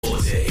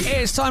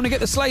It's time to get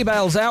the sleigh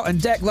bells out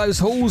and deck those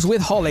halls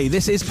with holly.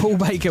 This is Paul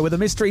Baker with a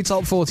Mystery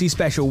Top 40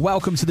 special.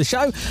 Welcome to the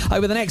show.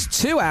 Over the next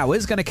 2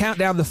 hours, going to count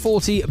down the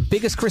 40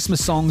 biggest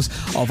Christmas songs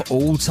of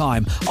all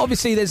time.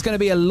 Obviously, there's going to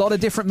be a lot of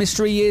different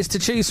mystery years to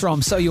choose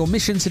from, so your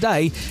mission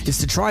today is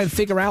to try and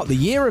figure out the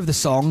year of the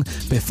song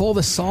before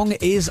the song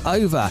is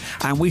over.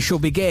 And we shall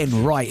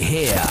begin right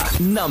here.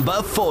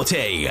 Number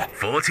 40.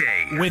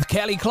 With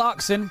Kelly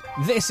Clarkson,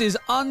 this is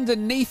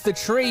Underneath the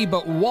Tree,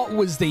 but what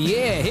was the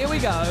year? Here we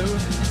go.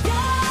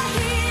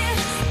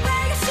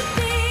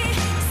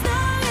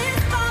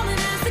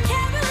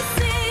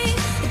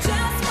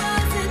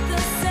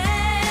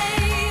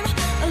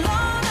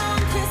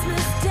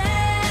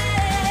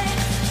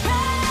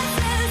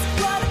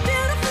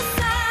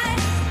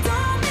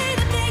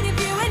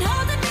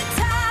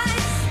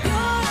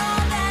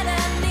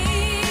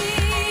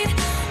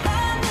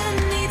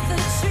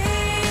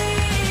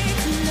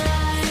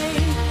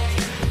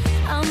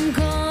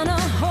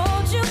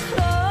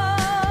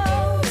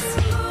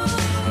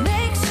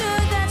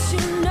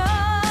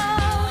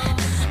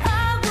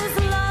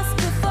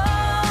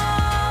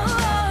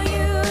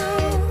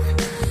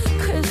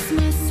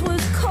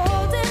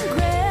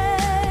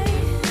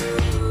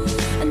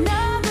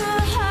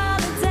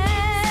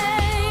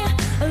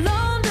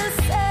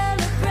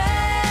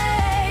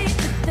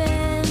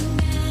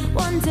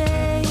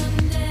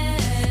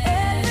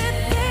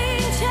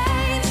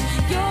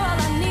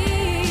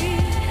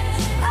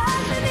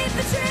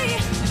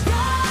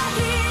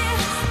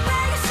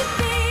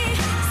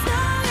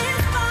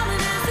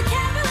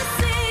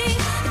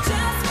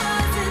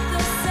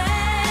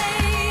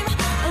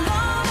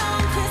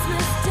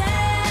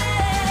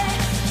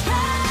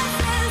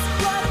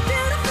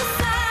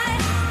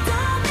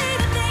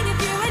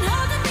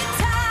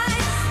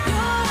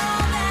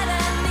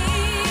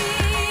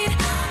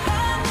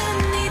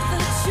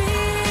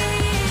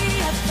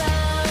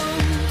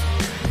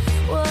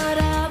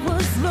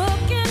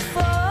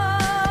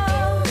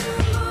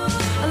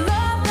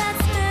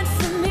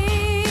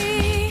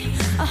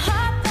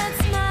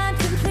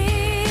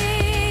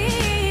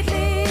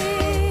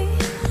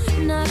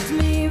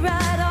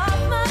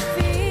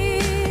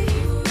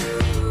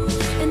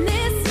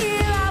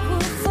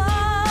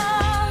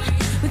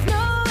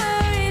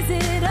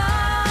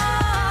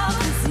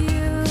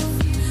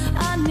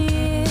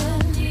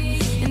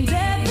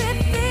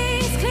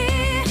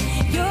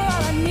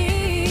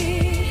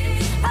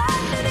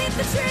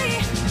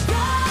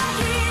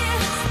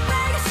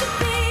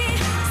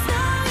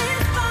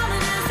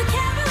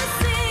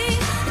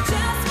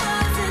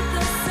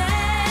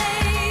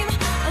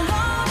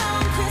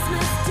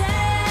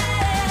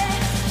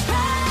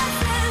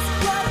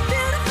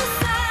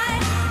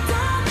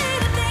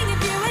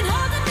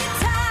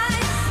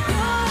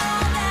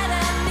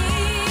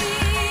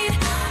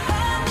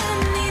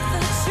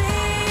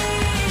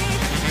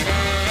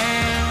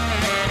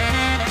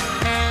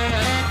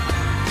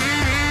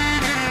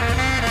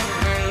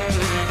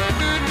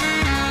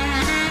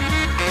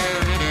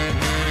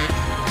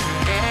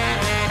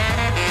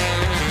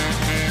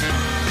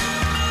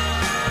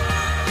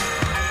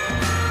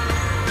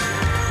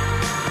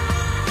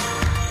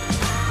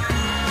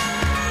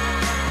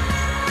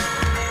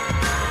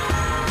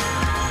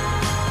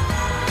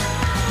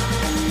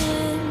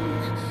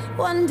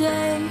 One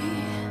day,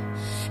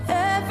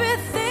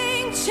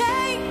 everything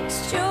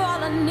changed. You're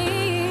all I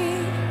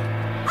need.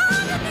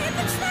 Underneath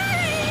the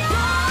tree.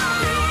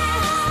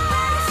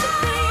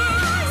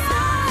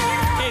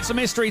 It's a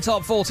Mystery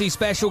Top 40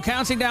 special,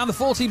 counting down the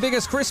 40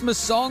 biggest Christmas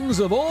songs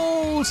of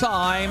all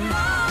time.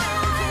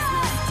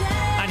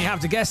 And you have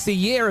to guess the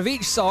year of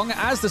each song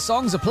as the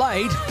songs are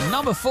played.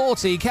 Number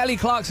 40, Kelly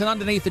Clarkson,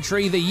 Underneath the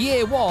Tree. The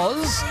year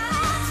was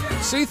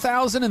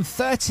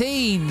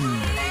 2013.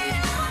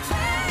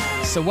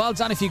 So well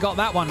done if you got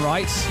that one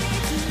right.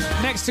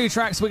 Next two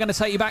tracks, we're going to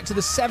take you back to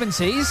the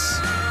 70s.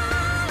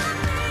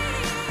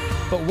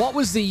 But what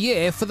was the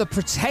year for the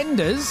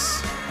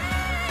Pretenders?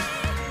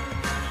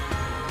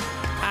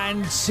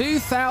 And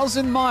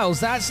 2,000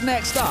 Miles. That's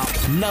next up.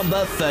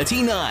 Number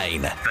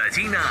 39. He's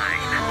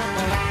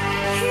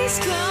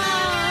gone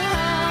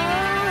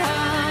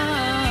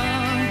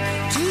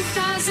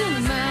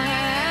 2,000 miles.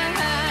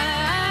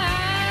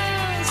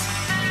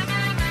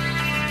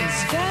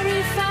 It's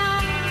very far.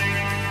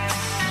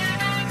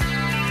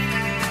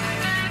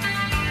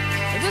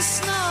 The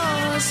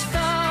snow is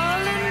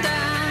falling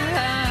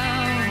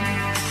down.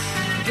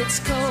 It gets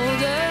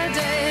colder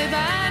day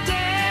by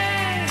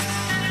day.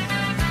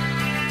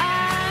 I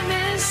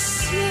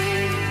miss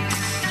you.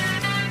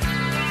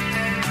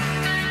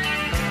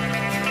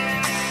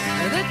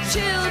 The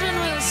children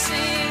will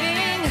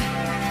sing.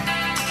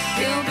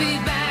 He'll be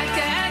back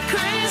at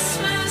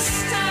Christmas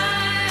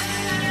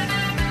time.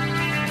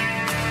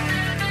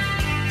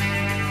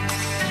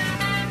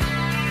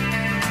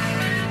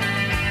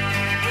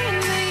 In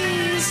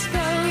these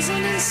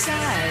frozen and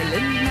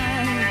silent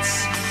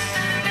nights,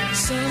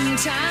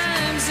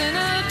 sometimes in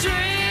a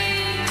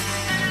dream,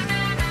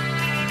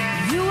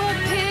 you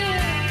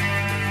appear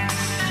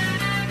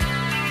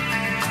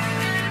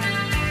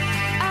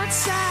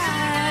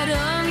outside of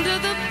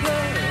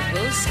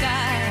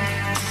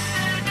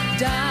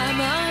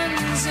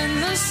Diamonds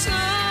in the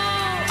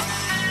snow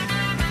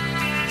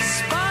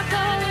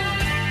sparkle.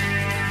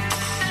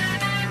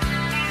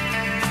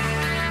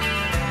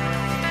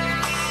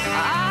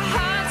 Our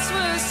hearts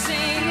were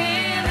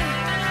singing.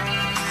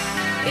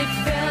 It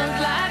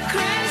felt like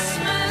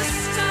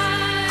Christmas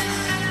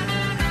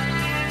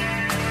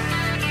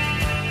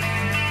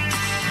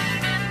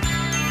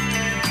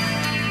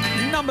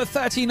time. Number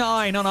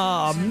 39 on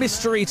our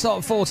Mystery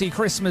Top 40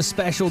 Christmas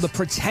special, The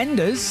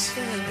Pretenders.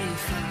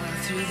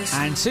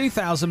 And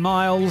 2,000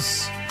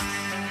 Miles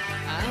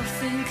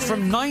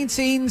from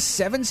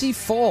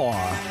 1974.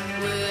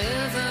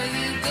 Wherever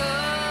you go.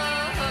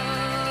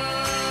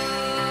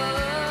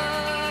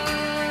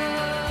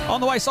 On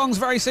the way, songs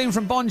very soon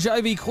from Bon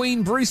Jovi,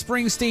 Queen, Bruce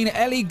Springsteen,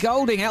 Ellie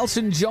Goulding,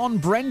 Elton John,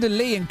 Brenda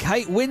Lee and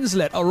Kate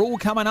Winslet are all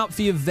coming up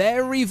for you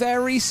very,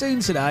 very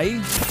soon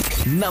today.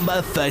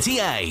 Number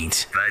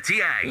 38.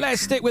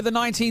 Let's stick with the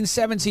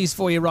 1970s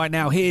for you right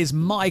now. Here's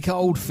Mike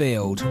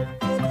Oldfield.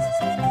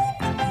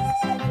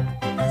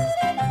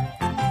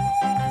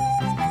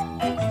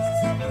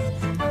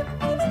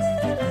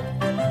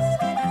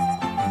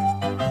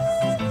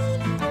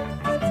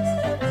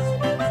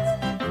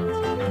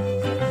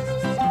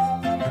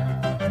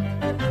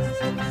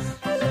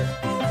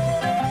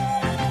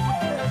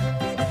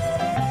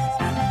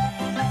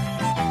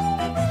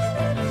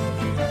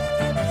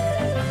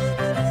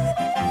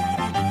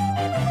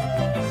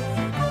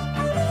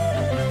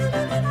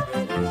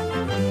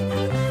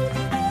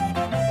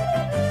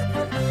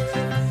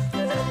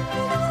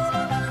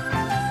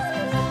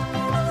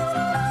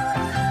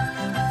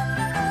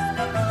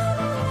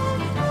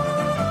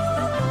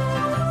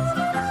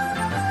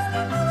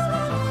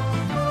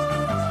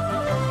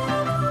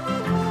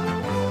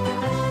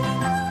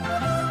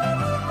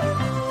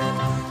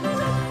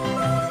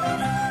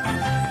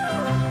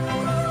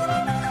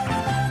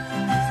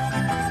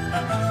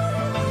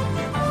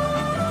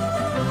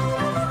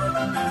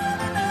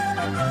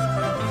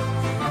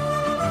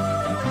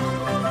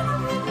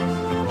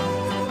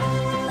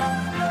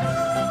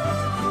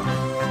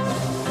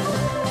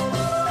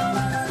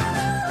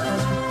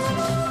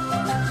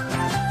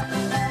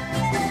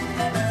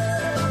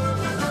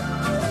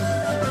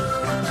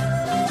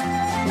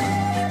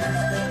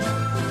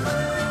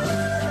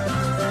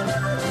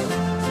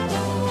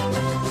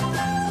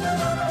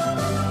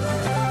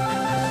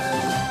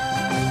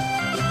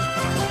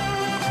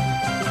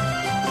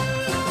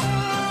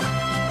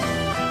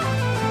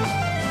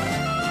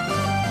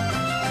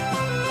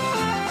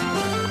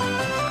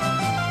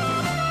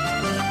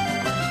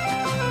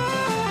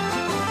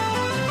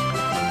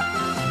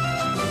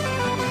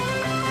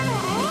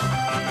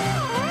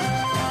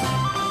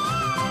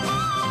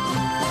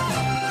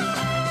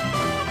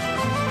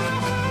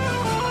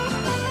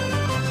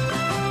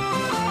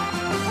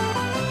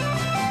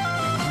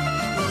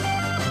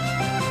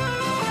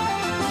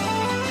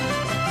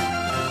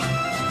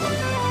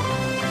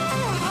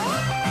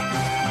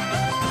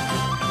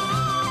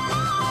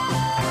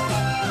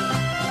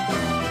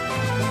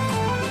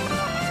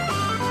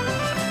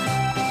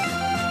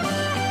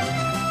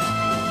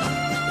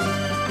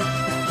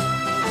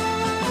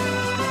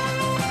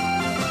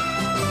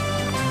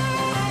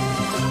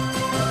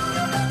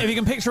 If you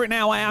can picture it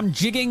now, I am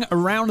jigging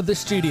around the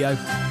studio.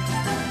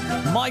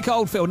 Mike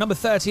Oldfield, number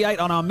 38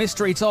 on our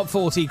Mystery Top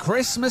 40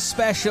 Christmas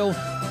special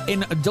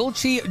in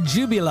Dulce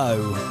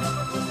Jubilo.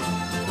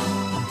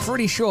 I'm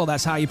pretty sure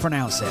that's how you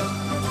pronounce it.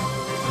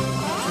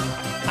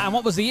 And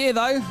what was the year,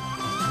 though?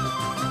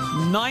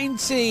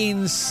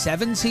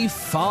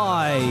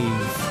 1975.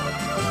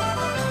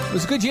 It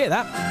was a good year,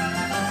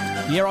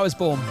 that. The year I was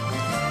born.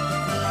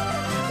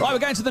 Right, we're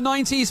going to the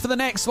 90s for the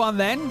next one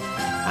then.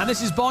 And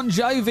this is Bon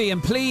Jovi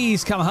and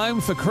Please Come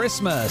Home for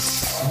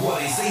Christmas.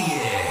 What is the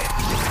year?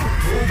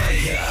 Paul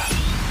Baker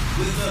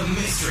with the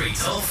Mystery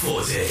Top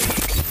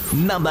 40.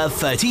 Number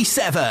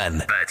 37.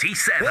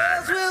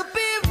 Bells will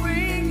be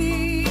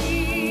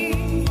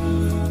ringing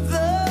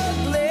the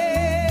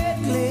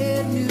glad,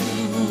 glad news.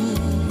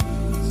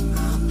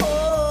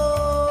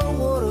 Oh,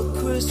 what a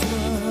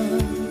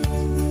Christmas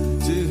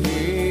to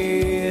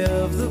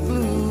have the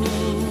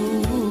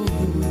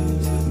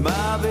blues.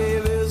 My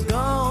baby's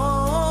gone.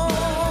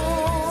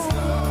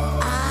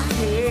 I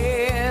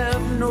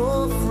have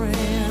no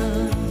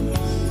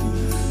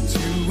friends to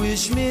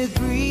wish me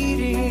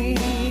greetings.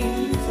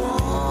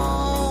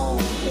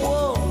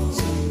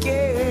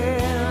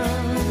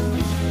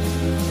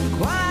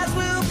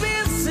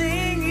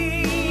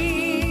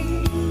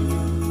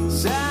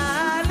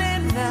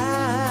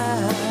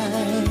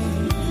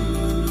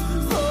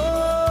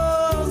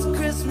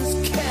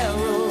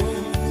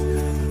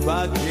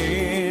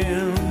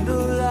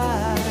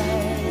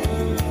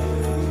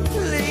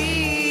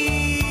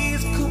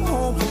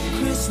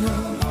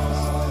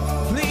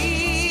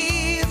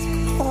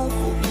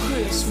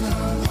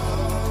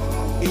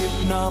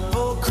 Not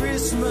for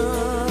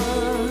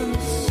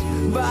Christmas,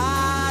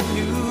 by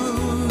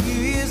New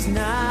Year's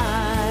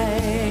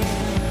night.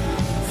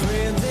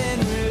 Friends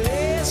and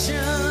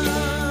relations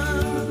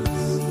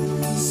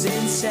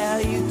send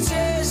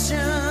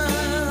salutations.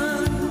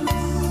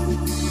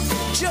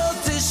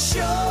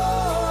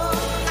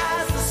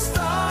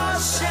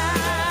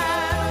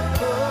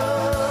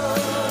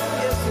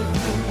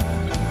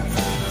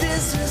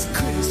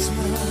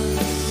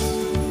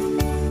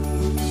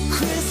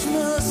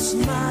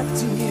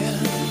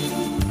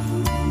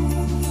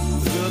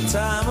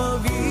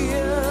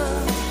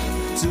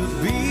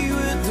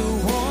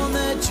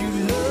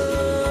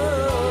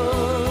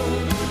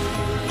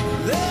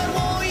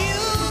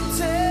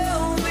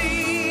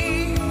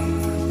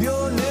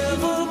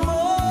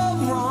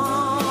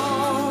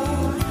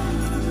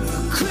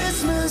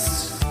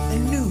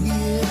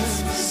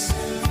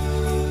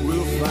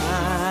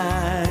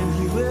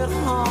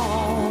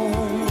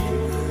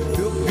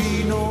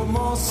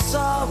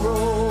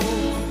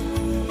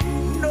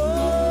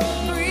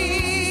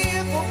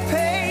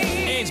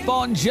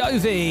 Bon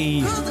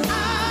Jovi.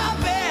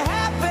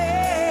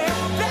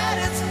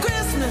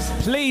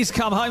 Please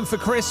Come Home for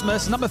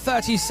Christmas. Number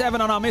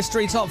 37 on our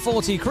Mystery Top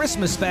 40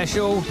 Christmas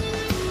special.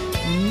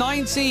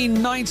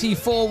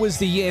 1994 was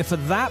the year for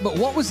that, but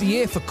what was the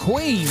year for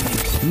Queen?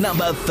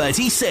 Number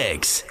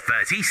 36.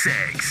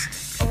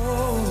 36.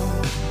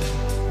 Oh,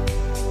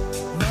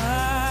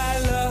 my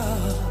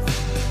love,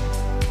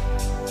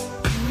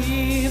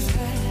 we've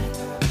had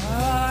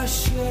our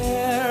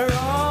share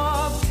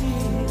of tears.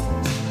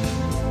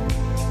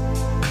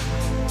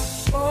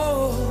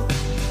 Oh,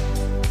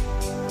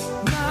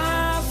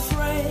 my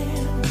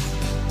friend,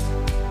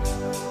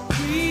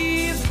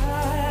 we've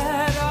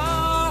had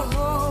our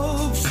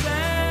hopes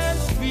and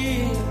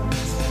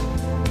fears.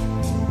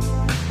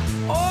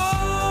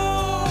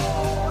 Oh,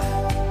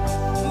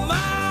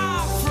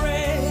 my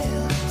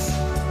friends,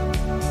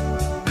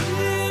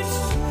 it's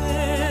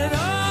been a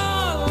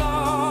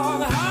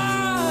long,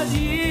 hard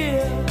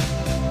year,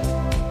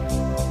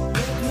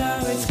 but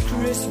now it's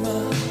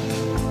Christmas.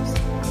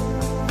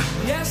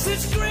 Yes,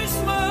 it's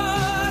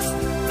Christmas.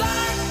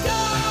 Thank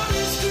God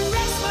it's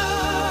Christmas.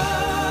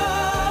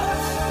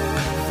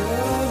 The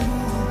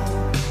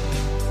moon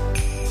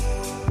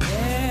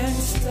and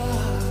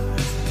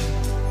stars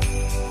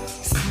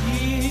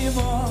seem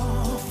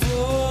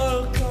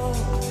awful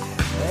cold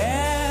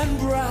and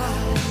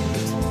bright.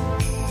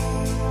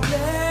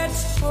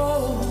 Let's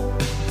hope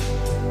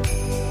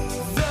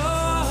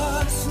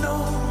the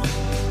snow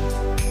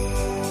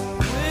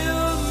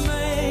will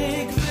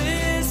make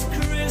this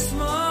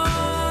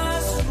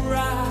Christmas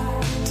right.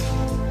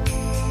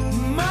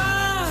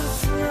 My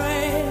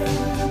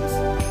friends,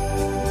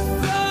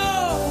 the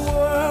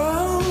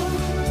world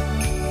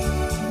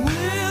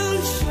will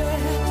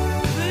share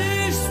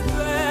this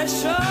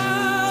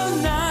special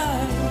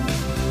night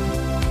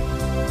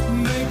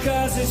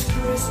because it's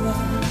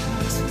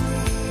Christmas.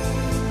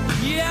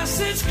 Yes,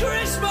 it's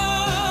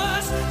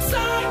Christmas.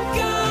 Thank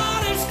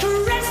God it's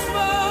Christmas.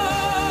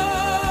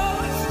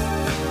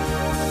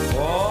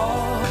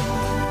 Oh,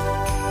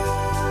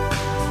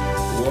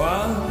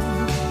 one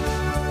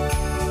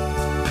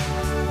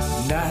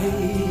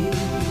night.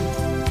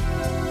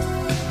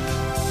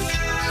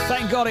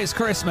 Thank God it's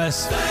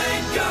Christmas.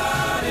 Thank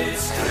God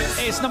it's Christmas.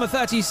 It's number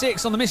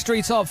 36 on the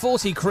Mystery Top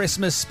 40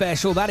 Christmas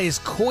special. That is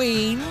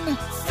Queen.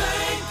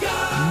 Thank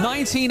God.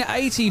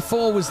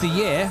 1984 was the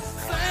year.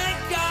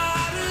 Thank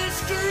God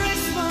it's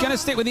Christmas. Gonna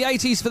stick with the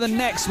 80s for the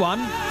next one.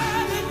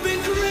 It'd be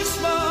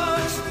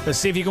Christmas. Let's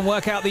see if you can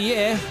work out the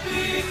year.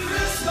 Be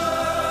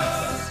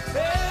Christmas.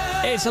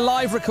 It's a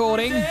live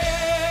recording,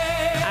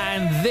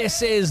 and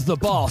this is The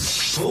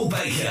Boss. Paul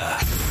Baker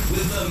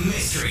with the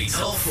Mystery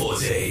Top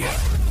 40.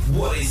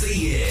 What is the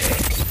year?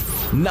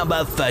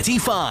 Number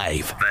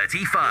 35.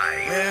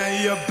 35.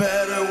 Man, you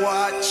better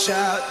watch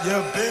out. You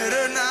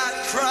better not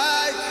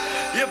cry.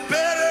 You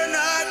better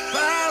not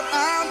pout.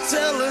 I'm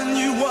telling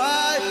you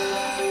why.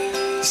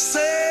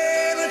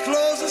 Santa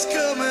Claus is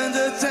coming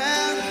to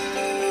town.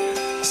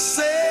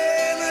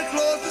 Santa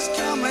Claus is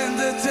coming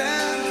to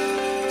town.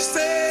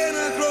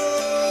 Santa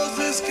Claus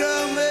is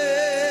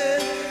coming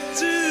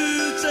to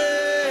town.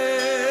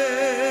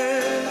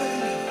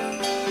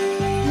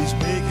 He's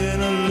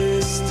making a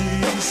list.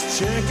 He's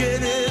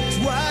checking it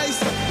twice.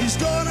 He's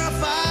gonna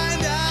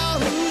find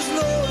out who's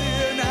naughty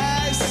and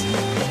nice.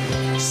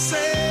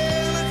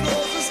 Santa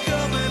Claus is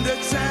coming to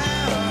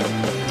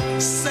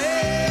town.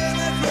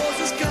 Santa Claus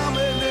is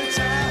coming to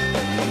town.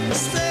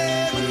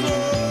 Santa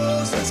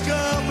Claus is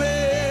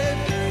coming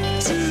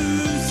to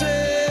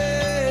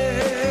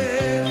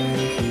town.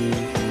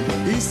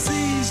 He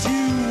sees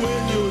you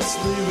when you're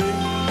sleeping.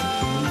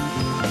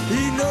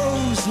 He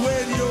knows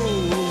when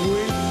you're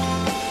awake.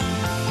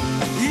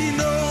 He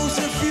knows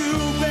if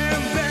you've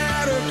been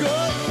bad or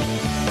good.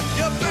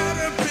 You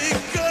better be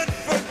good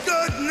for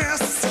goodness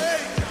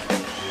sake.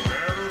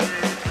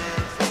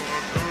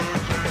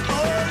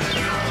 Oh,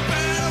 you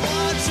better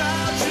watch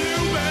out. You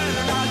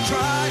better not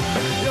try.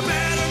 You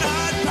better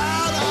not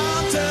pout.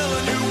 I'm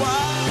telling you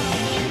why.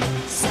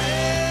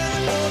 Santa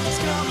Claus is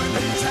coming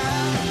to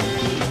town.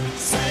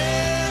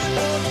 Santa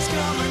Claus is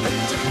coming to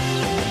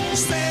town.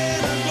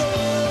 Santa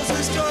Claus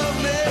is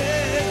coming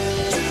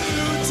to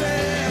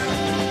town.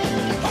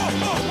 Ho,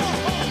 ho, ho, ho.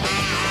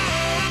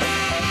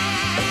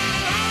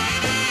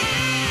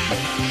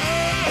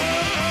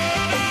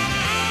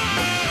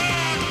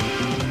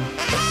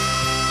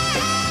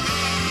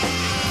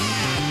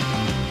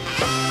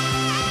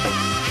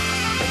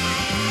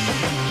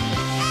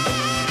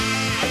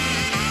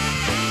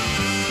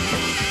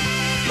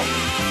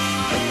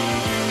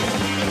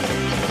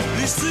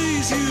 He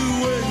sees you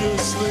when you're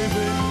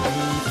sleeping.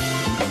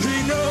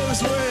 He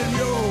knows when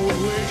you're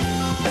awake.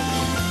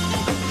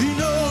 He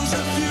knows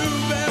if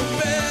you've been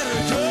bad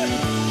or good.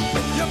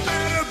 You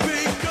better be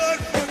good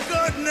for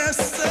goodness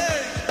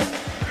sake.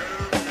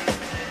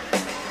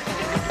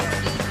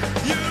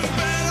 You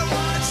better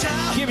watch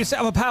out. Give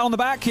yourself a pat on the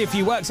back if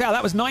you worked out.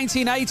 That was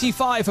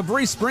 1985 for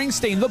Bruce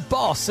Springsteen, The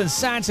Boss, and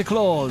Santa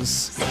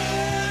Claus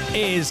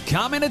is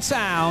coming to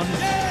town.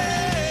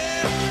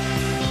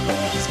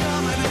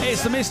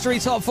 It's the Mystery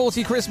Top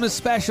 40 Christmas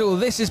Special.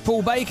 This is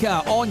Paul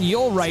Baker on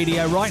your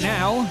radio right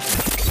now.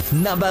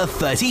 Number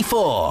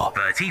 34.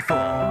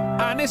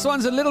 And this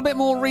one's a little bit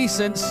more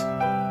recent.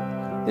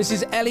 This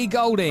is Ellie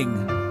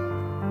Goulding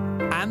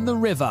and The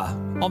River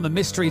on the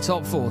Mystery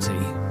Top 40.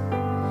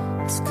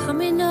 It's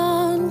coming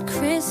on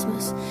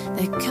Christmas.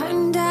 They're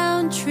cutting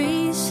down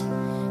trees.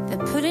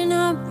 They're putting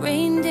up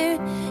reindeer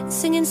and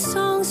singing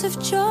songs of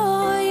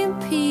joy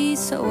and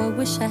peace. Oh, I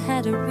wish I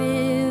had a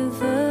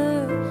river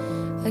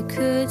I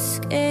could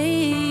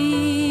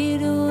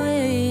skate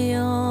away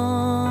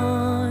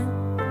on.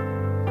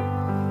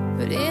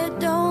 But it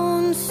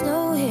don't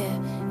snow here.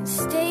 It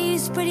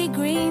stays pretty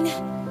green.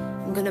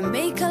 I'm gonna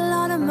make a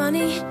lot of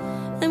money.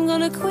 I'm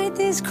gonna quit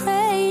this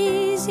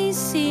crazy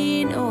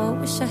scene. Oh, I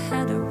wish I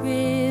had a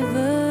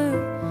river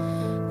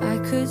I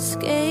could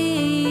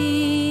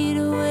skate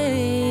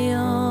away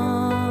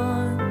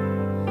on.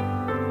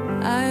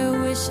 I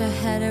wish I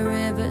had a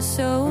river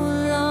so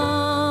long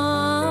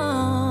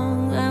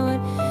I would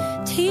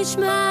teach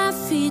my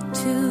feet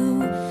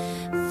to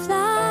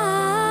fly.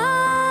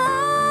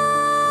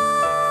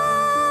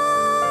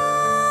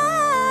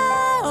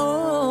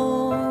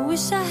 Oh, I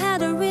wish I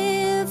had a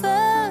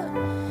river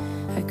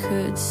I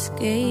could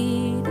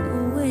skate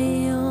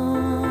away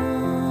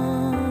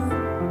on.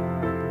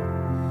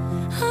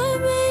 I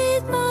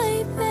made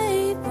my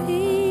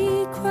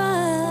baby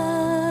cry.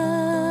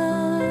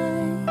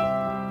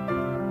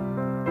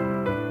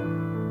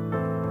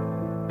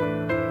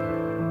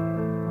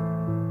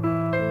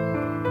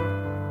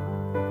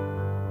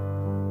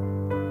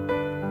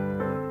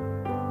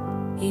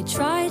 He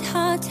tried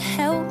hard to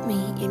help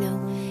me, you know.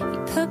 He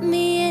put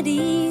me at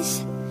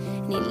ease.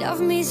 And he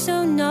loved me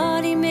so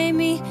naughty, made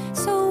me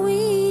so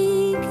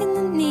weak in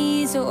the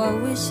knees. Oh, I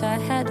wish I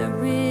had a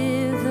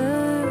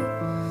river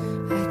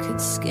I could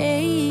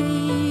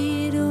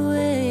skate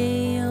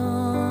away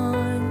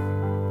on.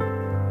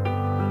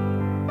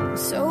 I'm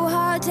so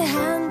hard to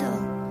handle.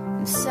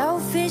 I'm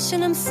selfish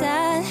and I'm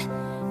sad.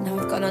 Now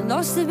I've gone and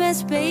lost the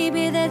best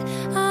baby that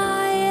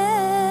I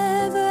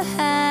ever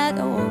had.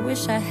 Oh, I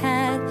wish I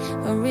had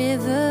a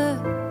river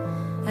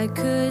I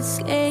could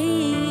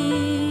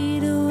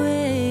skate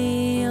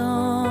away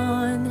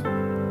on.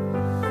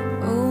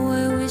 Oh,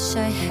 I wish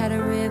I had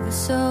a river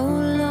so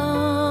long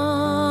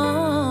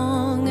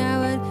I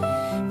would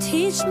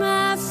teach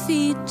my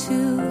feet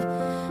to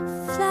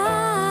fly.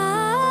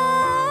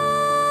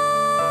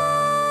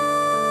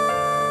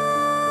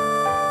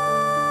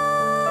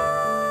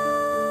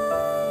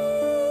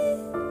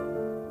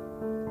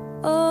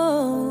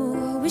 Oh,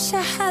 I wish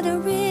I had a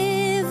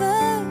river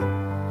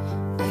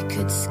I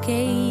could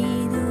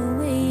skate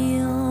away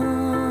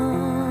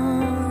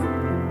on.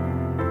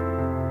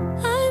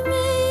 I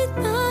made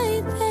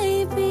my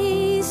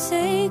baby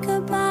say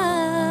goodbye.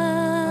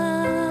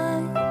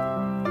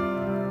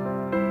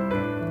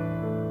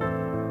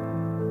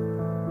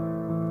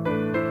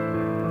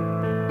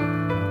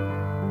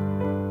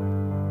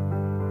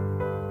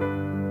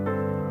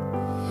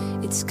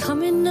 It's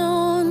coming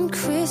on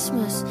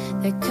Christmas.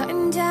 They're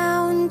cutting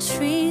down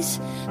trees.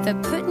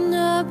 They're putting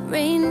up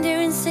reindeer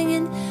and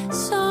singing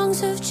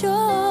songs of joy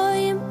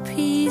and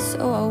peace.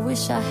 Oh, I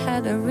wish I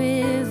had a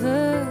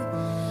river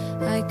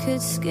I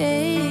could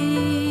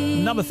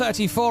skate. Number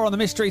 34 on the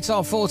Mystery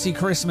Top 40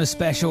 Christmas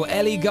Special.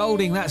 Ellie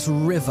Goulding, that's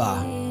River.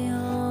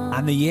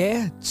 And the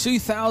year,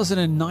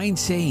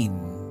 2019.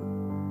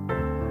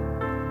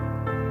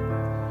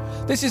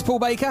 This is Paul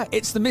Baker.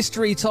 It's the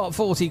Mystery Top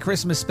 40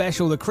 Christmas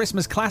Special. The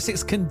Christmas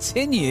classics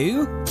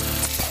continue.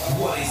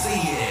 What is the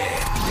year?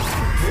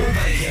 Paul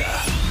Baker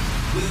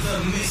with the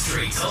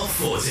Mystery Top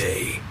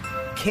 40.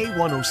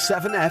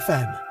 K107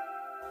 FM.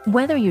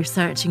 Whether you're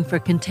searching for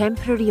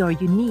contemporary or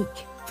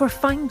unique, for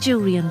fine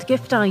jewellery and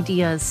gift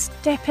ideas,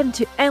 step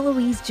into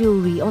Eloise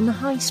Jewellery on the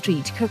High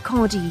Street,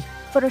 Kirkcaldy,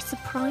 for a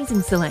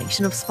surprising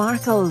selection of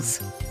sparkles.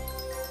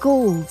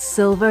 Gold,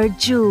 silver,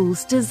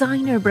 jewels,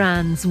 designer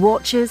brands,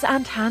 watches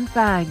and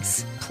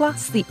handbags,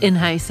 plus the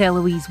in-house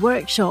Eloise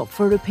workshop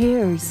for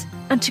repairs,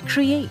 and to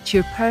create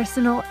your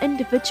personal,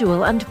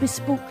 individual and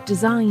bespoke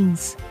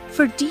designs.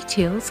 For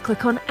details,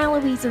 click on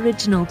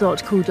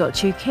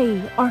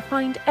eloiseoriginal.co.uk or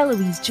find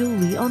Eloise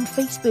Jewellery on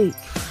Facebook.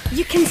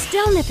 You can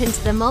still nip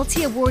into the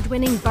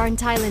multi-award-winning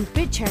Burnt Island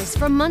Butchers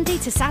from Monday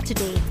to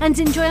Saturday and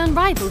enjoy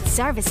unrivaled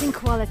service and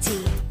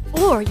quality.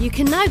 Or you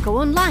can now go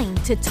online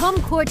to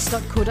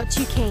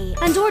tomcords.co.uk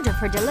and order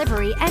for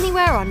delivery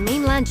anywhere on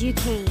mainland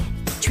UK.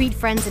 Treat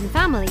friends and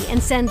family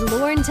and send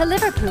Lauren to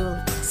Liverpool,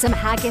 some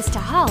haggis to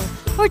Hull,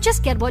 or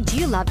just get what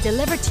you love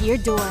delivered to your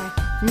door.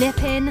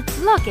 Nip in,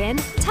 log in,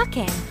 tuck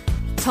in.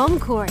 Tom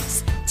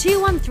Cords,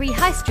 213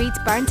 High Street,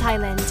 Burnt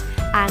Island,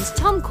 and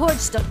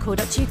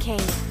tomcords.co.uk.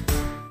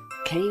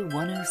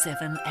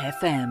 K107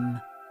 FM.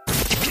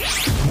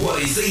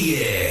 What is the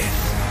year?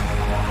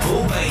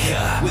 Paul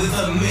Baker with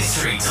the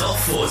Mystery Top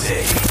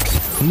 40.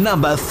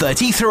 Number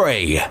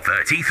 33.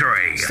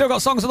 Still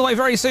got songs on the way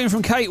very soon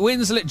from Kate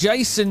Winslet,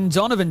 Jason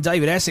Donovan,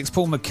 David Essex,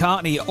 Paul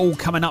McCartney, all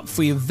coming up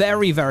for you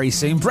very, very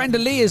soon. Brenda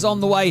Lee is on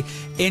the way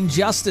in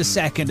just a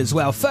second as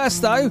well.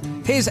 First, though,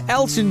 here's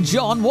Elton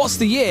John. What's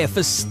the year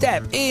for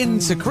Step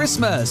Into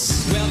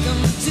Christmas?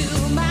 Welcome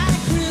to my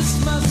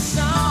Christmas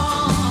song.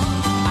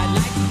 I'd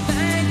like to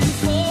thank you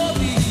for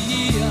the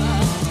year.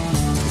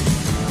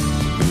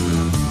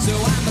 So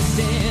I'm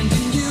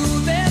sending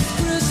you this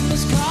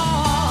Christmas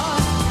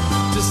card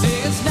to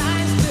say it's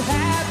nice to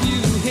have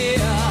you here.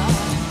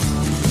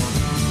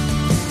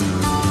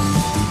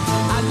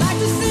 I'd like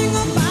to sing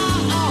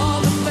about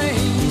all the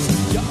things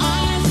your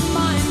eyes and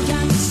mine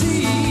can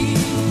see.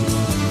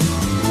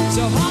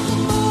 So hop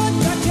aboard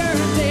the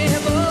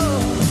turntable.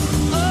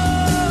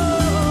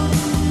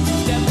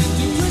 Step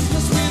into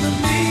Christmas with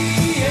me,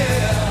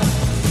 yeah.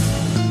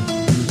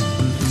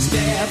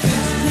 Step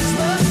into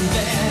Christmas,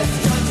 let's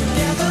join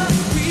together.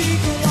 We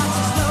can watch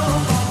the snow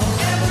fall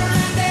forever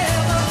and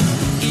ever.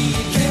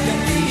 Eat cake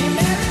and be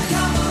merry,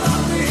 come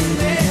along with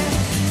me.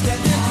 Step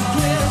into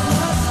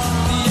Christmas,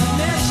 the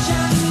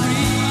omniscient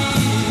free.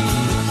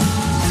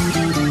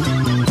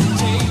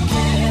 Take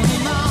any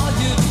all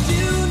you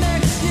do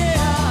next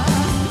year.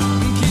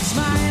 Keep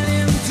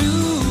smiling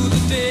through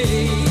the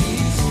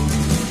days.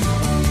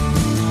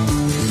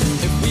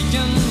 If we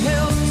can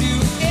help to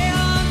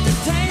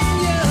entertain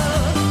you,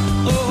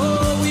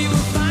 oh, we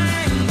will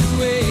find the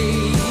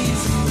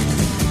ways.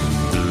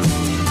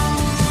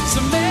 So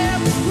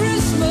Merry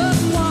Christmas,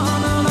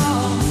 one and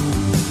all.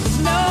 There's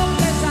no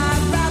place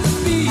I'd rather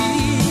be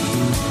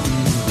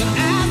than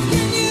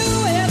asking you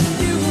if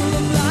you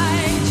would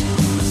like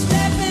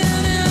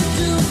stepping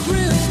into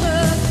Christmas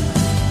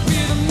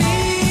with me.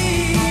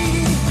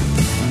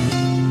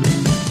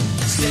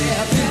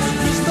 Step into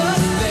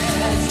Christmas,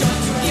 let's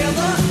join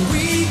together.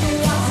 We can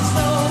watch the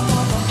snow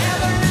fall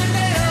forever and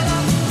ever.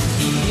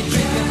 Eat,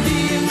 drink, and be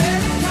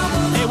merry, come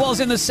along. It was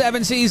in the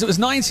 70s. It was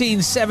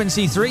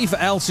 1973 for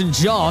Elton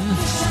John.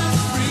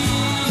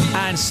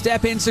 And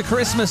Step Into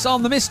Christmas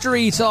on the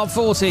Mystery Top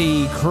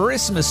 40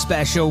 Christmas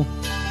Special.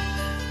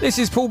 This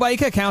is Paul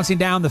Baker counting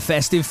down the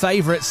festive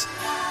favourites.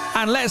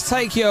 And let's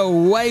take you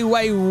way,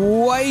 way,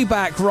 way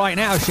back right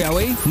now, shall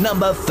we?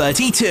 Number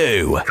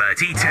 32.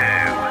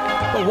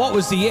 But what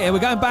was the year? We're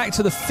going back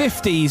to the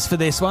 50s for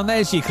this one.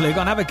 There's your clue. Go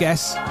and have a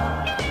guess.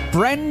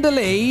 Brenda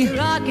Lee.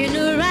 Rocking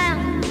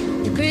around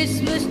the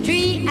Christmas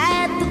tree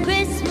at the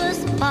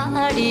Christmas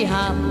party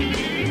hop.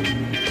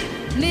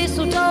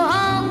 Mistletoe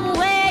hung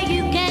where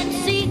you can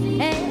see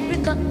every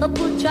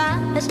couple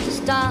tries to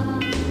stop.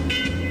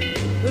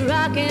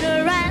 Rocking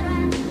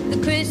around the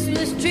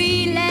Christmas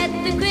tree, let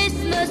the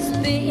Christmas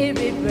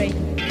spirit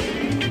ring.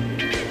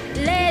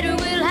 Later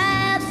we'll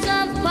have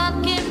some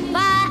pumpkin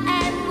pie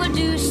and we'll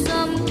do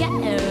some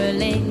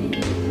caroling.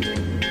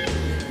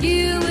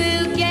 You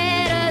will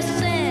get a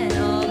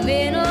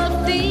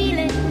sentimental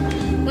feeling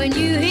when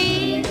you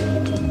hear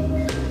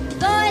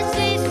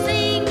voices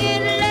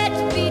singing,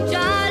 let's be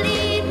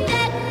jolly,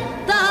 deck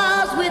the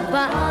halls with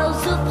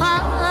boughs of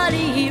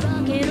holly.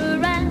 Rocking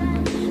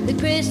around the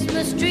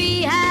Christmas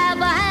tree, have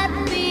a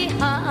happy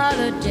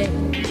holiday.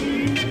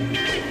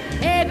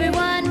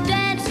 Everyone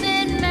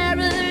dancing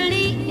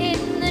merrily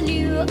in the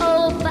new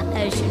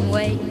old-fashioned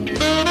way.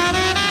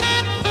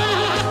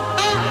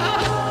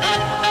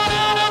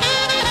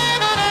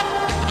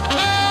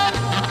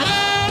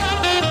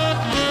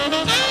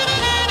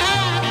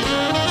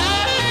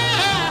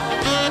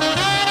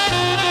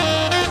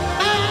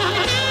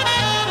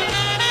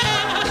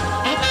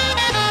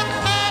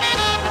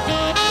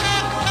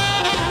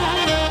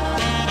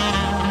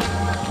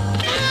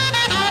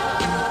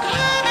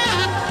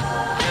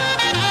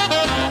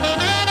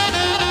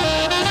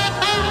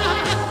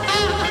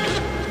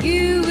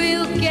 You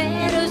will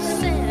get a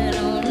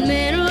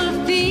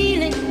sentimental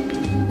feeling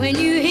when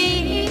you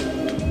hear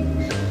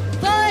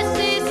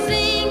voices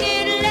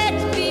singing,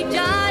 let's be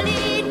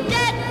jolly,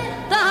 deck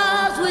the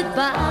halls with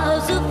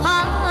boughs of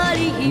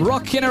holly.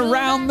 Rocking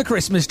around the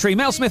Christmas tree.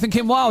 Mel Smith and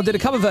Kim Wilde did a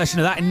cover version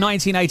of that in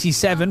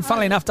 1987.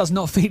 Funnily enough, does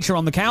not feature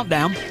on the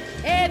countdown.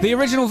 The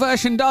original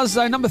version does,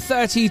 though. Number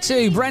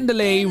 32, Brenda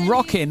Lee,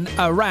 Rocking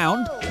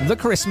Around the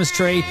Christmas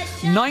Tree.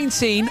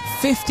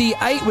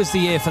 1958 was the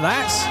year for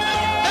that.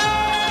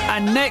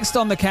 And next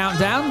on the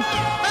countdown,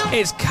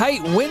 it's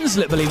Kate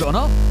Winslet, believe it or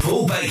not.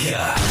 Paul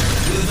Baker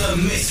with the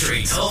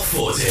Mystery Top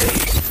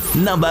 40.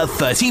 Number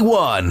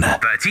 31.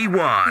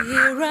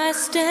 Here I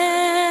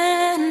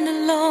stand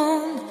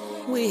alone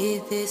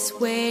with this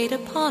weight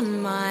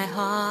upon my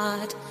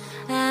heart,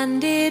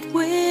 and it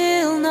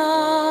will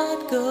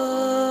not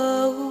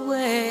go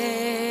away.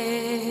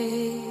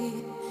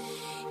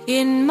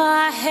 In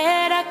my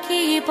head I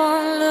keep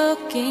on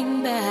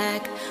looking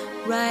back,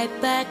 right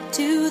back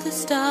to the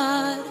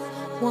start,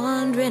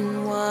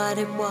 wondering what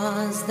it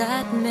was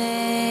that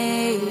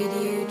made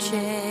you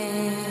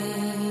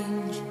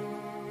change.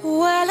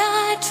 Well,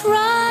 I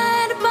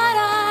tried, but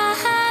I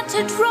had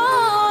to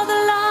draw the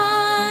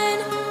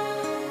line,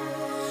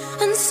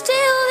 and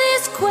still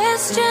this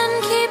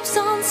question keeps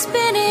on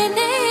spinning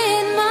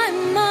in my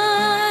mind.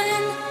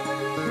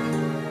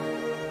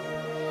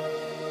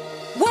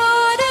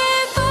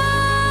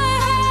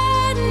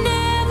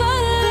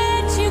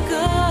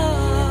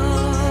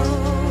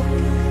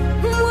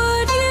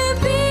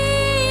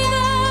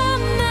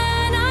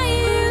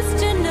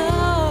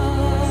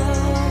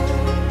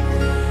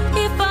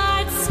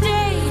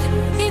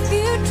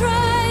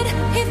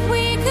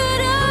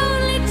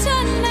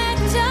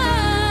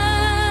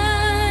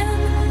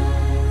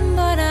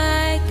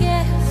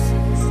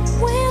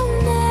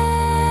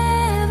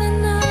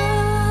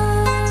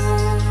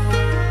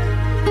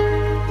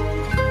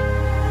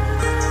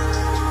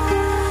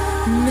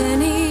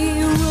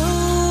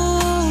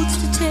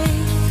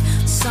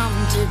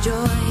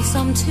 joy,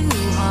 some to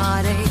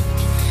heartache.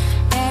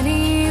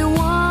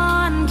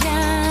 Anyone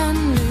can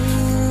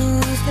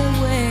lose their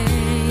way.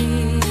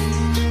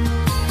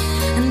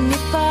 And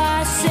if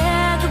I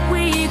said that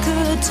we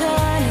could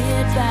turn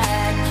it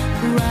back,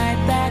 right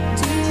back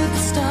to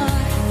the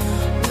start,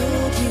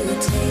 would you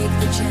take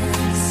the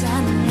chance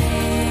and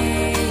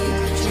make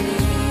the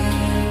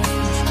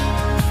change?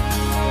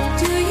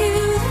 Do you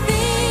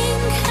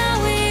think how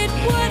it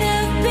would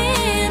have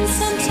been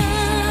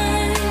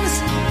sometimes?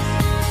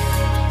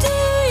 Do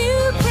you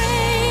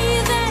pray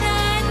that I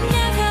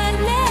never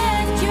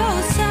left your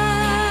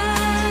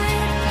side?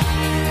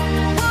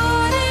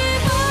 What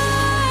if I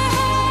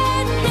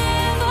had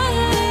never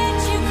let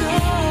you go?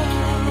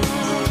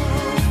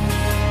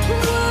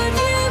 Would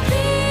you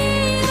be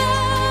the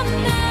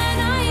man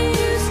I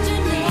used to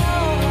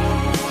know?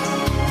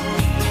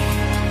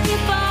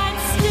 If I'd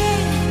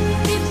stayed,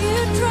 if you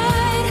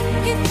tried,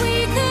 if we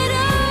could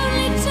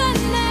only turn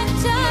that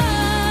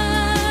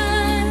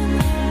time.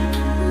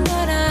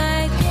 But I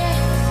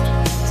guess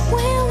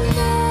we'll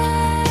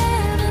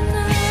never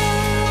know.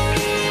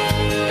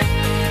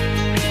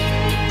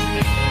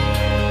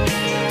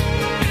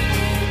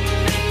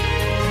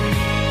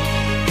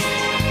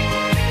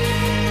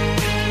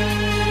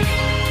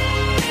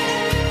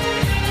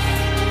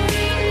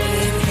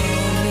 If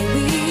only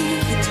we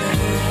could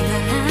turn the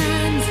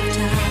hands of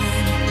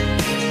time.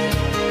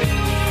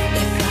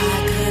 If I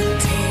could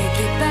take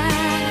it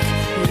back,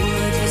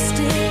 would you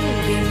still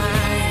be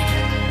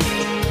mine?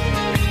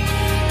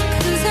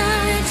 'Cause I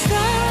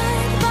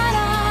tried, but I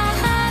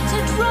had to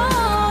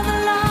draw the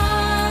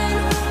line.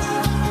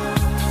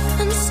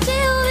 And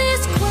still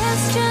this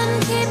question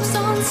keeps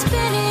on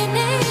spinning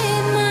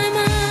in my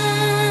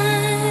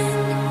mind.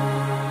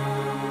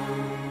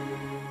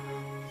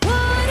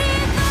 What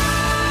if I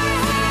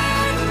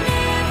had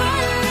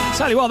never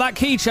Tell you what, that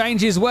key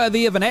change is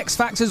worthy of an X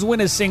Factor's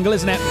winners single,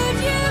 isn't it?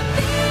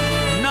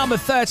 Number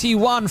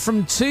 31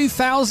 from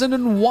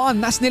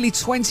 2001. That's nearly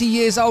 20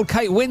 years old,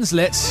 Kate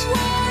Winslet.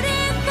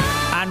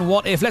 And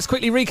What If? Let's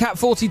quickly recap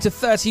 40 to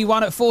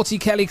 31. At 40,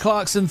 Kelly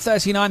Clarkson.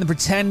 39, The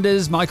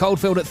Pretenders. Mike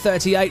Oldfield at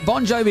 38.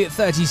 Bon Jovi at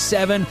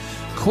 37.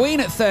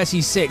 Queen at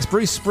 36.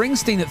 Bruce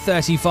Springsteen at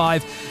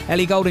 35.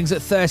 Ellie Goulding's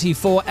at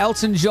 34.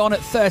 Elton John at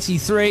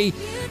 33.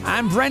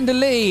 And Brenda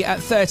Lee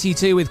at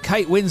 32 with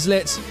Kate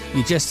Winslet.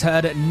 You just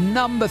heard at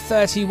number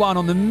 31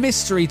 on the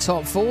Mystery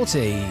Top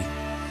 40.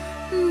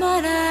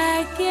 But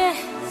I guess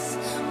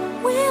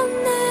we'll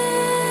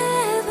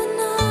never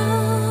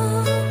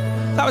know.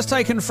 That was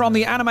taken from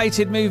the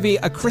animated movie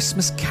A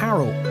Christmas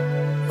Carol.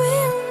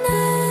 We'll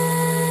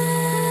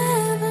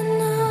never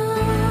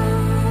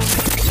know.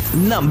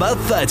 Number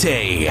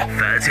 30.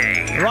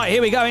 Right,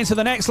 here we go into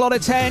the next lot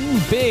of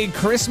 10 big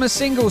Christmas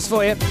singles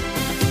for you.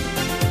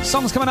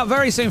 Songs coming up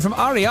very soon from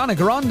Ariana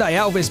Grande,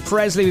 Elvis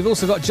Presley. We've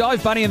also got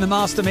Jive Bunny and the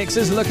Master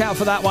Mixers. Look out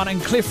for that one.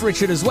 And Cliff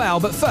Richard as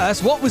well. But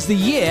first, what was the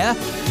year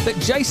that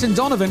Jason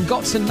Donovan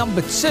got to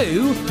number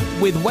 2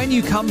 with When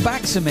You Come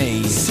Back to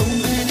Me? So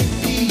many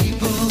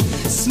people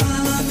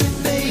smile on their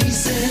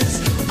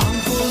faces.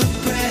 I'm full of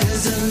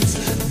presents,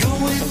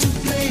 going to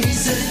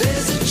places.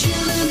 There's a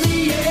chill in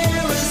the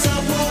air as I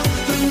walk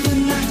through the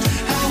night.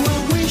 How I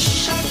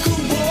wish I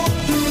could walk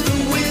through the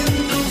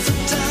windows of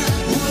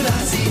time. Would I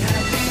see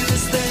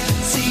happiness there?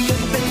 See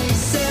your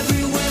face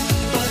everywhere.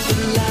 But the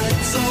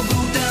lights all go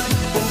down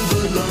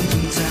over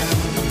London town.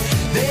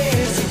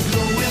 There's a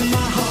glow in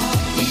my heart,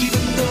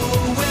 even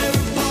though we're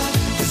apart.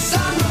 'Cause I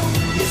know,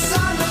 yes I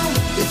know,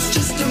 it's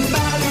just a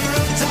matter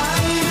of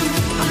time.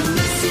 I'm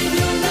missing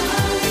your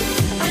love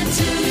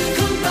until you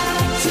come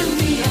back to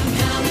me. I'm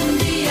counting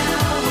the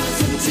hours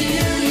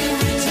until you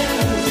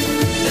return.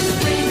 There's a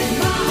flame in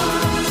my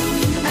heart,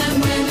 and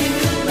when you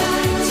come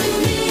back to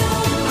me, oh,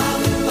 how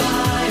the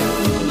fire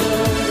will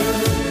burn.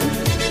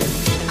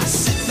 I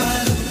sit by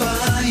the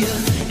fire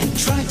and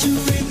try to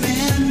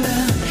remember.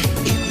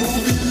 It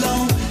won't be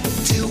long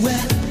till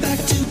we're back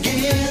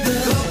together.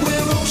 But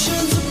we're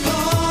oceans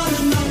apart,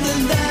 and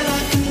nothing that I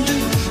can do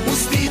will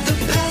speed the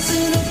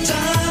passing of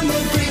time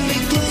or bring me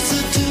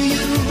closer to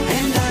you.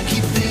 And I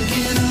keep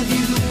thinking of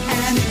you,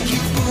 and it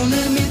keeps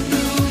pulling me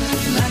through,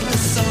 like the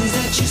songs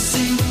that you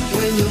sing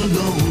when you're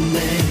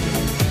lonely.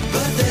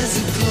 But there's a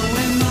glow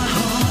in my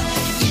heart,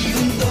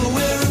 even though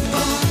we're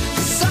apart.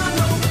 'Cause I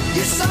know,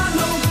 yes I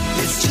know,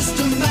 it's just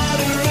a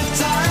matter of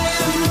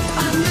time.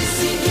 I'm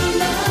missing your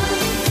love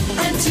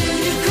until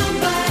you come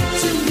back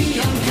to me.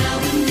 I'm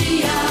counting the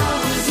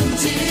hours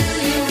until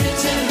you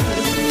return.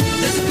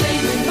 There's a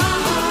flame in my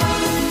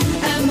heart,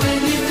 and when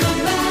you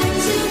come back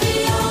to me,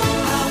 oh,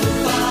 how the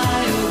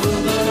fire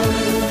will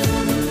burn.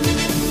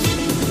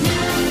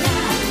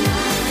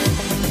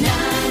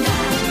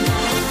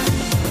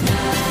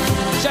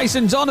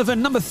 Jason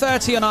Donovan, number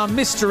 30 on our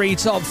Mystery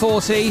Top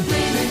 40.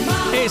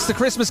 It's the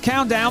Christmas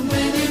Countdown.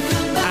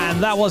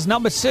 And that was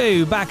number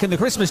 2 back in the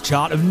Christmas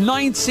chart of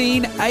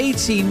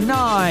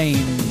 1989.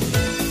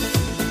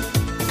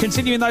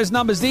 Continuing those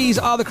numbers, these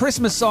are the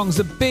Christmas songs,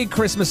 the big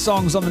Christmas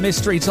songs on the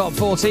Mystery Top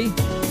 40.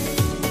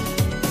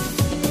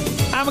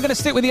 And we're going to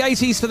stick with the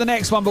 80s for the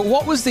next one, but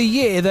what was the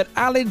year that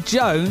Aled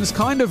Jones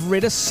kind of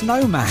rid a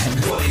snowman?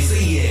 What is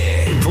the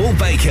year? Paul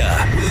Baker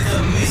with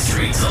the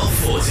Mystery Top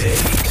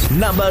 40.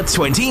 Number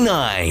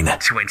 29.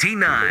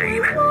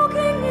 29. Walking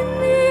in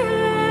the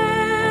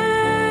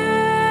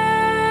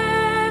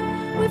air,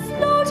 we're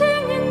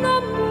floating in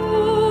the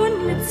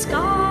moonlit sky.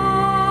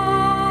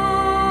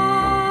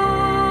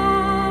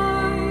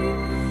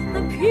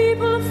 The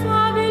people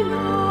far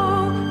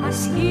below are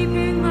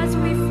sleeping as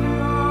we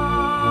fly.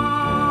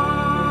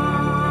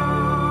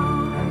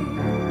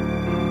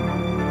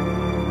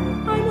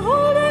 I'm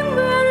holding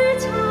very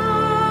tight.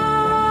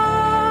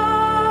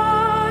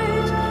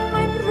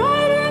 I'm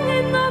riding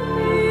in the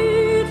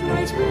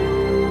midnight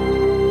blue.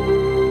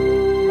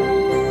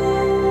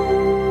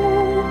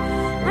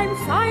 I'm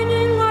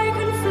finding I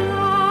can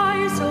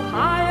fly so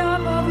high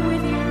above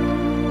with you.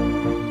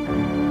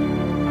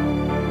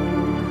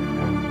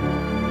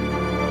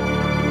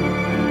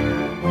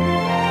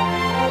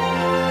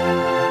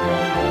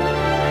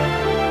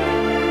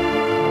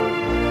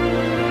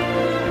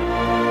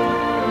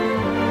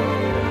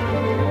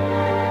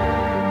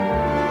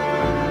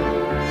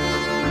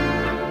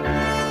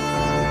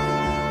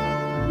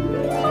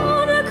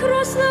 On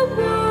across the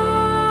world,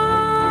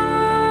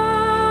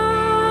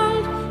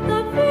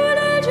 the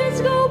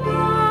villages go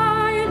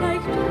by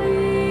like dreams.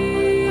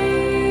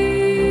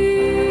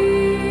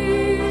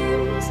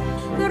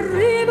 The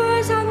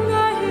rivers and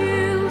the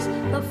hills,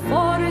 the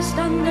forest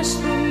and the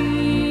streams.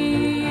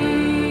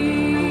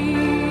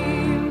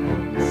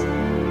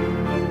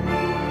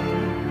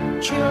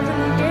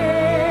 Children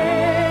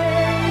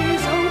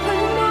gaze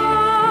open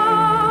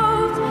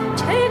mouthed,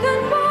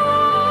 taken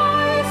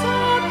by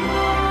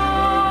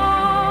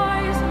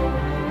surprise.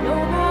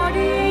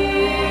 Nobody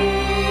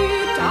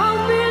down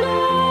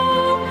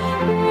below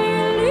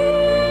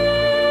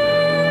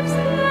believes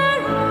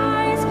their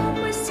eyes.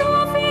 We're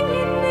surfing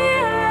in the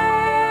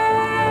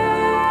air.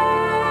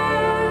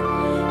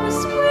 We're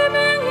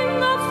swimming in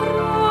the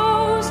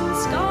frozen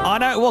sky. I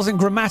know it wasn't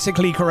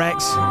grammatically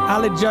correct.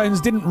 Aled Jones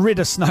didn't rid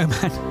a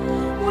snowman.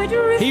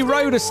 He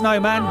rode a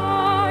snowman.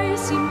 I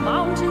see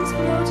mountains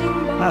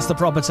floating by. That's the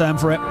proper term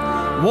for it.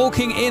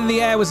 Walking in the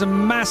Air was a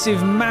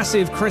massive,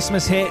 massive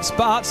Christmas hit,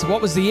 but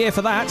what was the year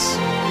for that?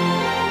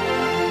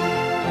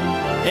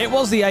 It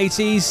was the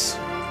 80s.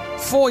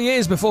 4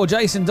 years before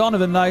Jason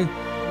Donovan, though.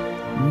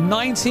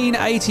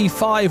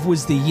 1985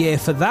 was the year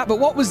for that, but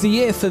what was the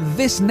year for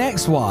this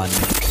next one?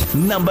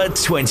 Number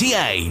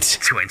 28.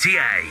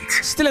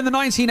 28. Still in the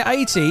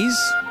 1980s.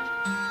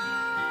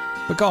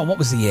 But go on, what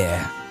was the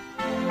year?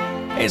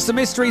 It's the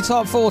Mystery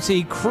Top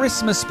 40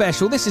 Christmas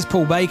special. This is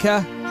Paul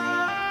Baker.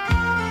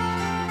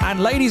 And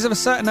ladies of a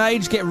certain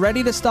age, get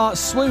ready to start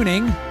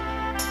swooning,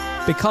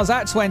 because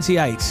at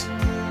 28,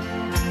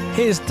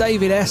 here's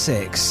David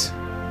Essex.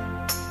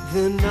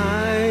 The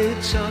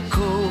nights are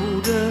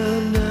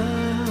colder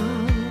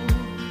now.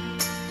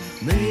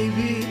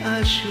 Maybe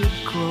I should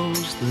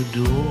close the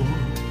door.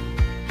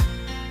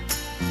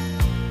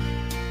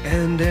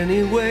 And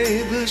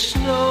anyway, the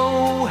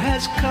snow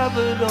has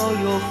covered all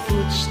your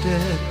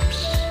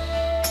footsteps,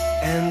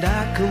 and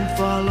I can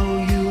follow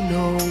you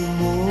no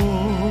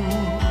more.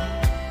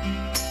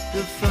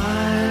 The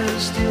fire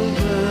still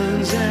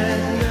burns at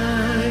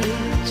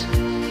night.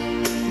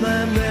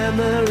 My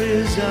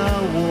memories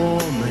are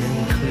warm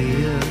and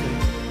clear.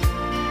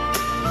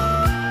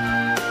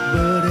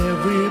 But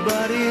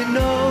everybody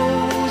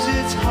knows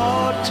it's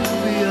hard to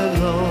be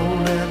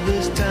alone at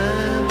this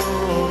time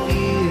of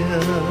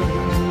year.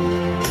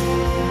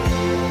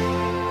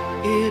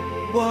 It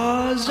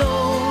was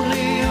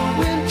only a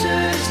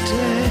winter's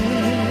day,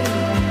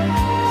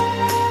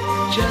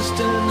 just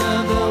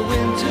another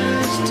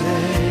winter's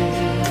day.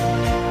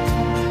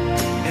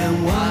 And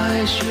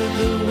why should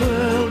the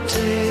world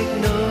take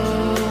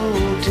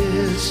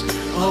notice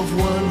of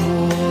one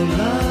more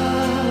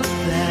love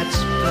that's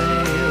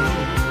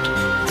failed?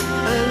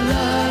 A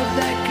love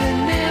that can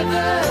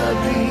never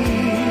be,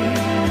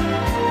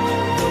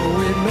 though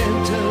it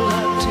meant a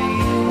lot to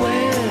you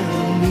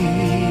and me.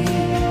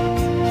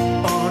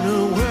 On a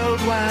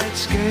worldwide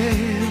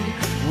scale,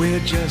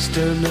 we're just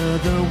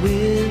another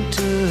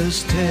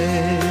winter's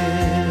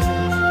tale.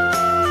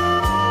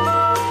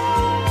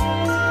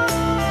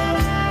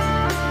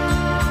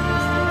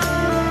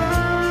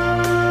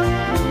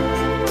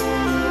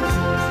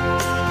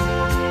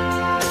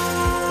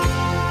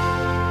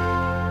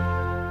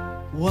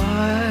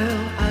 While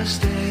I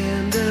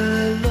stand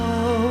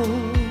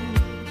alone,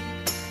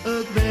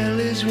 a bell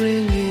is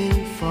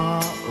ringing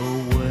far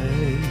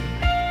away.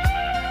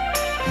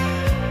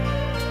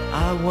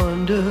 I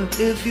wonder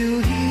if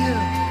you hear,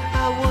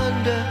 I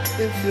wonder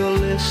if you're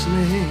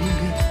listening.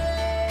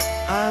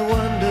 I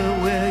wonder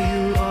where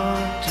you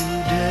are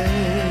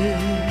today.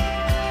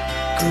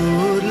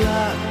 Good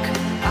luck,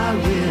 I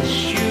wish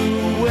you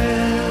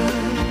well,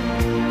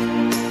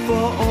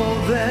 for all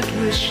that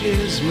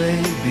wishes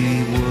may be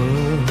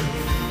worth.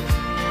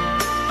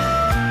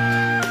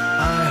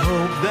 I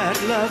hope that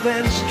love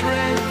and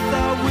strength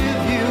are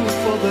with you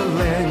for the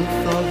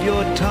length of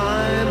your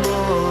time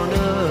on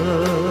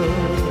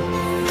earth.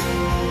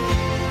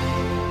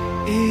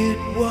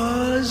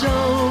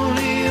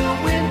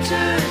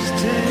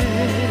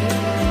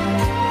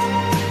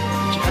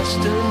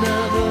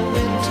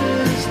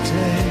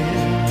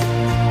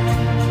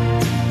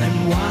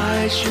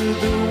 should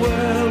the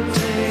world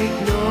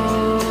take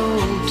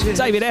notice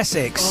David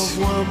Essex.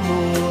 of one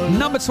more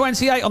Number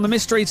 28 on the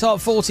Mystery Top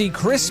 40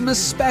 Christmas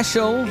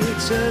Special.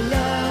 It's a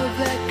love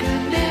that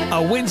could never.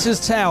 A Winter's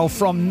Tale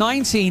from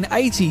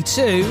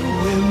 1982.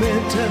 We're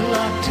meant to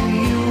lock to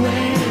you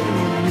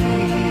and me.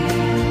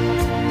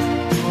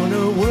 On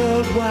a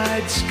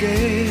worldwide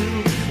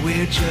scale,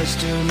 we're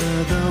just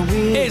another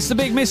win. It's the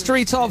big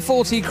Mystery Top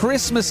 40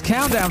 Christmas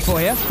Countdown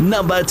for you.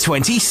 Number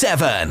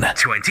 27.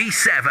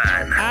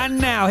 And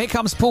now, here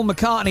comes Paul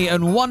McCartney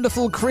and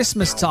Wonderful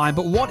Christmas Time.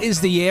 But what is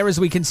the year as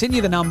we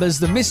continue the numbers?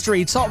 The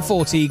Mystery Top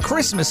 40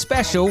 Christmas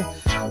Special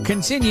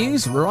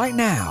continues right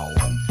now.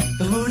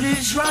 The mood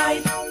is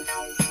right,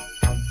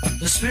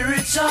 the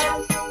spirit's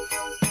up.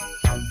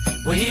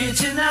 We're here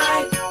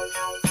tonight,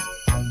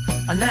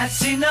 and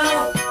that's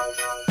enough.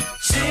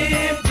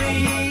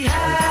 Simply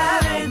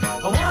having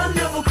a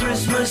wonderful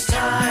Christmas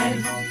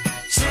time.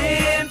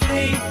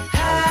 Simply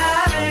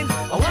having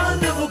a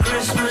wonderful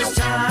Christmas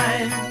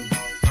time.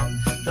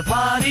 The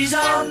party's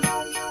on,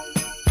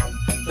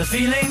 the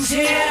feeling's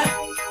here.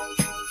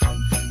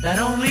 That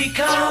only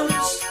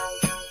comes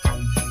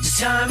this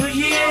time of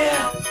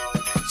year.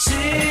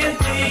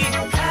 Simply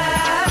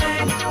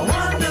having a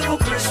wonderful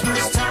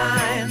Christmas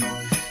time.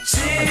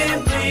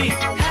 Simply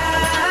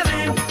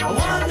having a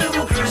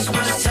wonderful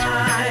Christmas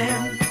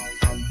time.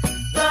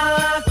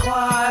 The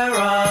choir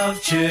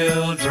of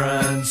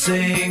children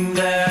sing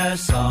their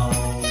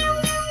song.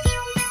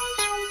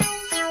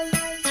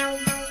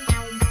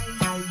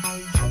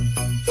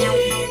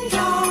 Ding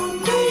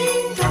dong,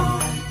 ding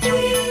dong,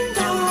 ding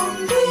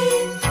dong,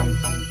 ding.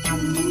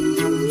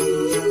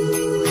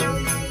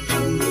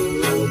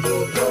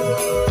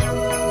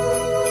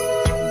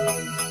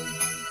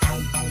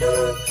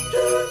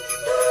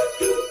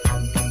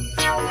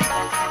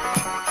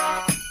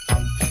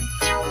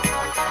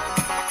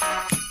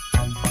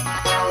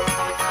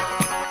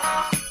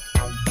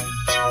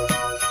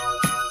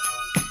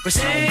 We're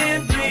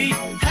simply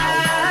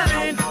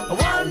having a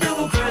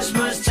wonderful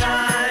Christmas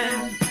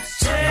time.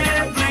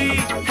 Simply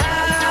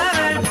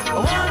having a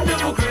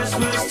wonderful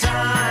Christmas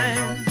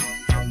time.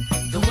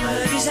 The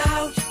word is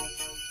out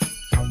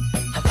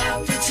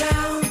about the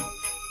town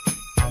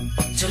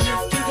to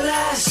lift a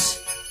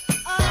glass.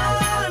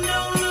 Oh,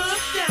 don't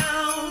look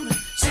down.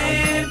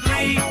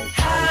 Simply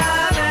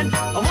having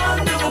a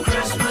wonderful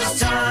Christmas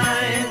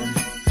time.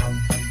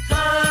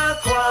 The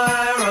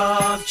choir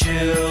of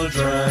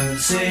children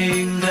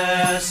sing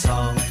their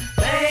song.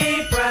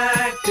 They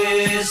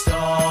practiced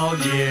all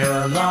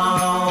year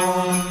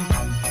long.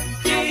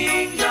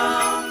 Ding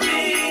dong,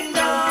 ding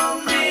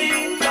dong,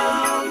 ding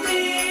dong,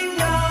 ding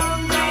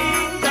dong,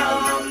 ding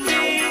dong,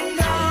 ding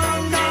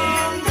dong,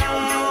 ding dong,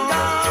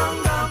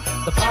 dong, dong.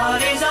 The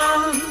party's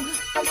on,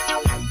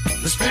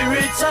 the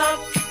spirit's up.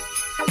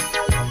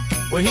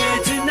 We're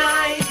here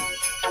tonight,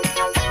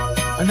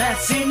 and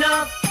that's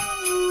enough.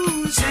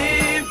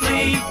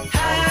 Simply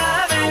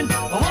having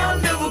a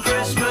wonderful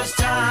Christmas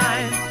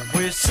time.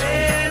 We're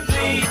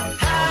simply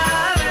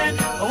having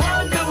a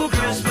wonderful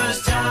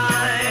Christmas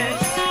time.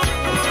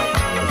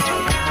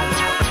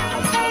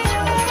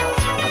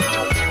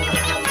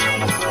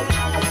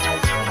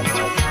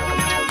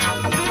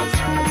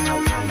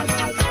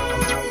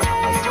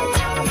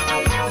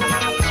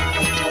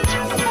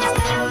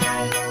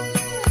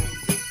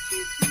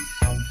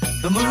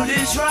 The mood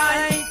is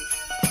right,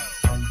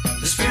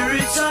 the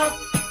spirit's up.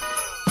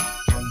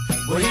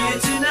 We're here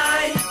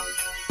tonight.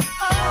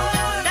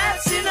 Oh,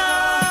 that's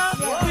enough.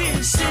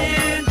 We're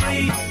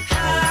simply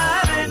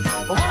having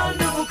a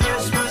wonderful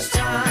Christmas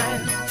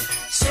time.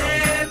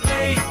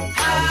 Simply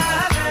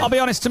having. I'll be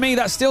honest, to me,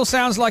 that still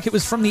sounds like it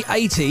was from the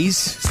 80s.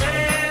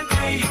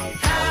 Simply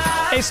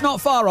having. It's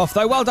not far off,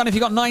 though. Well done if you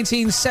got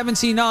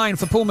 1979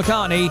 for Paul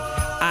McCartney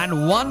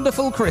and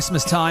Wonderful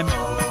Christmas Time.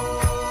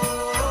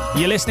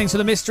 You're listening to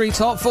the Mystery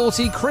Top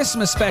 40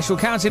 Christmas Special,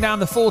 counting down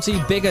the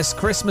 40 biggest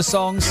Christmas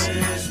songs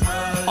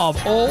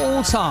of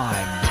all time.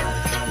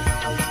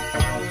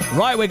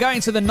 Right, we're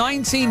going to the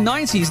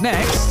 1990s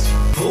next.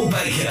 Paul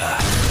Baker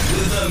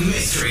with the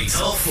Mystery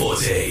Top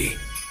 40.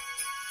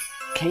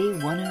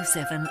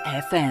 K107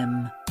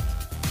 FM.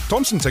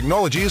 Thomson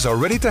Technologies are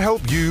ready to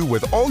help you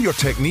with all your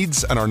tech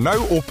needs and are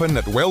now open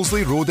at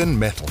Wellesley Road in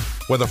Metal.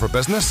 Whether for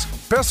business,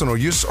 personal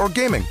use or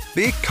gaming,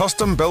 they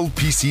custom build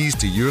PCs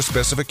to your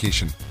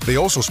specification. They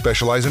also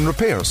specialise in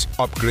repairs,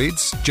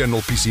 upgrades,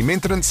 general PC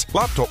maintenance,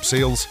 laptop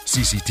sales,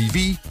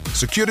 CCTV,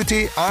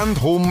 security and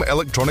home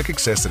electronic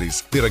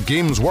accessories. They're a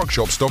games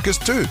workshop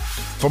stockist too.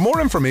 For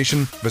more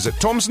information, visit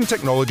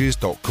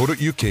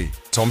thomsontechnologies.co.uk.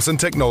 Thomson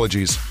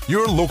Technologies,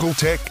 your local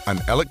tech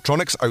and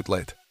electronics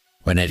outlet.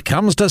 When it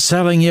comes to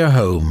selling your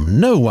home,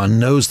 no one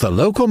knows the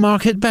local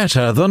market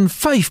better than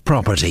Fife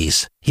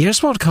Properties.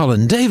 Here's what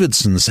Colin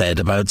Davidson said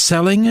about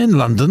selling in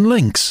London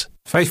Links.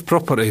 Fife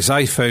Properties,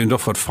 I found,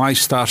 offered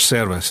 5-star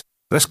service.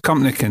 This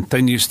company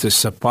continues to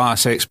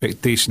surpass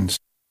expectations.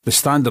 The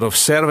standard of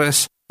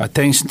service,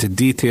 attention to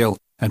detail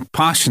and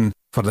passion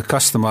for the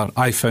customer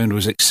I found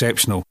was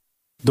exceptional.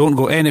 Don't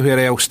go anywhere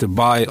else to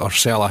buy or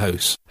sell a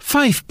house.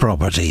 Fife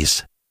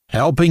Properties.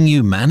 helping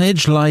you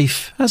manage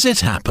life as it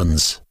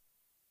happens.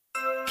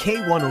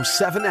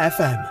 K107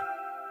 FM.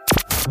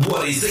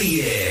 What is the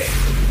year?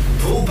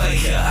 Paul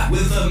Baker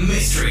with the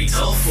Mystery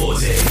Top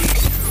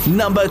 40.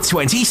 Number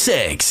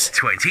 26.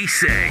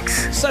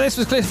 So this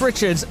was Cliff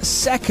Richard's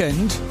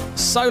second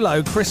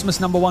solo Christmas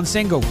 #1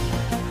 single.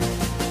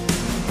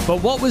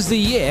 But what was the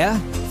year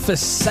for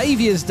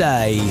Saviour's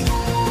Day?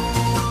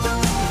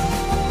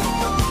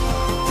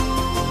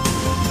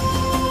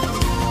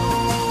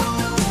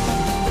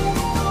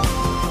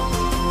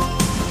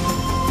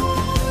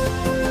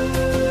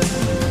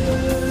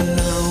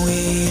 Now we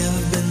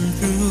have been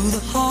through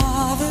the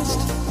harvest.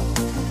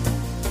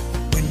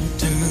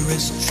 Winter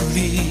has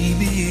truly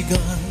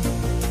begun.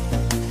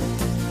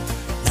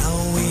 Now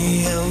we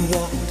have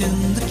walked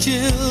in the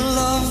chill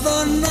of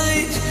the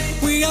night.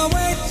 We are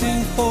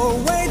waiting for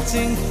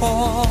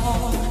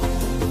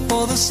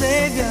the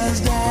Savior's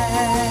Day.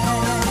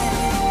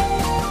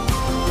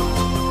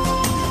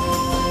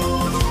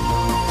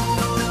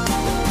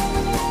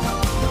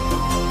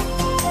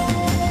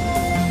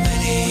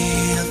 Many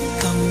have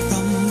come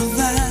from the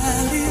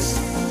valleys,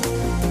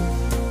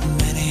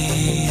 many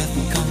have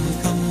come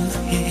from the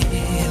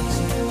hills,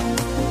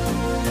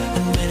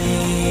 and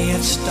many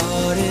have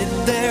started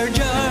their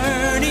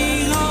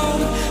journey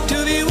home to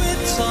be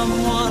with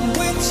someone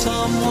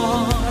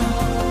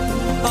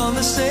on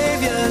the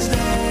Savior's Day.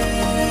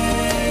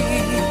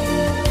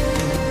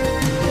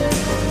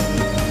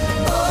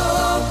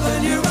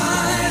 Open your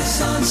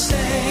eyes on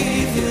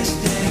Savior's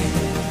Day.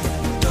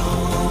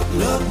 Don't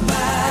look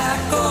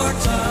back or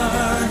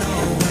turn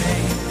away.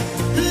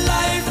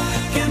 Life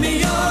can be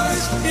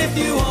yours if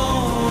you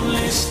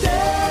only stay.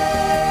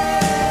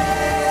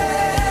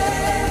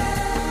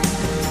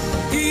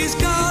 He's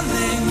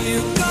calling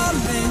you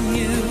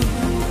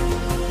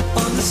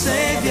on the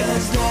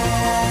Savior's Day.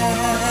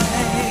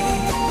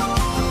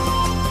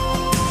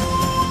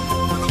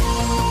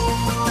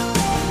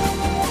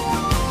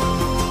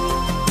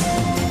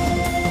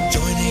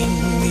 Joining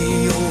the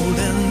old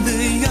and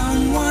the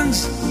young ones,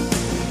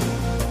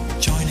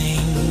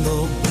 joining the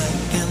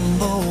black and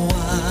the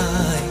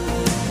white,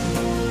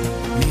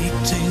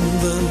 meeting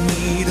the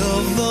need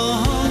of the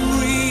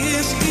hungry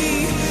is He.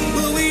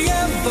 Will we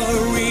ever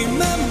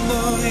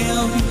remember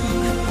Him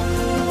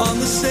on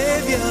the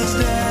Savior's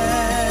Day?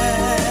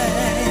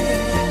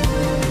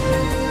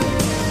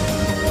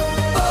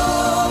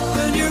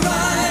 Open your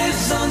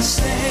eyes on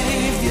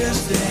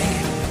Savior's Day.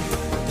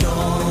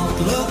 Don't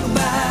look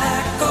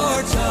back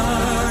or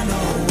turn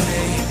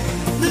away.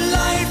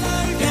 Life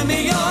can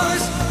be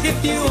yours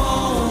if you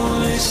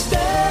only stay.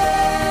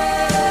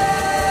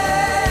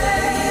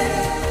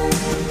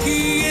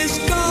 He is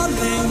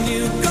calling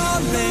you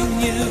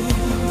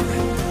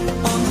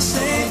on the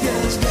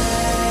Savior's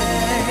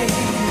Day.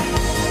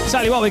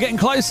 Tell you what, we're getting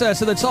closer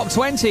to the top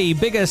 20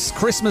 biggest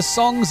Christmas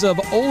songs of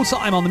all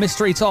time on the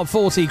Mystery Top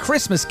 40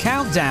 Christmas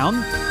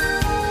Countdown.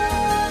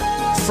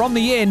 From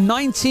the year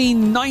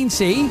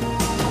 1990,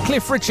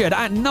 Cliff Richard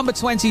at number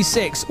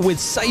 26 with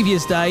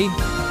Saviour's Day.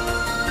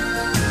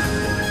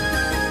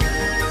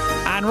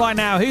 And right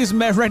now, who's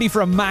ready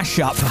for a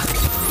mashup?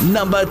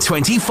 Number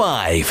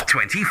 25.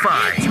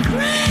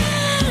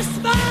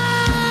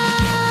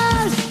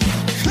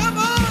 Come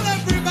on,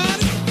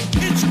 everybody!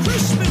 It's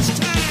Christmas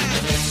time!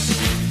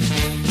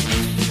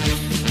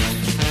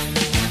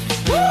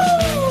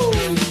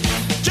 Woo!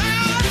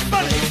 John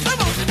Bunny, come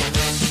on!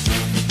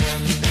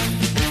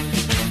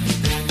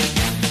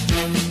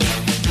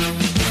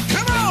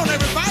 Come on,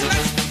 everybody,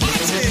 let's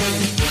party!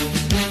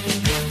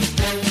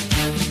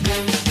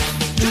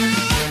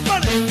 John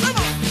Bunny, come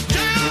on!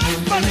 John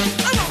Bunny,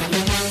 come on!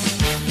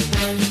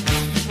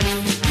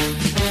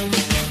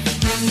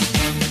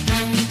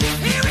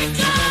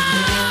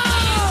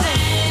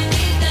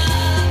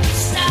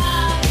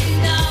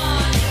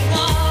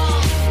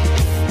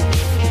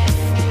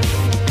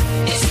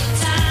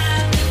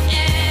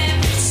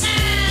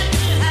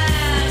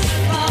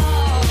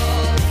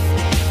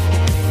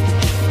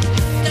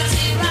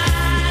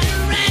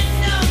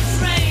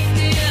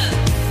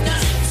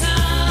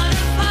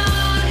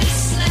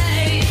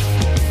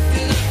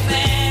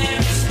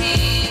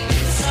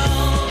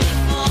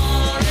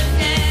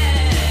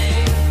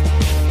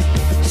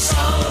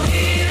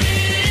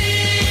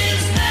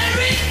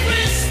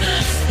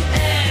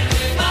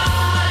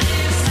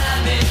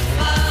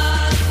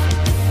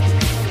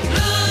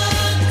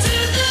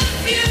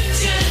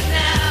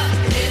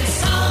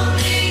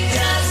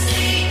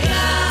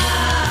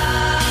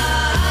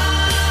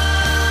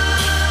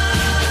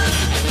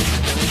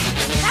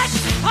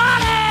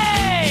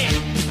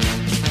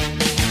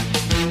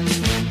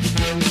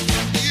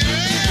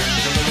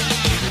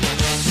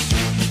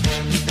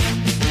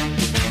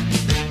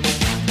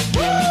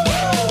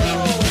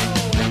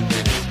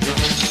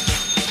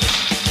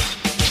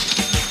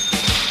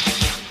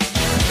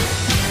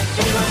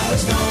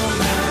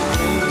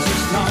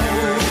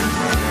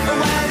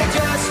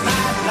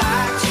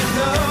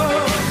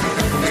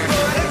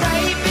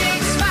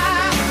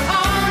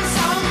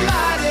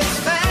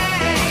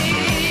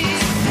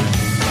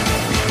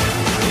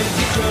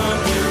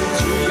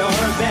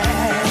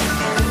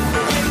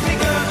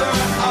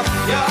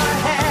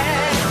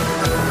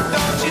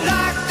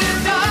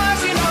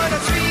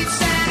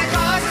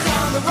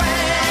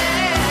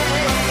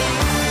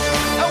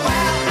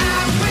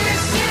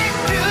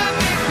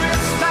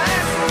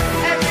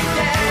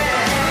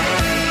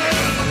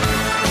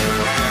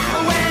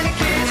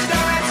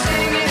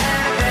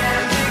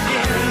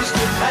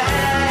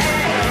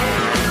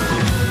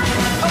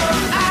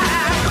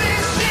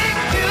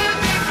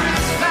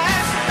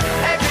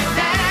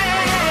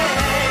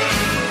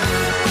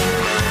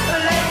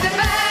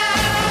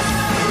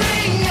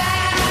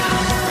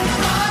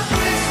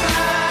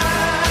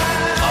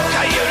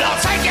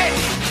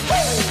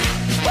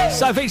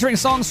 featuring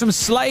songs from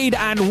Slade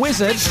and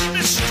Wizard.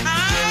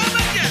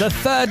 The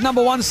third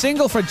 #1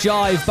 single for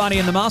Jive, Bunny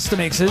and the Master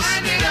Mixers.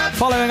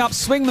 Following up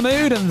Swing the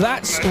Mood and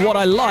That's What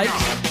I Like.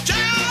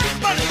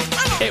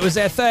 It was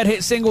their third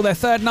hit single, their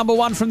third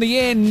 #1 from the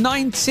year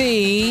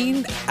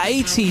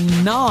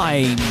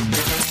 1989.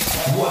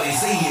 What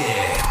is the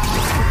year?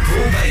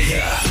 Paul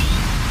Baker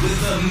with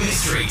the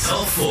Mystery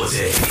Top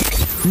 40.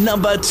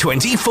 Number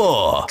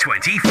 24.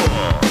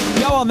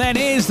 Go on then,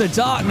 here's The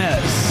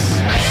Darkness.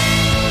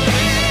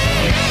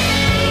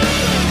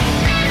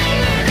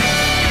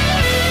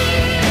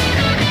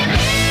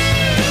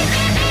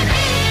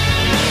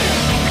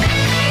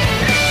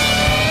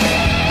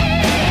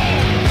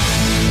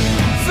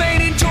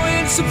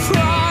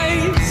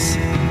 Surprise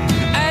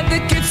and the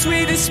gifts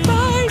we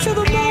despise are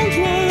the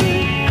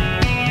moment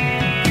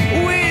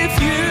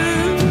with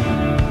you.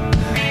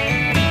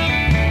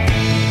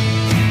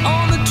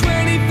 On the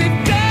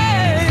 25th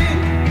day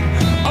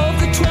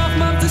of the 12th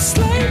month, the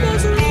sleigh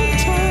bells are on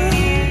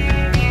time,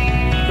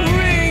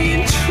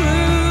 ringing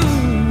true.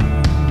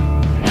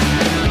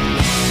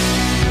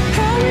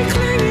 How we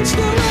clinging to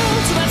the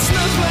world to that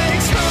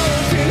snowflake's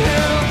hope in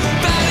hell,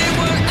 that it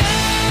would end.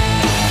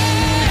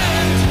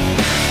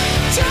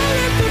 Don't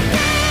let the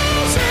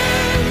bells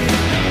ring,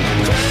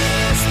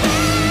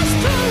 Christmas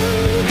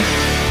blue,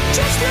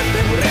 just let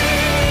them ring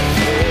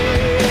through.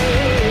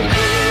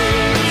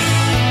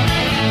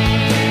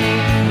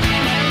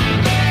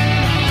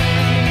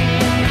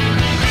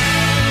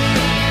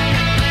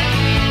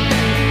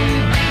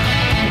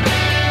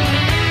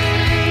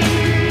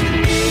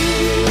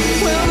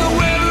 Well, the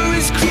weather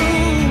is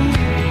cruel,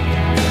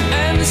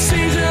 and the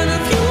season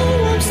of Yule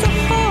warms the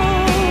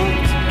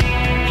heart,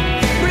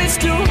 but it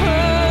still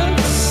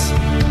hurts.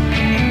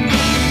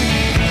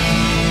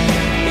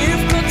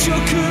 You've got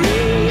your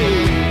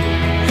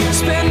career,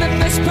 spend the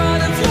best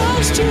part of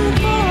last year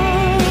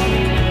apart,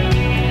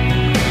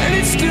 and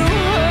it still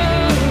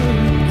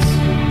hurts.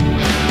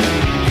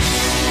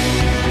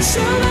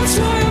 So that's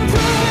why I'm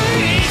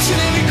praying each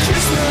and every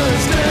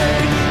Christmas day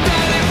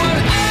that it would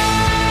end.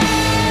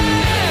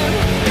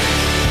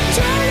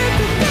 Don't let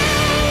the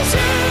bells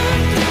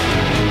ring,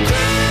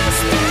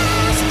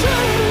 Christmas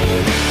blue,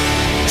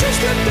 just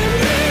let them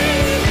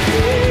ring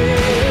through.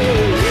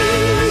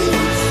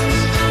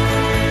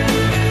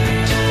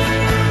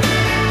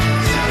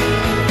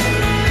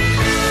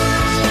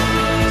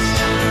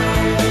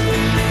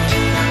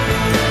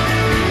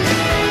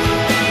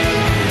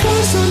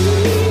 Was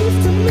underneath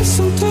the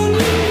mistletoe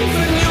leaf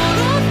and you're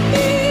not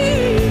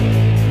here.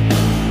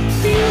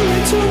 You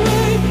went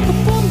away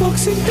upon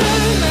Boxing Day.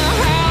 Now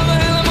how the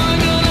hell am I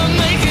gonna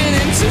make it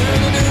into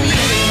the new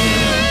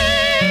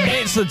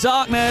year? It's The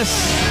Darkness.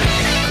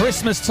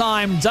 Christmas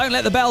time. Don't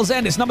let the bells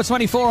end. It's number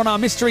 24 on our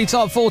Mystery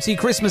Top 40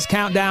 Christmas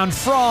countdown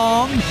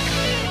from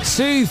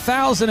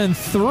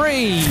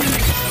 2003.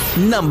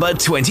 Number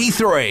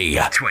 23.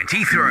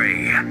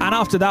 And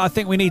after that, I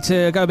think we need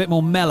to go a bit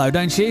more mellow,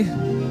 don't you?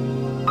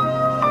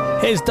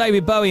 Here's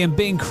David Bowie and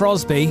Bing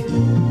Crosby.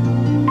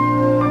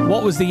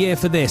 What was the year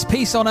for this?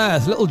 Peace on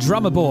Earth, Little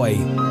Drummer Boy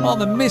on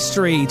the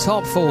Mystery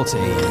Top 40.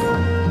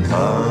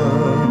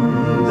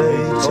 Come, they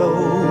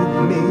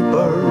told me,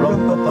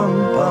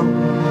 ba-rum-pa-pum-pum,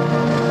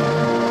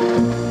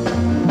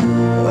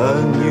 a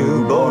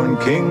newborn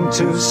king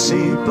to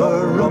see,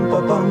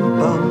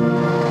 ba-rum-pa-pum-pum.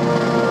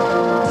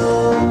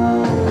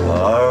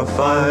 Our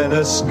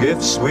finest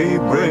gifts we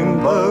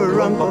bring,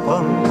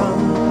 ba-rum-pa-pum-pum,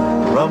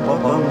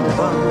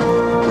 rum-pa-pum-pum,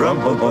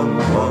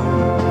 rum-pa-pum-pum.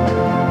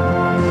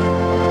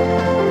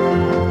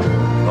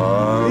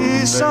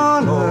 Peace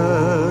on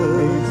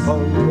earth,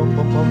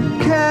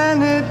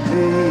 can it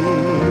be?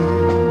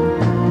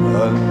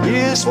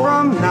 Years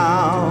from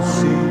now,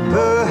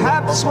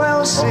 perhaps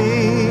we'll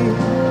see.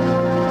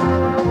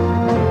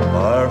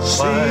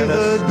 See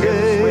the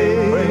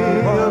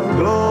day of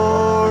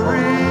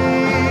glory.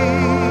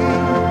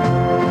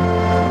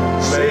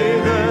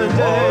 See the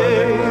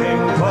day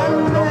when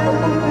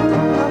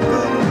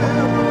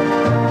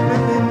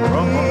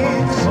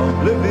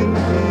live in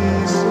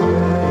peace.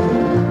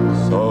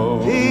 So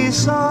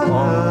peace on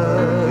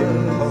earth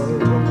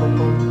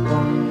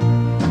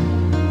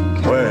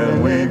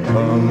when we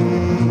come.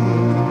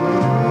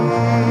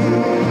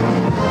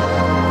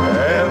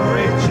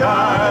 Every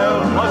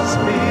child must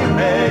be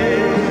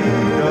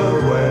made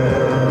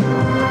aware.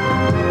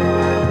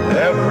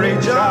 Every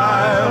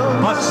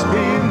child must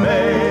be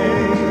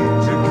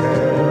made to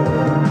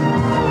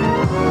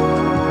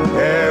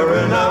care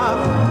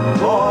enough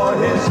for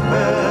his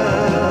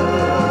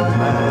fellow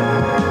man,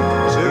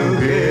 to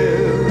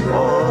give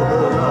all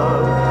the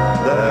love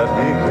that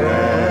he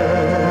can.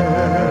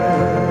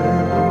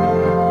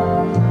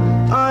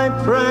 I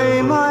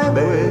pray my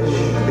wish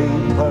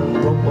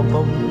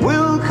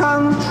will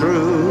come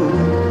true.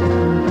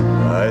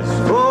 As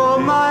for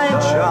my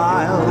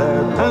child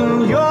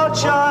and your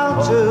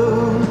child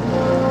too,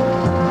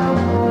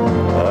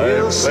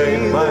 I'll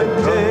see the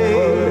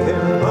day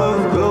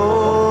of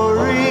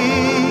glory.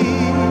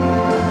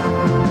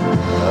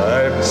 I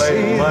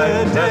play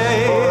my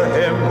day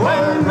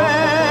when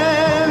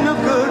men of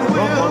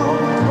goodwill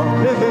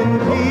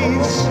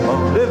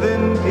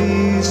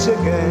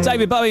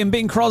David Bowie and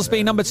Bing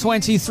Crosby, number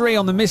 23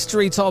 on the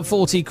Mystery Top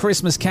 40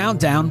 Christmas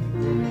Countdown.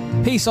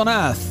 Peace on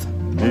Earth.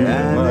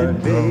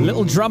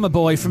 Little Drummer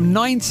Boy from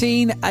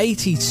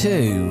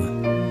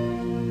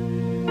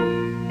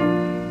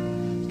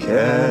 1982.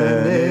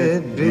 Can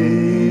it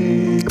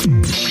be?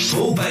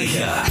 Paul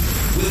Baker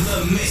with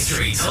the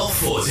Mystery Top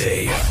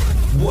 40.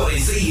 What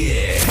is the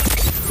year?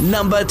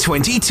 Number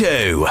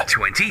 22. I'll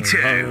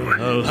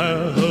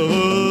have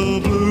a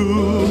blue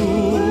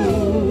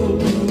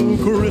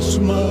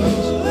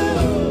Christmas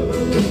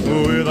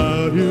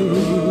without you.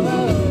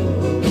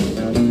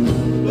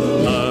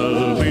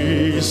 I'll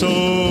be so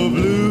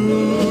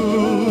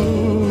blue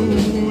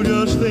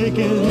just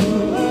thinking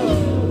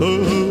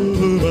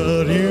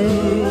about you.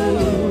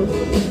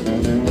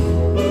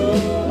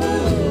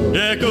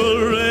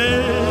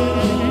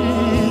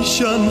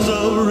 Decorations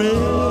of red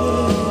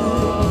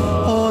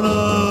on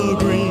a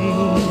green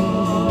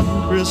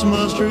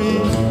Christmas tree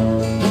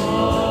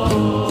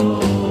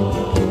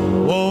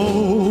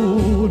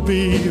won't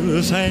be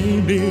the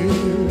same, dear,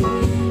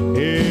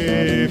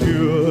 if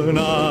you're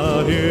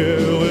not here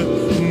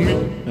with me.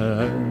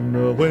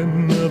 And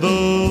when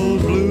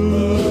those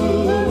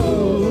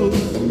blue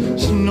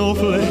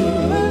snowflakes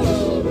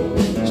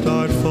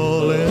start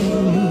falling,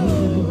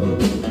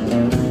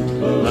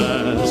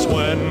 that's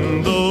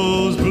when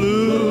those blue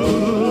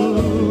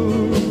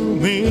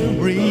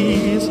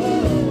memories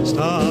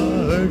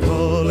start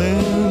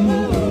calling.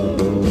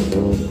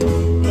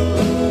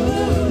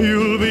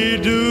 You'll be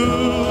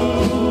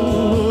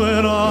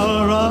doing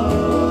all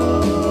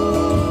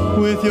right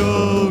with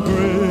your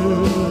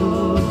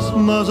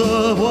Christmas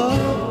of white,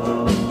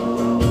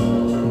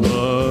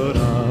 but I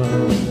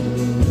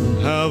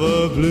have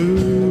a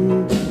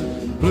blue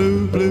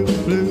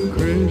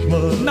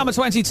Christmas. Number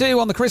 22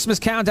 on the Christmas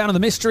Countdown of the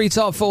Mystery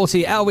Top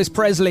 40, Elvis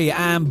Presley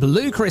and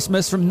Blue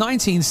Christmas from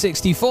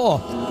 1964.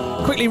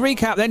 Quickly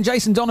recap then,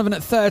 Jason Donovan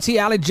at 30,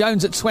 Aled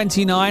Jones at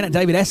 29,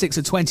 David Essex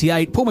at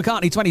 28, Paul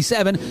McCartney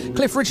 27,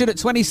 Cliff Richard at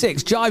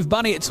 26, Jive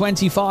Bunny at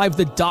 25,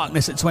 The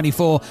Darkness at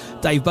 24,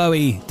 David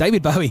Bowie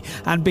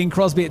and Bing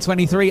Crosby at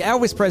 23,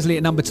 Elvis Presley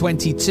at number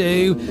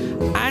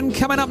 22. And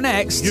coming up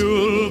next,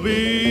 You'll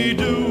be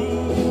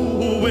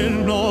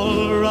doing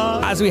all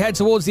right. as we head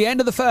towards the end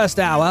of the first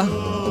hour,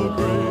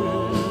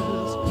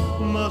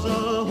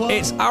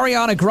 it's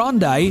Ariana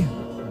Grande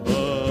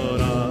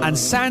and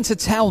Santa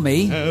Tell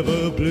Me, Have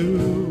a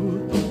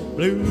blue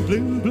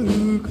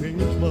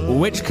Christmas.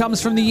 which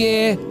comes from the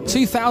year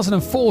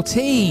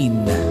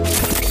 2014.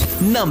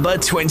 Number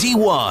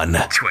 21.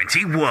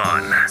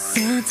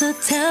 Santa,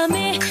 tell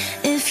me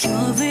if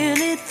you're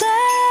really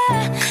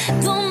there.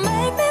 Don't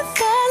make me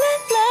fall in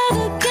love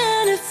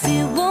again if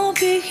you won't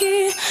be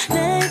here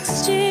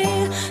next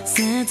year.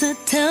 Santa,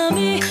 tell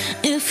me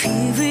if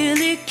he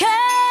really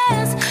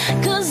cares,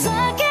 'cause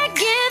I can't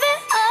give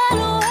it all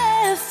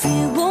away if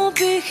he won't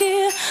be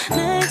here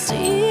next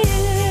year.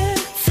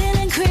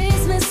 Feeling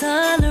Christmas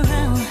all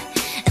around,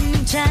 and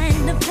I'm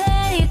trying to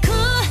play it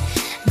cool,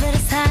 but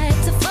it's hard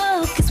to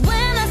focus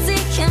when I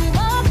see him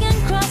walking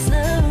across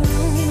the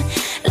room.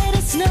 Let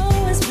it snow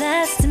is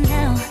blasting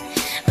now,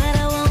 but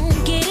I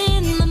won't get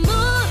in the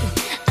mood.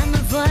 I'm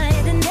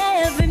avoiding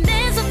every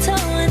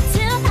mistletoe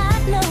until I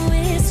know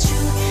it's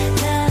true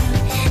love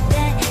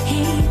that he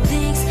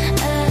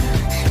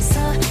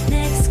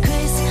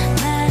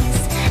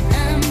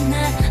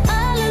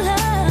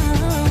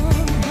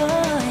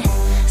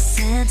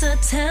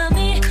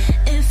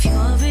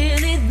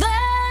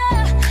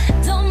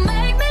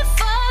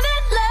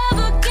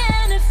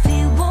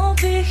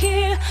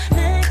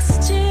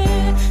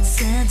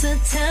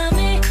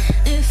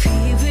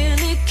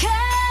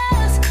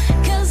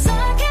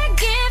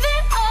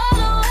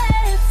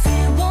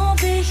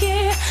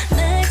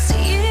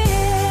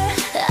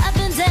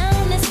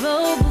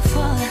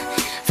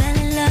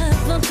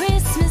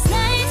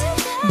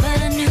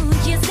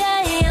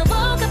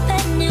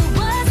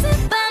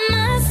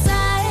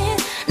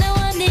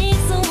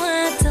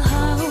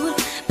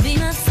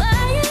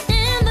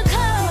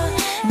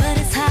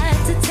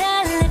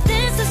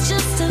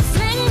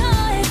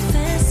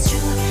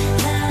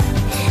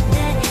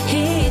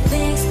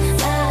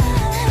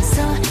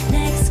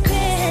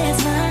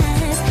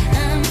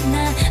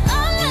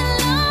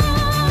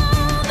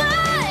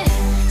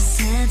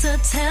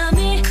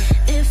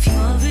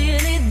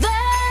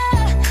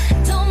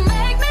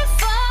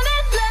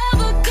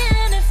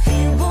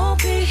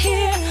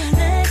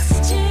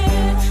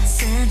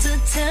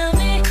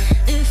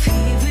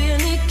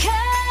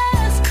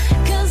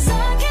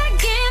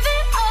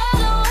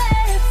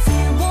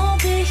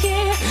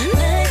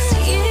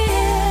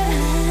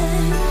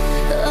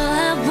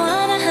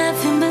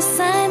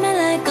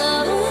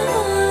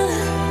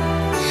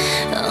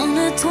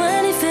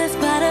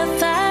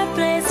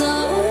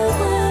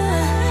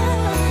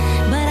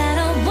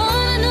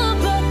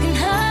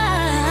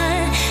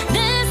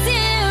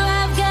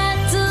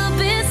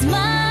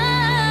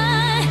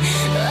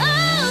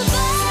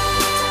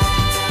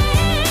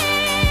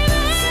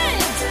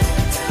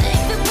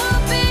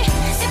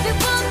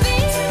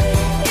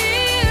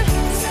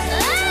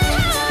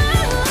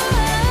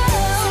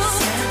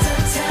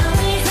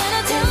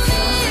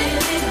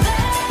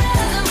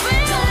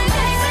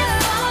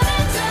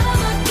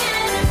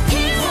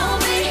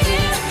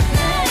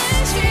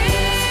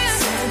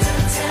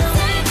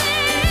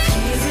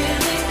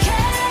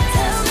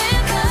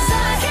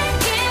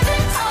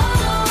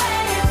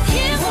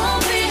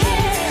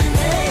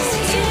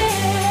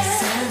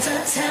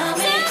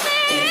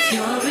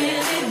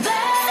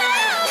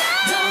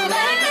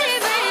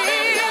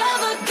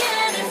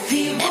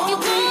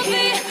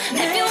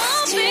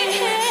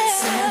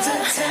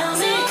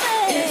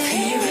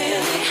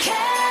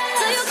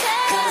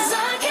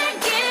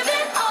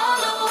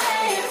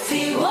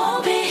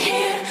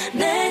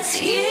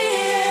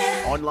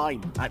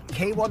online at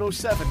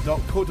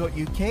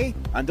k107.co.uk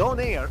and on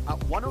air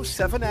at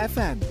 107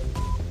 FM.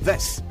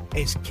 This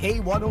is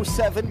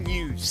K107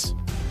 News.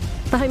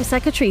 The Home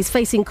Secretary is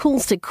facing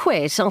calls to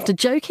quit after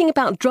joking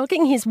about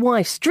drugging his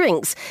wife's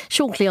drinks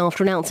shortly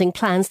after announcing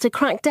plans to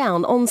crack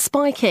down on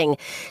spiking.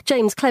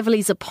 James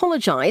Cleverly's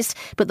apologised,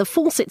 but the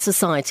Fawcett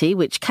Society,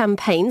 which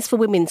campaigns for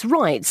women's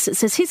rights,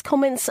 says his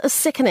comments are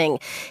sickening.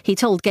 He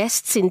told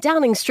guests in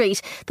Downing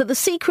Street that the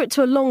secret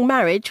to a long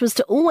marriage was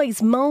to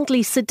always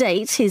mildly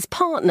sedate his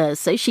partner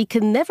so she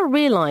can never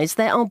realise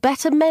there are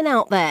better men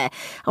out there.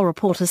 Our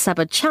reporter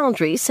Sabah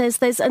Chowdhury says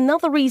there's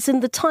another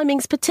reason the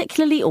timing's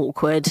particularly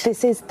awkward.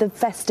 This is the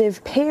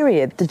festive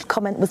period. The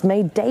comment was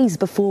made days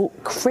before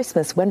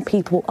Christmas when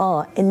people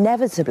are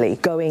inevitably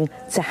going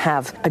to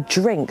have a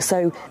drink.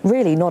 So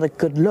really not a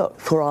good look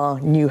for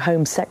our new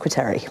Home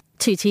Secretary.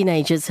 2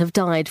 teenagers have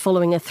died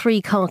following a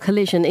 3-car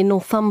collision in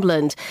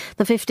Northumberland.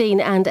 The 15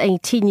 and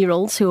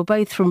 18-year-olds, who are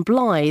both from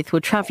Blyth, were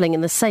travelling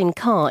in the same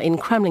car in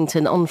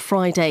Cramlington on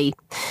Friday.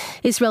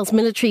 Israel's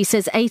military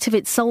says 8 of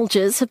its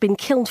soldiers have been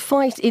killed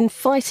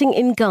fighting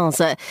in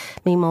Gaza.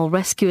 Meanwhile,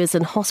 rescuers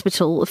and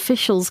hospital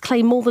officials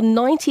claim more than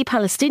 90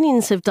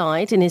 Palestinians have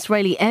died in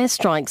Israeli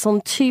airstrikes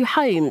on 2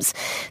 homes.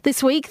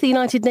 This week, the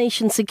United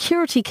Nations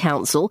Security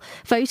Council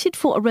voted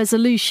for a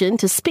resolution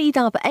to speed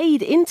up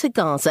aid into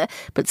Gaza,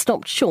 but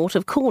stopped short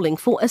of calling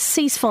for a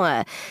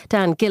ceasefire.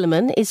 Dan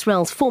Gilliman,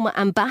 Israel's former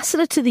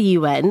ambassador to the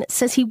UN,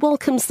 says he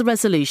welcomes the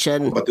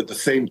resolution. But at the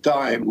same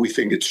time, we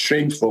think it's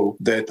shameful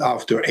that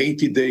after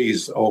 80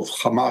 days of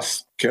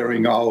Hamas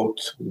carrying out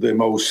the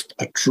most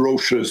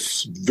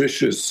atrocious,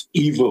 vicious,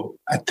 evil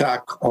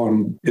attack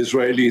on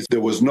Israelis, there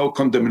was no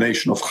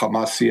condemnation of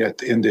Hamas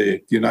yet in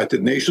the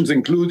United Nations,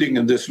 including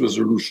in this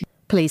resolution.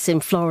 Police in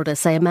Florida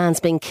say a man's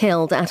been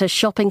killed at a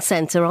shopping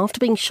centre after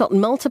being shot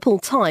multiple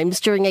times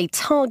during a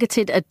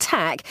targeted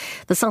attack.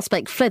 The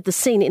suspect fled the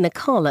scene in a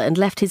Carla and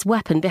left his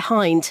weapon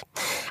behind.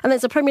 And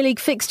there's a Premier League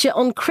fixture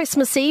on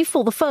Christmas Eve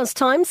for the first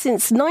time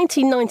since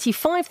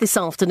 1995 this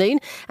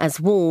afternoon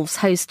as Wolves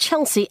host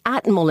Chelsea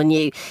at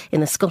Molineux. In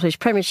the Scottish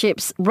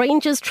Premiership's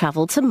Rangers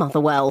travel to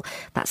Motherwell.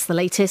 That's the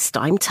latest.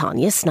 I'm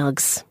Tanya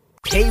Snuggs.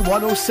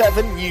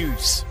 K107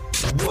 News.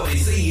 What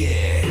is the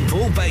year?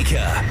 Paul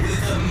Baker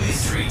with the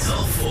Mystery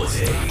Top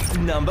 40.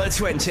 Number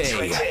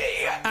 20.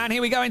 And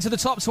here we go into the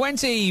top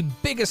 20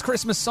 biggest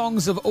Christmas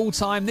songs of all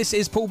time. This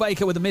is Paul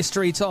Baker with the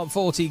Mystery Top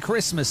 40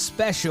 Christmas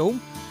Special.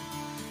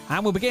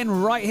 And we'll begin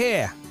right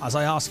here as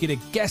I ask you to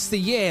guess the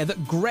year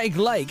that Greg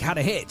Lake had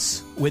a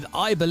hit with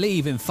I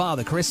Believe in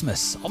Father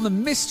Christmas on the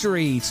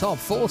Mystery Top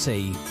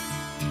 40.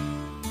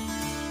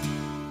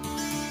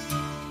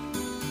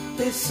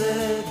 They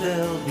said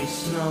there'll be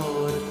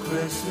snow at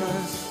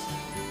Christmas.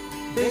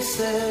 They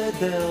said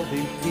there'll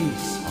be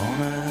peace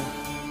on earth.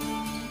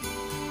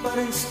 But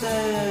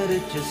instead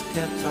it just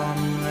kept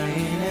on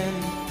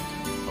raining.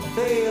 A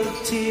veil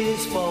of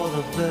tears for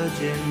the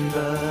virgin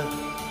birth.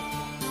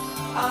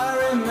 I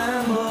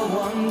remember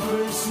one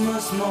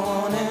Christmas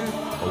morning,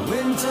 a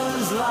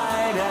winter's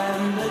light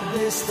and a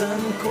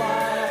distant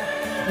choir,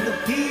 and the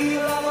peal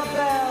of a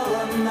bell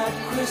and that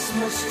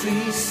Christmas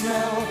tree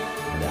smell,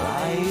 and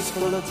eyes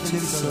full of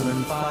tinsel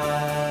and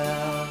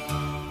fire.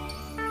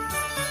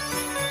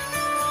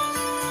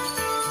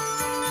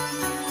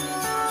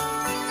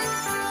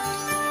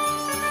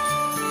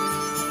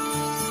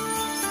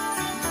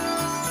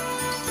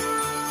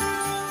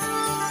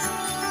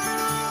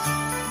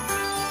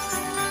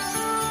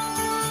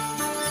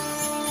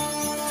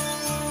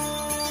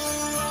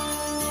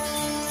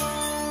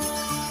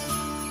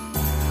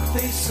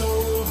 They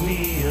sold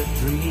me a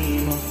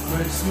dream of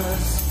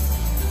Christmas.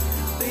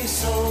 They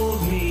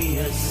sold me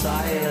a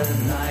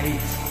silent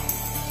night.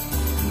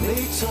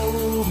 They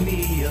told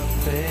me a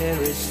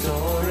fairy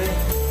story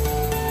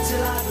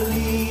till I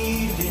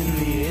believed in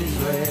the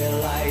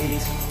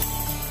Israelite.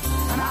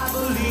 And I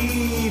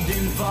believed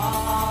in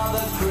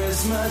Father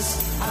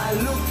Christmas. And I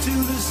looked to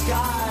the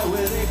sky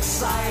with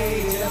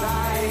excited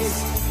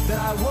eyes. Then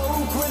I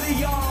woke with a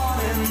yawn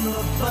in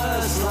the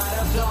first light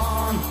of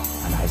dawn.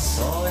 And I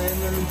saw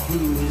him and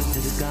through his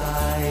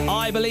disguise.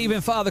 I Believe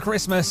in Father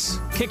Christmas.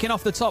 Kicking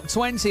off the top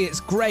 20, it's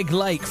Greg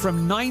Lake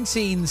from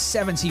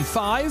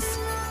 1975.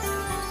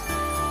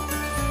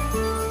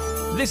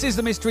 This is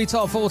the Mystery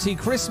Top 40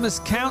 Christmas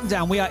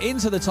Countdown. We are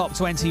into the top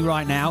 20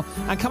 right now.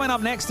 And coming up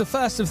next, the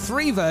first of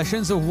 3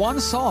 versions of one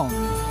song.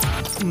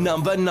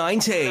 Number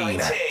 19.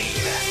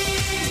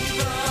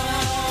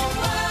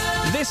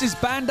 This is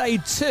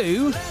Band-Aid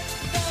 2,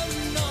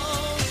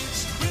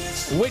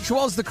 which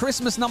was the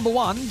Christmas number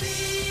 1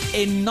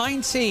 in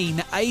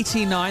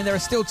 1989. There are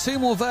still 2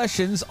 more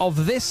versions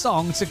of this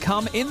song to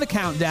come in the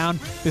countdown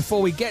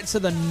before we get to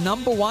the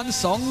number 1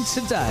 song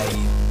today.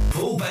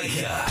 Paul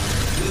Baker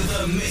with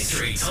the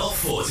Mystery Top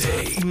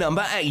 40.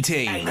 Number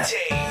 18.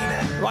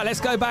 Right, let's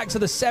go back to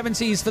the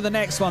 70s for the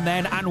next one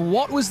then. And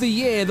what was the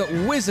year that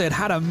Wizzard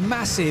had a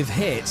massive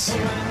hit?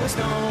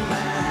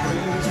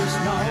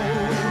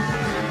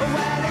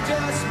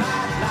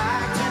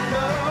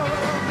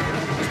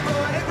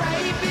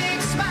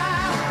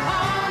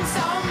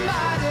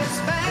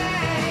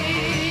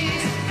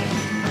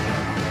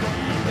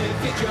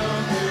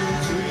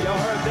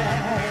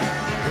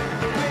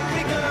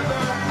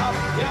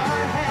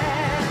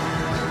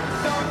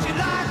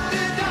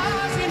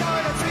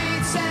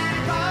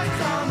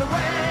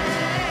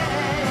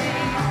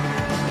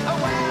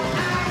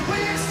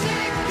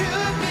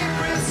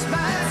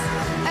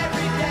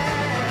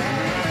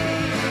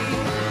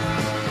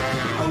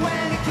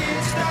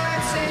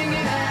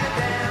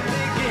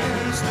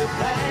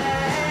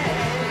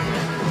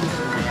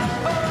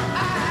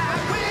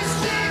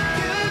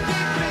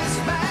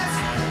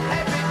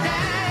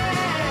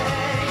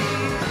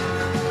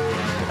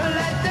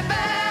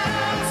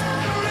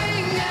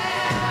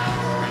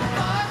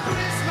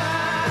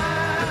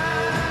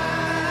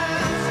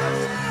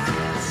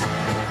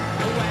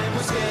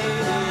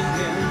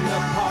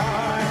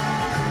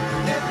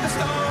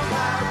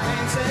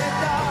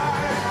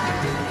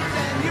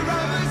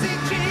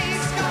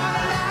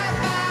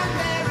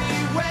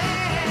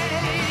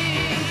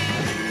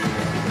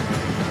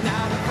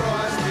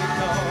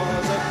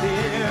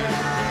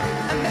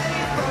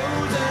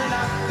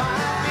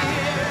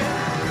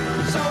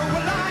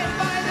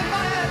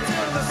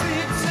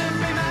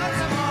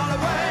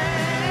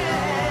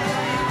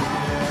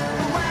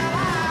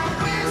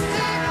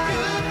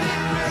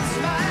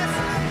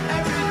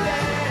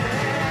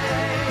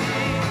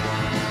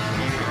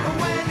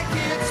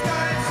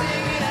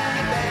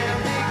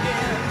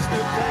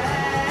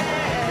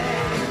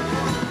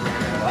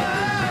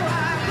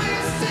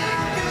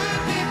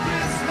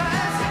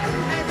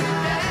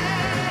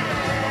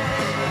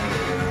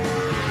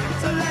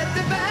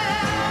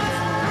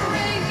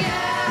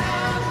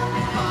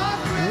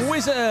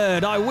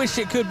 Wizard, I wish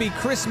it could be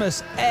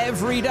Christmas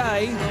every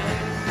day.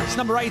 It's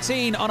number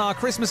 18 on our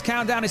Christmas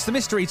countdown. It's the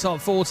Mystery Top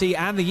 40,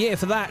 and the year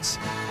for that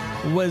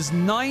was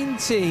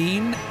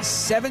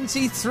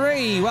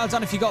 1973. Well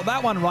done if you got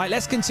that one right.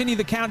 Let's continue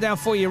the countdown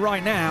for you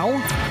right now.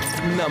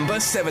 Number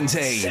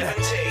 17.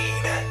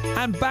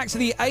 And back to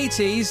the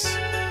 80s,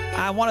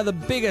 and one of the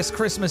biggest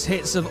Christmas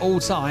hits of all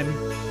time.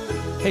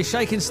 Here's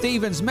Shakin'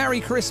 Stevens, Merry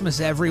Christmas,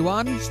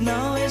 everyone.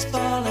 Snow is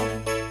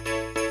falling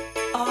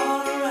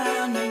all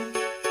around me.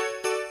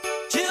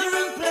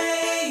 Children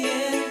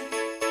playing,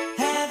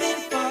 having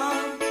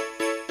fun.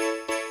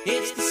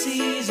 It's the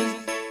season,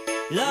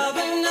 love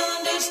and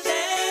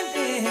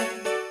understanding.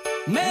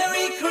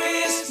 Merry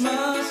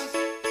Christmas,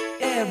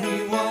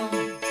 everyone.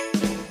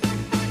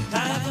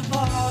 Time for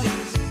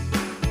parties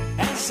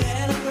and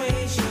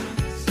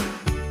celebrations.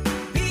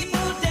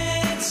 People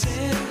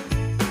dancing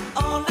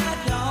all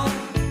night long.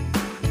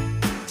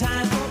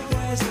 Time for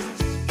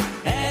presents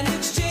and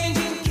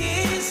exchanging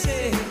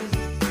kisses.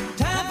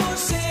 Time for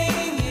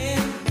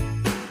singing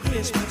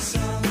Christmas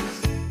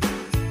songs.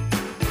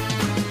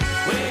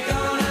 We're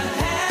gonna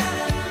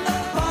have a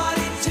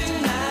party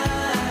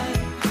tonight.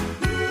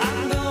 I'm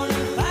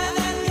gonna find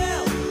that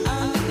girl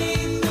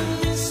underneath the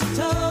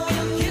mistletoe.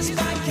 We'll kiss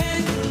by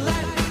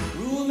candlelight.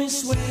 Room is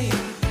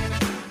swaying,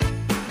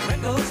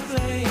 records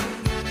playing.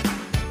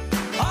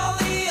 All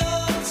the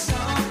old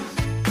songs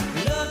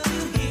we love to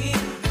hear.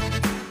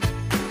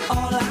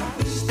 All I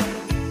wish that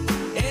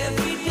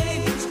every day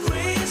was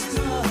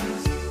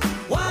Christmas.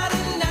 What a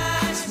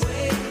nice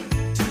way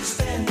to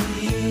spend the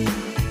year.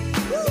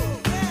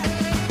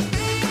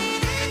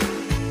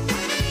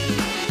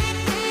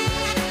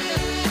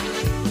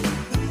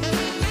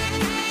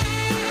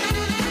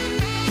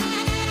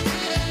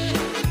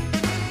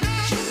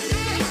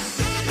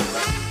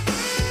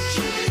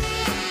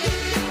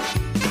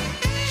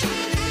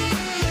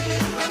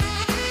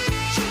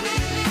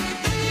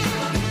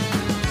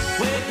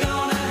 We're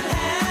gonna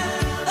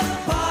have a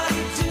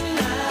party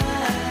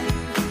tonight.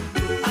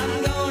 I'm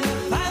gonna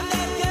find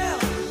that girl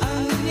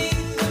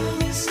underneath the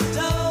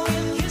mistletoe.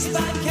 We'll kiss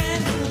by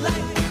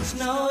candlelight.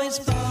 Snow is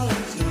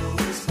falling,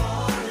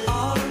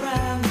 all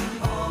around me.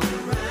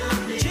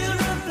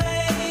 Children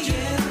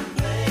playing,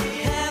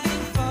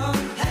 having fun.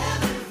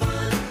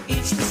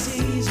 It's the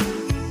season,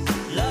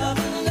 love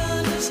and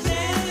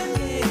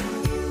understanding.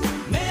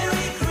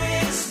 Merry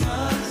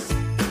Christmas,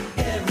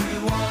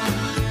 everyone.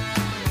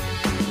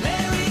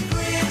 Merry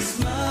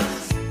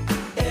Christmas,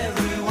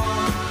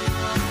 everyone.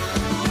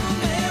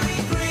 Merry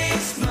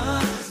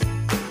Christmas,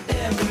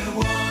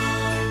 everyone.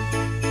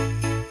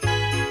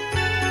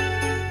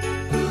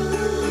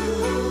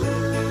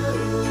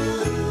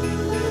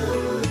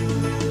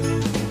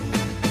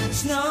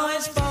 Snow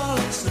is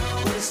falling,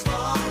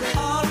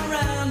 all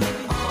around me.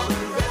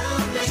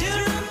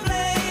 Children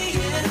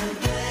playing,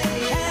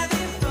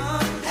 having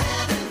fun.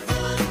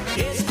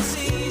 It's the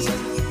season,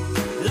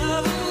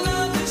 love and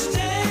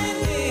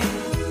understanding.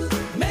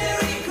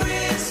 Merry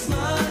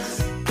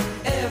Christmas,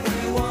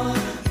 everyone.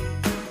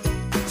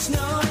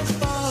 Snow is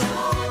falling,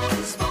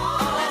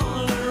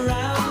 all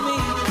around me.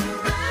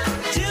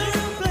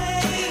 Children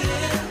playing,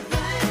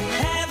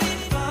 having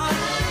fun.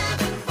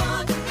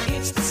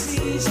 It's the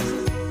season,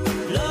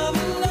 love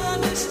and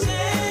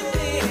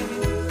understanding.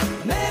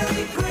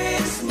 Merry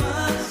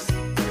Christmas,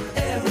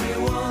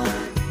 everyone.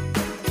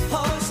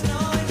 Oh,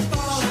 snow is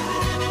falling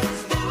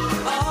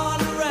all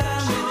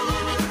around me.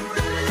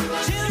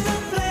 Children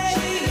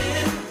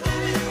playing,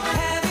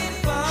 having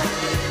fun.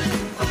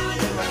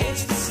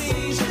 It's the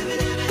season,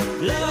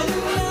 love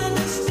and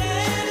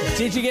understanding.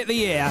 Did you get the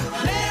year?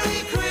 Merry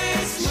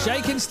Christmas,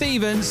 Shakin'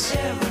 Stevens,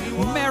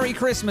 Merry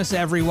Christmas,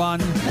 everyone.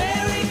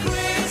 Merry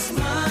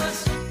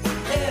Christmas,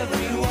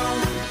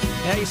 everyone.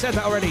 Yeah, you said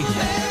that already.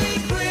 Merry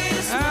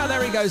Christmas, Ah,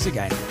 there he goes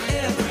again.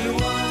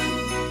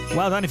 everyone.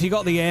 Well done if you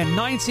got the year.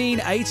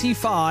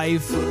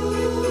 1985.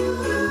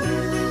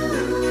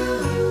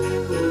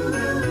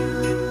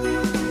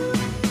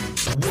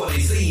 What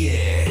is the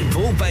year?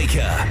 Paul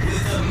Baker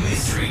with the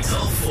Mystery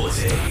Top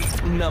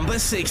 40. Number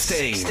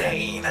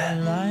 16. I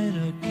light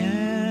a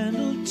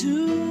candle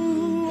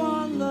to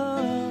our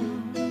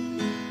love.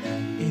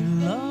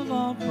 In love,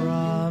 our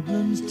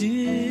problems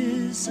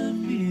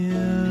disappear.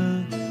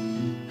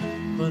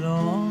 But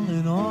all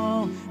in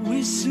all,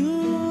 we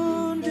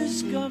soon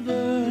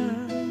discover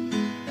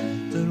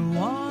that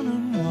one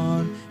and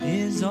one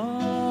is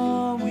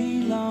all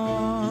we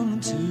long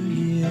to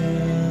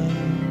hear.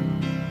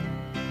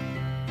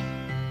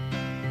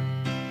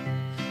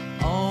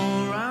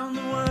 All around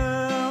the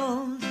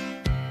world,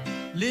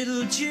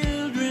 little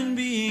children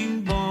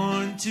being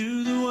born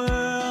to the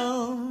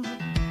world.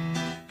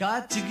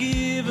 Got to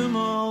give them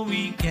all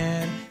we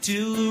can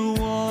till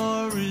the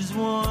war is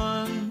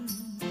won.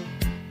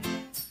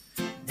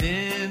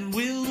 Then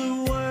will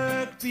the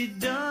work be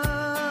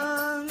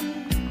done?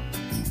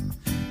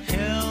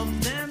 Help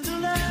them to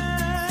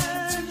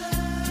learn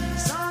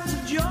songs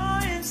of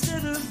joy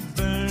instead of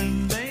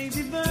burn,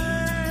 baby,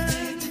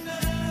 burn.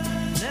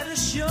 Let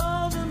us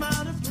show them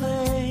how to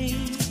play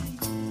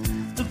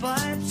the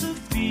pipes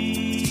of peace.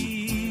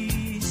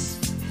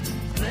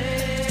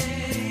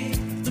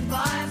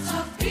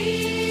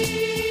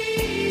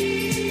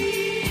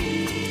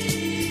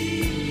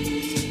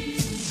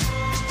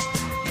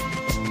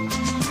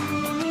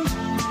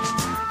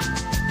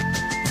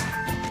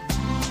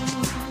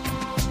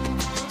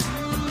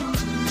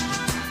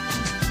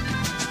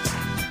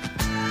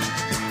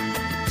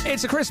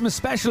 It's a Christmas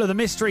special of the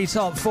Mystery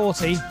Top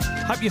 40.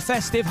 Hope you're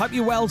festive, hope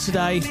you're well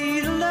today.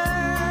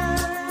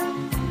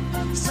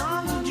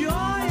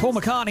 Paul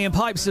McCartney and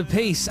Pipes of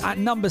Peace at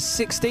number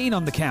 16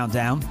 on the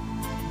countdown.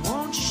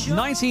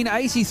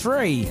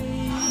 1983.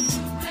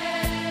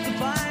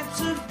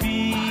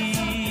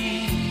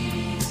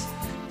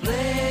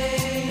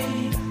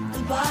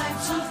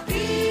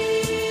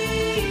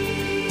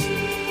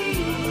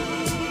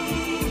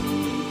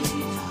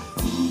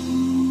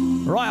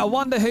 Right, I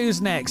wonder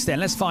who's next then.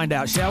 Let's find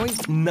out, shall we?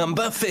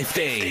 Number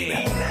 15.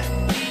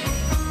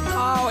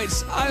 Oh,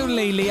 it's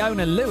only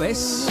Leona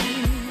Lewis.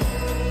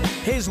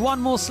 Here's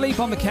One More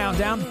Sleep on the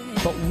countdown.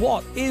 But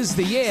what is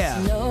the year?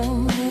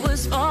 Snow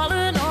was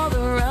falling all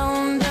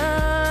around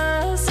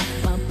us.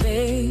 My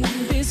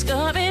baby's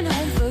coming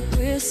home for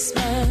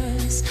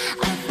Christmas.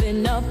 I've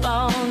been up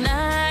all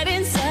night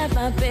inside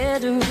my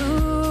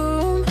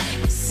bedroom.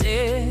 He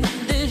said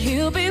that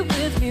he'll be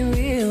with me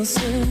real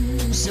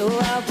soon. So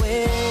I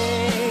wait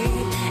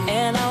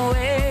and I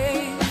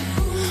wait,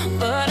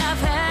 but I've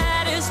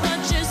had as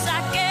much as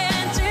I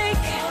can take.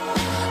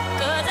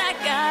 'Cause I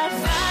got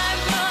 5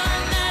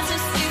 more nights of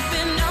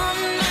sleeping on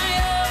my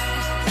own,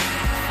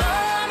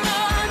 4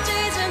 more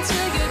days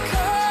until you're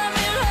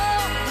coming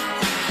home,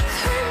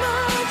 3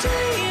 more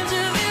dreams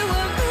of you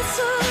and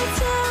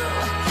mistletoe,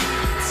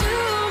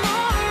 2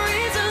 more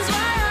reasons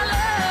why I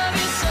love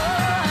you so. I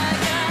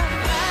got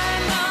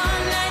 5 more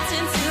nights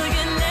until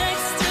you're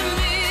next to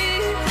me,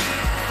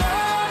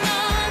 4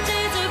 more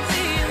days of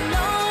being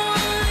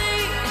lonely,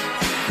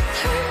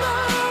 3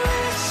 more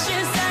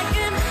wishes I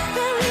can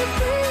barely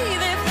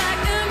breathe if I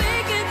can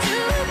make it to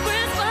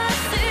Christmas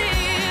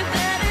Eve.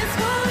 That is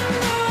one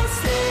more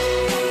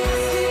sleep,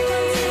 one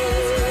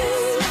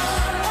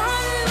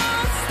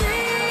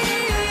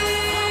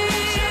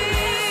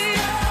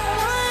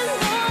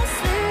more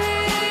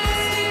sleep,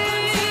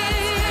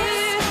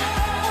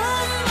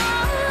 one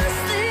more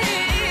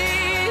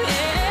sleep,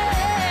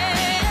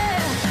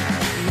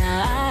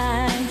 Now I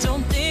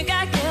don't think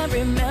I can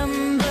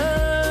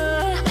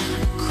remember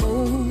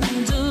cold,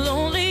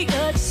 lonely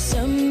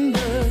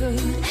December,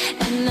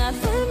 and I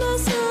find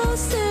myself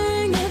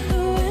staring at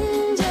the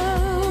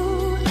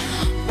window,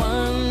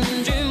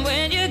 wondering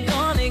when you're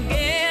gonna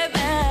get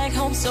back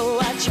home. So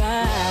I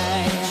try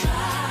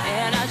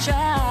and I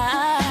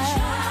try,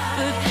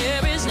 but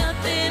there is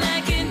nothing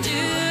I can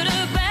do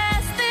to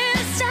pass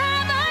this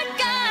time. I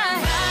got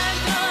 5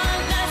 more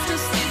nights of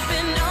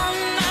sleeping on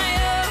my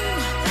own,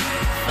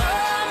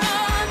 4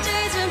 more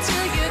days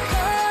until you're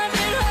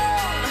coming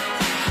home,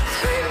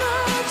 3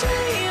 more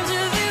dreams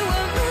of you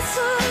and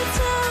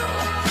mistletoe,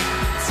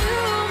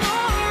 2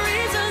 more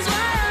reasons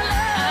why I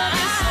love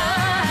you so.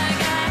 I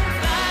got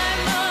 5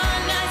 more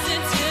nights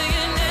until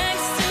you're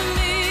next to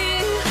me,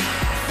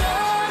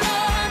 4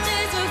 more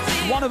days of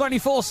being One of only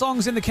 4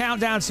 songs in the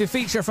countdown to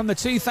feature from the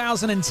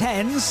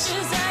 2010s.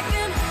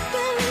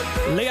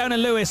 Leona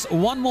Lewis,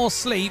 One More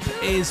Sleep,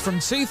 is from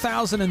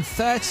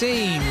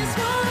 2013.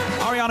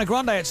 Ariana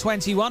Grande at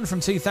 21 from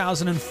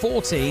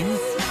 2014.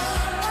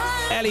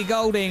 Ellie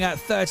Goulding at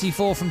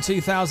 34 from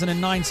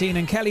 2019.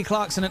 And Kelly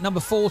Clarkson at number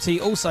 40,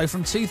 also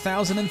from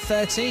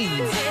 2013.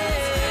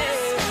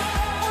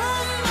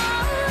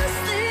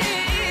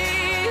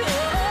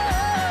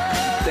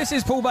 This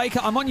is Paul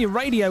Baker. I'm on your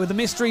radio with the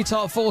Mystery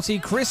Top 40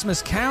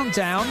 Christmas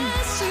Countdown.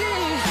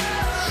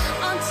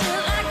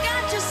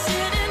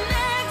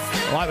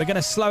 Right, we're going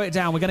to slow it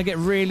down. We're going to get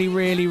really,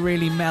 really,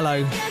 really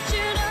mellow.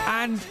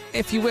 And,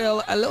 if you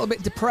will, a little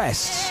bit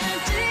depressed.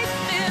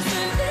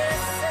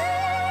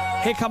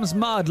 Here comes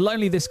Mud,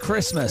 Lonely This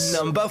Christmas.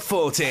 Number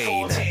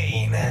 14.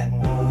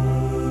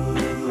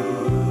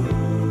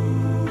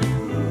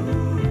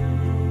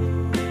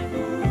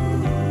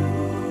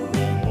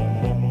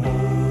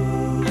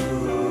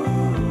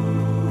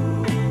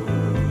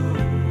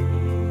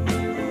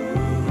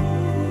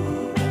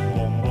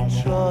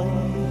 Try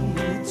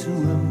to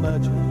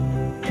imagine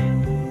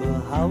a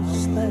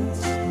house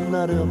that's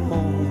not a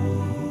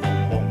home.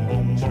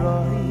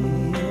 Try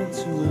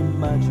to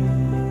imagine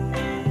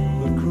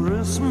a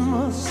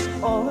Christmas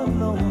all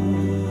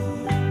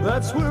alone.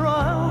 That's where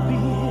I'll be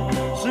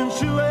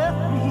since you left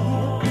me.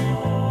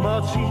 My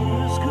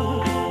tears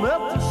could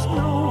melt the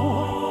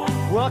snow.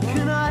 What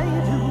can I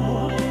do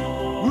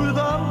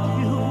without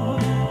you?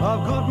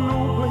 I've got no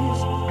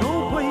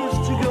place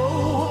to go.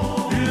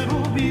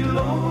 It'll be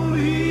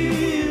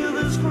lonely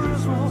this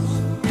Christmas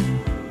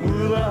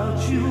without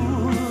you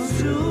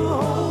to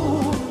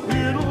hold.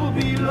 It'll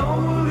be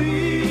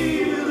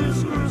lonely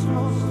this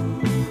Christmas,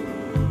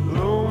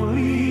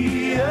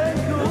 lonely and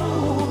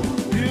cold.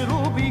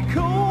 It'll be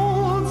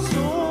cold,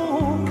 so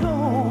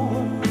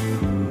cold,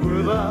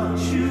 without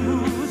you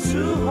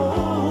to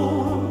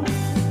hold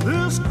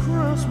this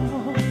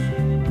Christmas.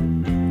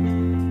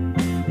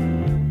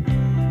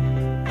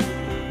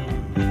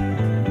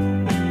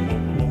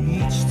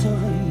 Each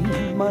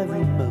time I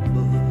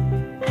remember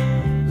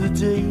the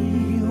day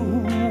you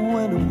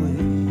went away,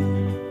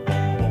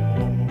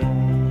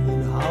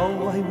 and how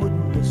I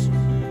wouldn't listen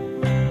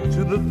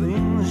to the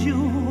things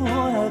you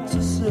had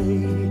to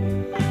say.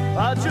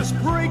 I I just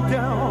break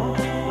down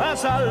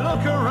as I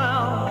look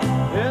around,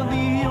 and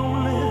the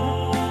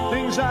only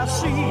things I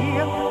see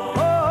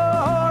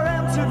are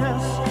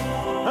emptiness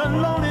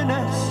and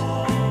loneliness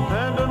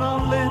and an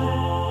unlit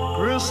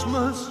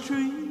Christmas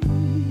tree.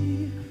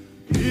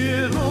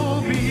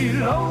 It'll be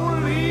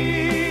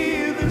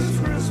lonely this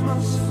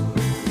Christmas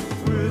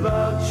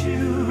without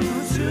you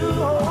to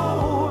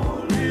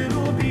hold.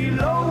 It'll be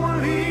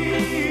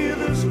lonely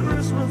this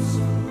Christmas,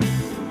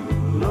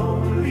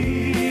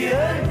 lonely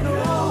and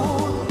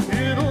cold.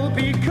 It'll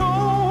be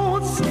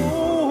cold, so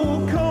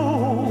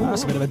cold.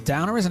 That's a bit of a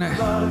downer, isn't it?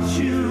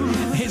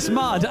 It's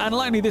Mud and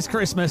Lonely This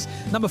Christmas.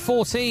 Number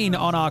 14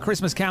 on our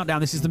Christmas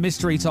countdown. This is the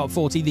Mystery Top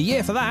 40. The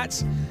year for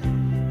that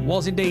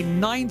was indeed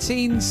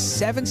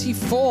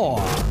 1974.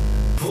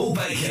 Paul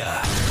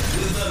Baker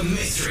with the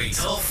Mystery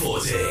Top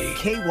 40.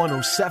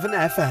 K107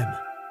 FM.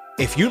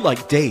 If you're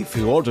like Dave,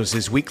 who orders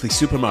his weekly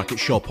supermarket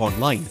shop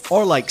online,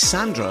 or like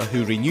Sandra,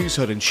 who renews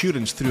her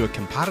insurance through a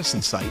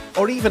comparison site,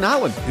 or even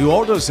Alan, who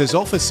orders his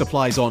office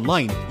supplies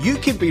online, you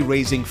can be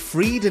raising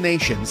free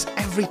donations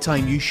every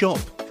time you shop.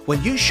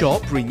 When you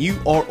shop, renew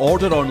or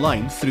order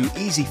online through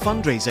Easy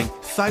Fundraising,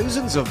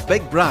 thousands of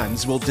big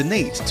brands will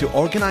donate to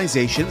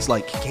organisations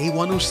like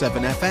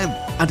K107 FM.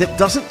 And it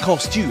doesn't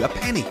cost you a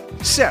penny.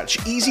 Search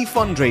Easy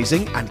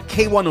Fundraising and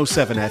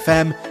K107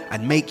 FM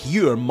and make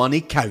your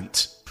money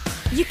count.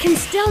 You can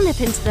still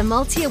nip into the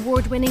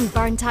multi-award winning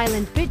Burnt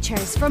Island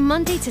Butchers from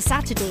Monday to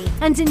Saturday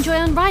and enjoy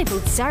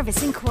unrivaled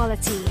service and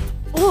quality.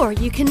 Or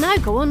you can now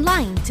go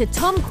online to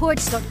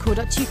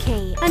tomcords.co.uk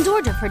and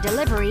order for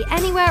delivery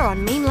anywhere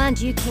on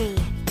mainland UK.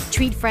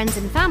 Treat friends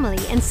and family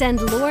and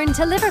send Lauren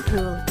to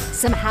Liverpool,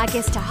 some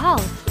haggis to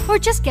Hull, or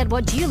just get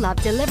what you love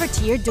delivered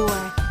to your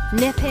door.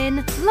 Nip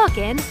in, log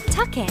in,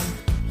 tuck in.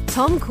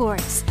 Tom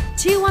Cords,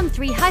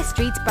 213 High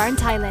Street,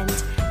 Burnt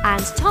Island,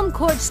 and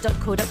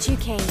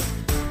tomcords.co.uk.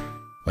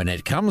 When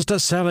it comes to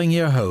selling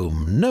your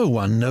home, no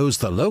one knows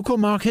the local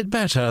market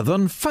better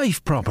than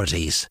Fife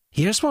Properties.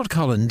 Here's what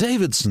Colin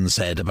Davidson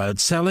said about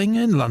selling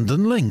in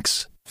London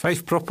Links.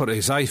 Fife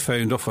Properties, I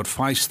found, offered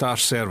 5-star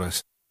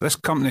service. This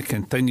company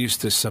continues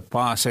to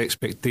surpass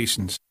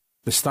expectations.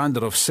 The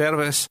standard of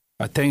service,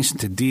 attention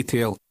to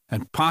detail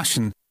and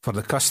passion for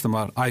the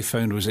customer I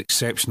found was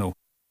exceptional.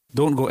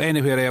 Don't go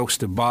anywhere else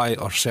to buy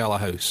or sell a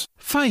house.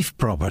 Fife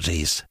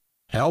Properties,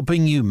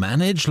 helping you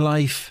manage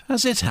life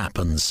as it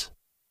happens.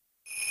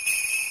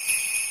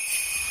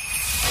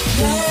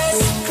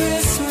 Last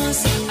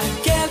Christmas, I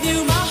gave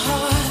you my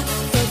heart,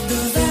 but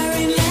the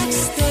very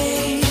next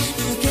day,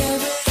 you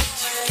gave it.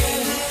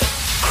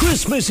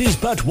 Christmas is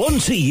but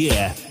once a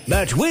year,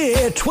 but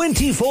we're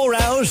 24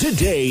 hours a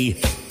day.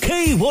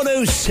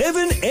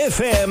 K107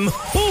 FM.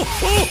 Ho,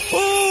 ho,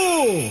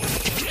 ho!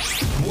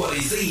 What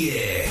is the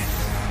year?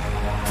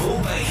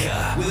 Paul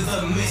Baker with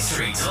the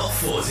Mystery Top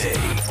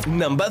 40.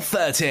 Number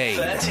 13.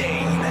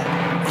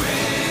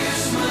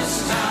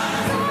 Christmas time.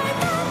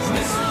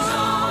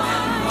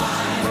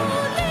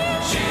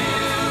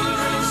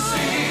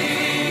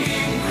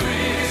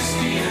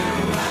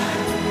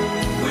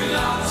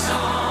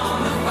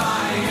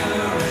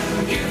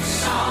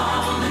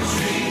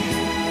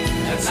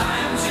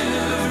 Time to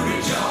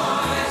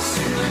rejoice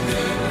in the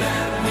good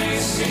that we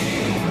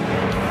see.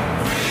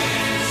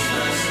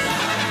 Christmas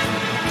time,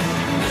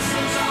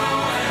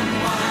 mistletoe and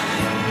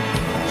wine,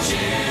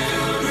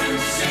 children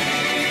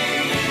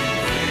singing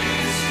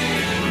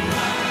Christian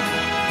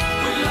rhyme,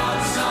 with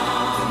logs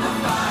on the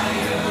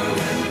fire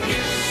and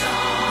gifts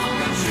on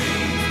the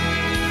tree.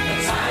 A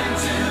time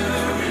to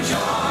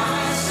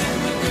rejoice in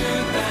the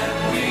good that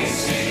we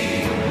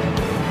see.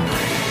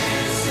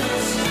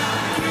 Christmas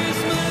time,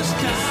 Christmas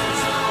time.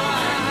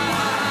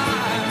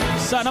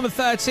 So, number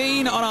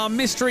 13 on our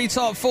Mystery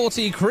Top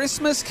 40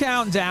 Christmas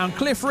Countdown,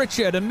 Cliff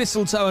Richard and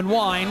Mistletoe and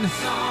Wine.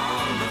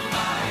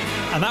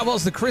 And that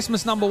was the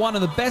Christmas number 1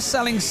 and the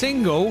best-selling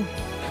single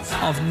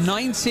of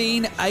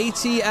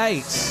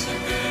 1988.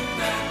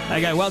 There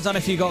you go, well done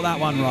if you got that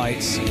one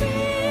right.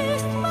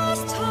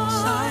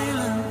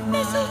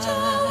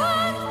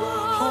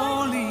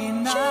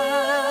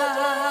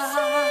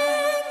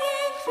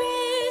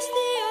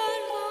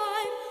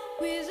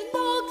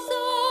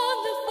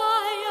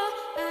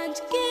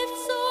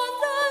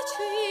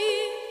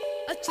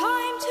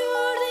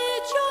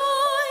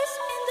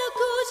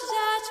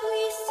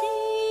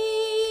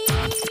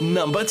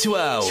 Number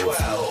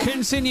 12.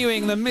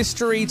 Continuing the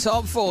Mystery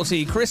Top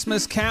 40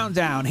 Christmas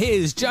Countdown,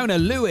 here's Jonah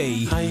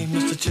Louie. Hey,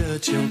 Mr.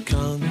 Churchill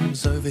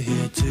comes over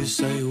here to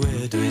say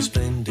we're doing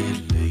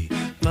splendidly.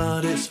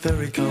 But it's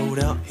very cold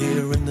out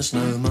here in the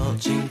snow,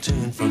 marching to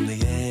and from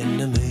the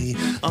enemy.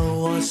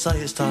 Oh, I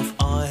say it's tough,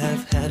 I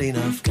have had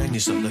enough. Can you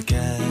stop the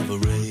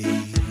cavalry?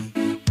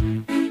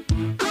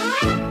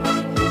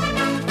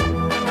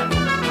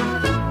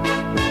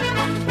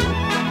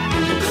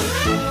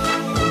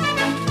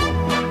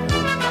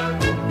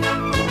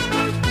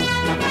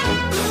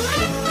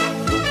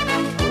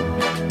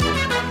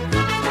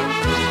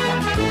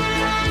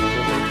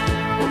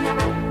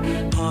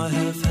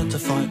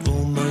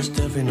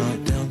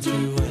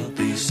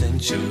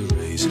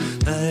 days.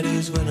 That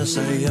is when I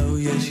say, oh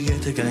yes,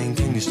 yet again,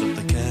 can you stop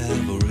the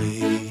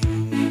cavalry?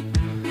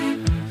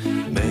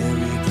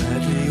 Mary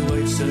Bradley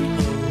waits at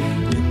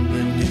home in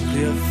the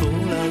nuclear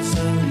fallout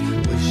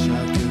zone. Wish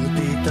I could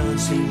be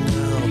dancing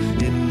now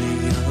in the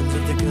arms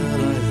of the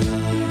girl I love.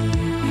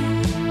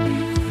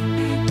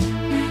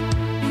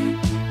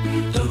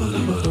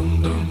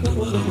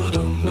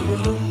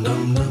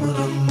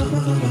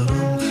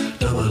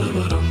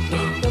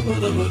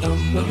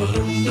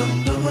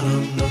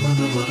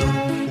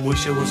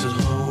 Wish I was at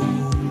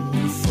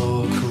home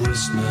for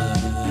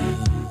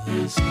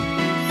Christmas.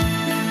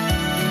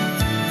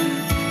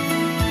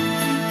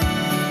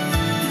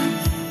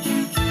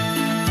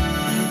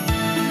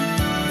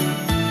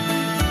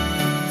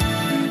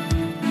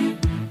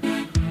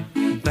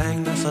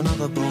 Bang, that's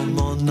another bomb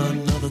on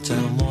another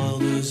town.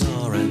 Wilders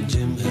are and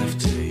Jim have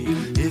tea.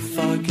 If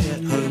I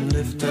get home,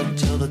 lift up,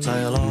 tell the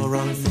tale. I'll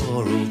run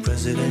for all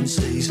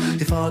presidencies.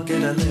 If I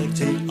get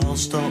elected, I'll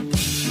stop.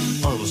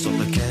 I will stop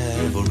the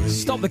cavalry.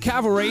 Stop the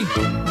cavalry.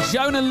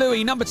 Jonah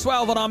Louie, number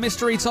 12 on our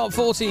Mystery Top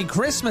 40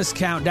 Christmas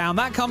Countdown.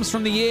 That comes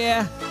from the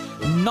year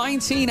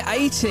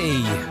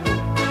 1980.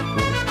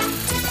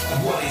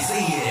 What is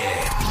the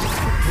year?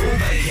 Paul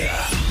Baker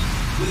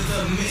with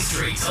the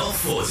Mystery Top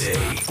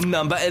 40.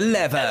 Number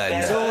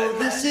 11. So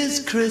this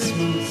is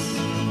Christmas.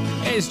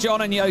 It's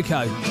John and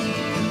Yoko.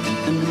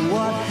 And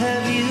what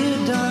have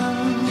you done?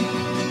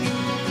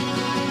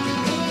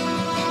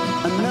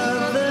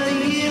 Another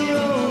year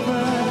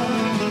over,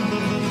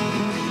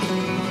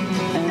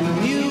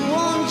 and you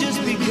won't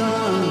just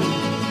begun.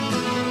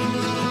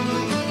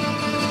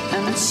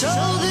 And so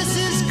this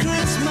is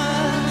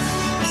Christmas.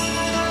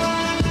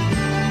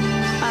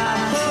 I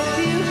hope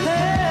you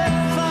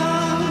had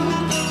fun.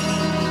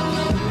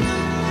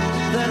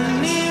 The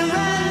near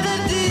and the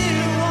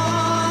dear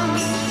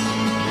ones,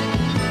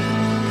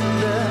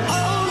 the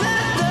old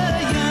and the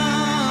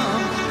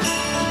young.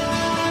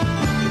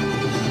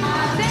 A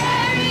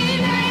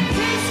very Merry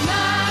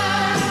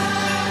Christmas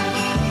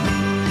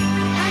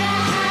and a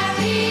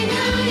Happy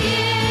New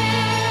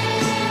Year.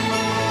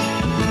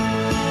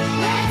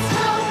 Let's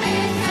hope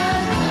it's a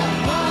good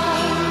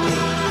one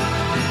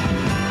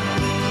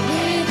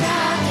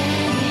without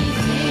any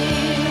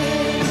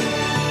fear.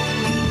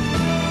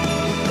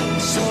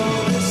 So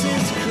this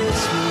is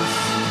Christmas,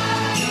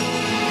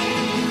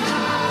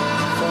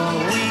 for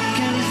weak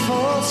and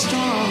for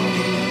strong,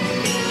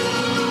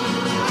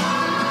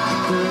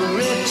 the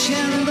rich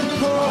and the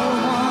poor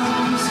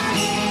ones.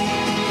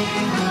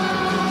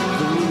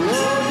 The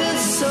road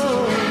is so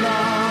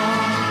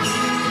long,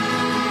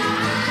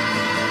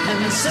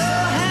 and so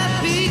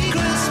happy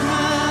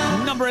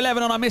Christmas. Number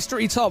 11 on our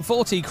Mystery Top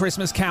 40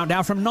 Christmas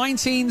Countdown from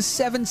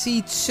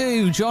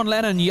 1972. John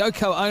Lennon,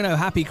 Yoko Ono,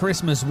 Happy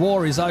Christmas,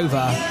 War is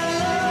Over.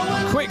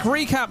 Quick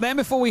recap then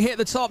before we hit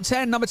the top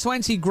 10. Number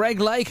 20, Greg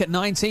Lake at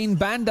 19,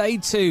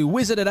 Band-Aid 2,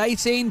 Wizard at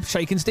 18,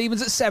 Shakin'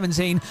 Stevens at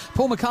 17,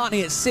 Paul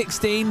McCartney at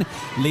 16,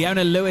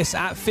 Leona Lewis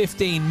at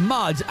 15,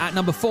 Mud at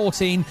number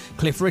 14,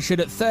 Cliff Richard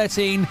at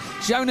 13,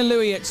 Jonah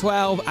Louie at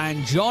 12,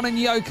 and John and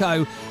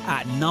Yoko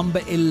at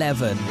number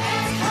 11.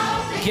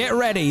 Get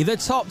ready, the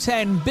top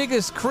 10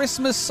 biggest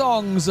Christmas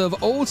songs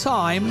of all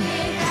time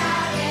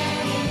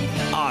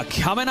are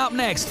coming up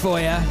next for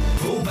you.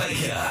 Paul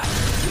Baker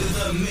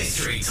with the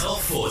Mystery Top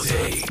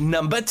 40.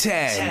 Number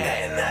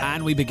 10.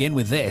 And we begin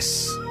with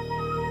this.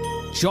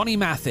 Johnny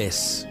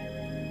Mathis,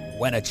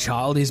 When a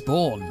Child is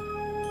Born.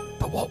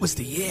 But what was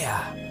the year?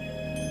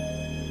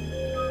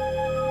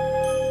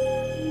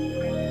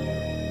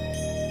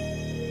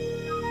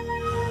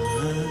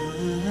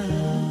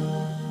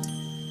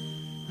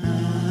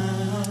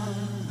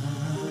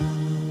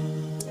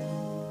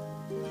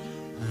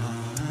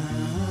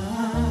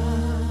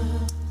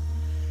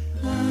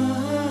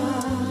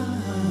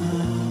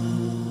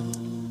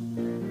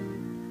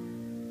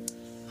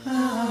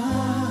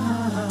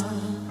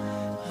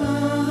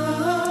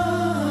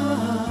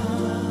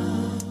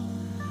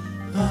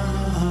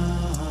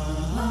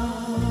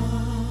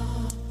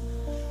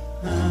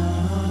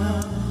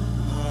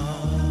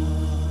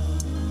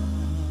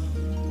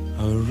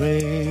 A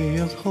ray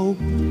of hope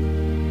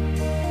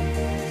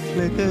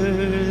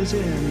flickers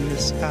in the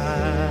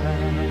sky.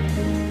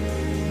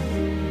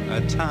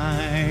 A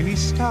tiny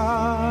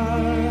star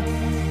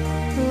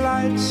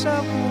lights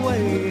up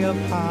way up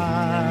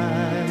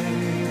high.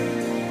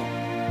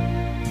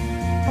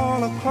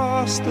 All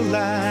across the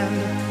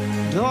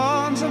land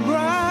dawns a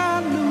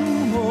brand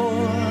new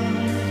morn.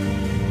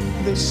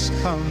 This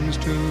comes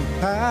to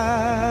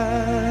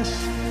pass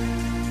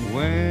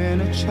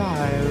when a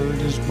child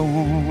is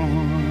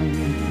born.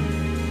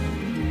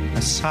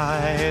 A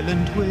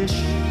silent wish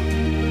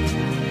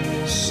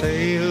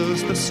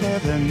sails the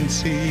seven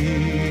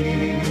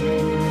seas.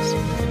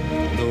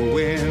 The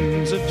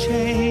winds of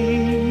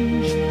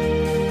change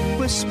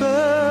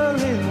whisper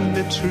in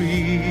the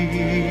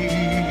trees,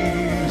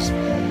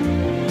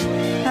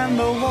 and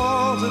the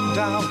walls of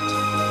doubt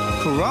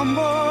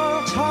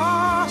crumble,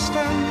 tossed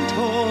and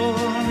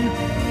torn.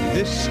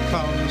 This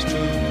comes to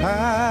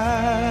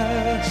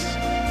pass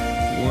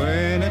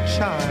when a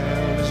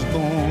child is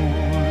born.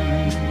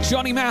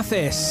 Johnny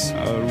Mathis.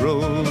 A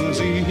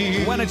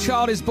rosy When a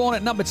Child is Born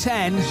at number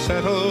 10.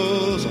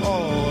 settles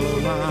all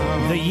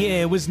around. The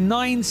year was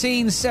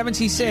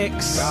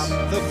 1976.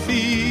 Got the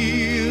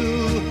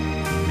feel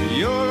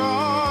you're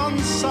on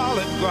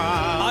solid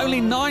ground.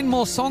 Only 9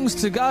 more songs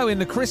to go in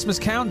the Christmas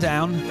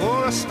countdown.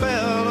 For a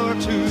spell or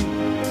two,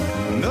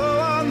 no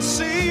one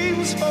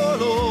seems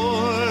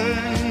forlorn.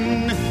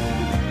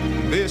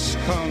 This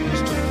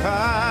comes to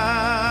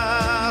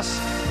pass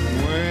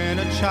when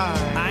a child.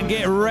 And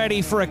get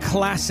ready for a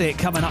classic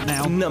coming up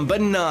now. Number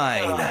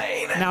 9.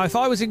 Now, if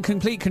I was in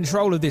complete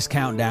control of this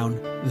countdown,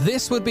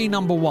 this would be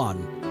number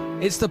 1.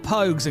 It's the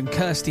Pogues and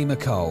Kirsty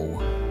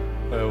MacColl.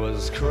 It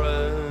was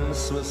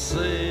Christmas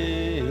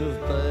Eve,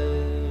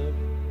 babe,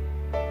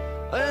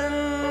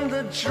 in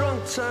the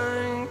drunk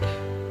tank.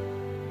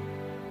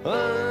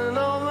 An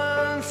old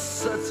man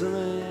said to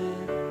me,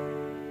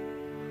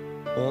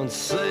 won't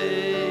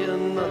see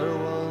another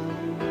one.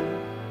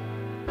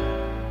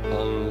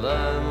 And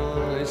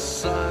then he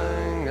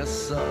sang a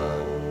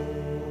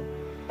song,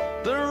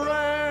 the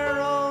rare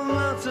old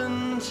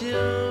mountain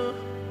tune.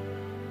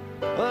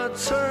 I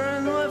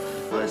turned my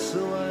face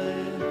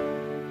away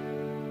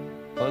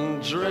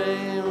and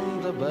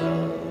dreamed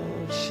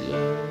about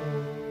you.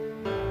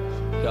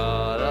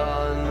 Got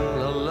on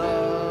a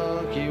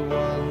lucky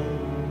one,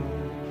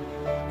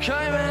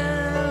 came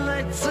in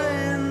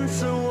 18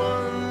 to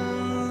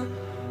 1.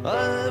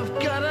 I've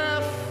got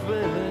a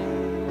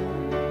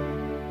feeling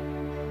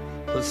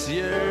this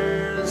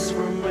year's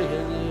for me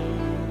and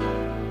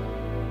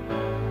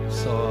you.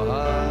 So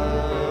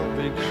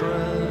happy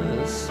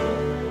Christmas,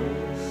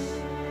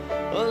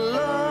 I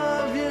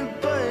love you,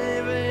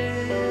 baby.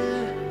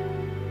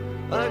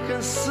 I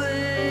can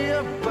see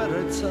a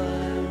better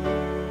time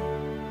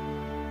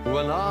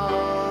when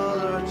all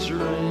our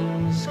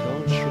dreams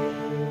come true.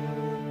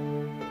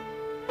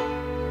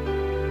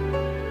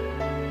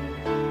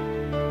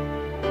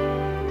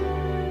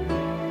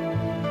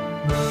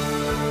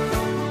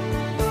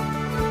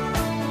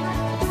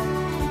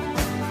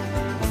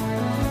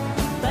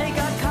 They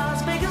got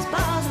cars big as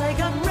bars, they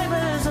got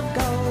rivers of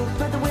gold.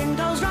 Put the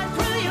windows right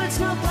through you, it's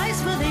no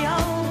place for the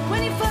old.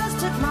 When you first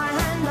took my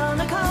hand on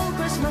a cold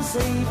Christmas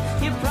Eve,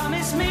 you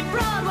promised me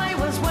Broadway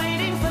was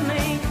waiting for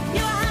me.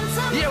 You were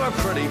handsome, You were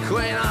pretty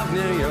queen of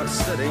New York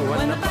City.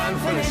 When the band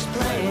finished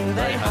playing,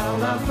 they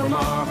held out for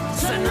more.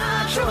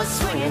 Sinatra was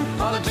swinging,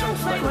 all the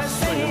drunks they were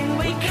singing.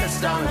 We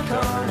kissed on the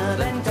corner,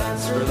 then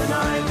danced through the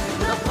night.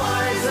 The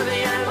boys of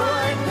the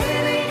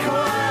NYPD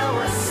choir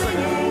were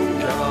singing,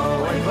 go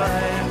away,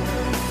 babe.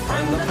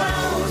 And the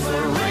bells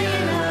were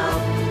ringing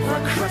out for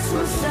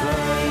Christmas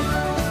Day.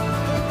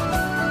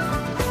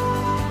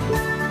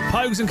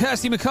 Pogues and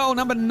Kirsty MacColl,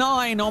 number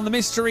 9 on the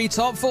Mystery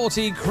Top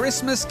 40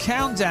 Christmas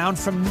Countdown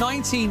from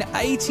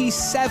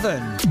 1987.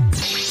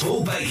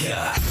 Paul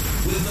Baker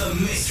with the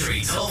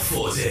Mystery Top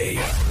 40.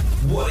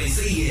 What is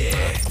the year?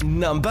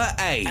 Number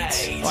 8.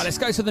 Right, let's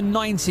go to the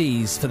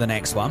 90s for the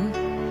next one.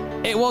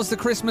 It was the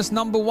Christmas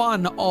number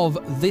 1 of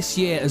this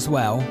year as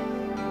well.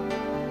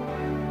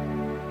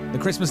 The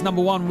Christmas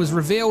number 1 was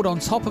revealed on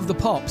Top of the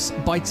Pops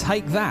by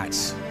Take That.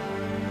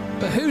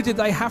 But who did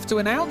they have to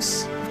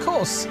announce? Of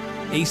course,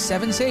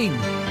 E17.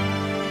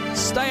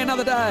 Stay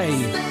Another Day.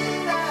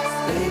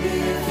 Baby,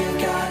 if you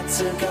got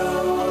to go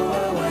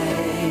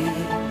away,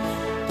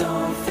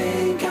 don't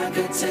think I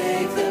could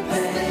take the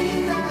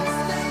pain.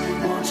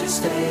 Won't you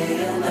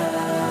stay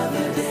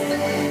another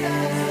day?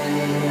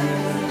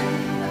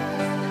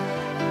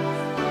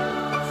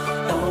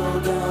 Oh,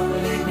 don't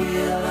leave me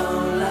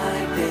alone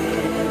like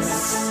this.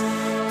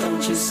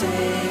 Don't you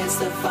say it's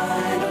the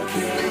final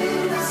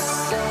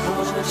kiss.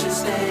 Won't you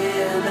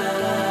stay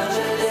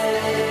another day?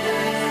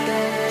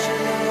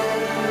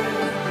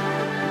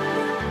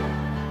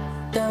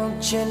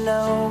 Don't you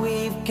know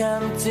we've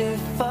come too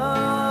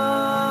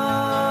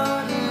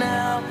far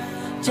now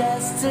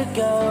just to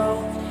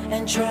go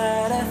and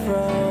try to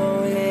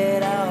throw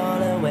it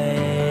all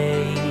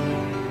away?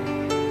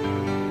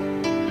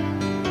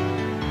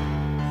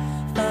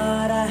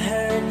 Thought I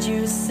heard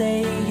you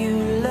say you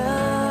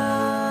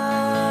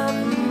love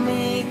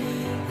me,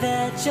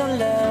 that your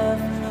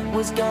love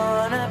was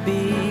gonna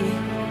be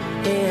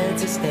here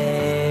to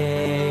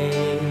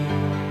stay.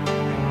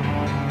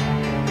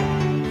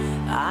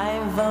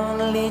 I've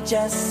only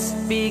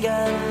just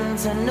begun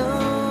to know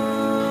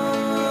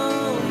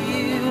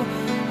you.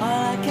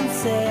 All I can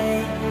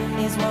say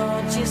is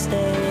won't you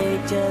stay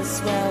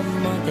just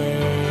one more day?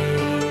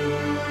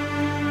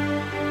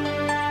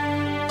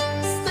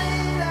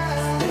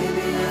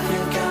 Baby, if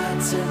you got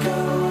to go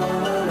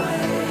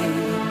away,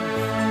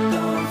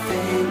 don't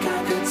think I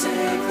could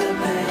take the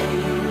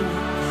pain.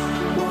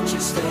 Won't you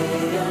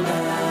stay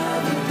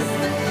another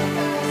day?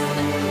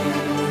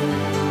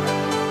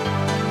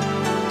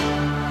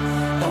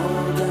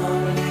 Oh,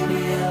 don't leave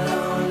me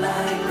alone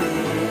like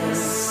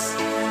this.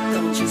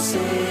 Don't you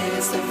say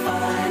it's the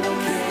final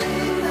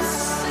kiss.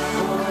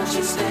 Won't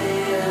you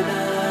stay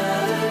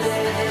another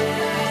day?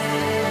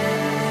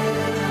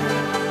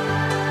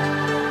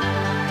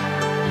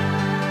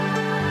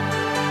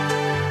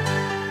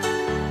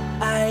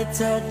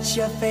 touch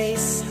your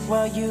face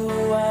while you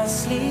are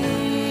sleeping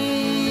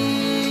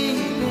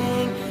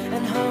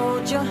and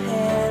hold your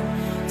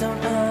hand.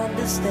 Don't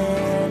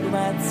understand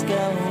what's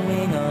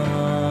going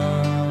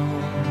on.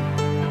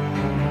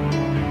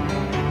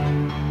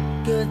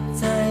 Good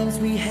times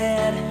we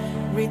had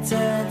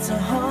return to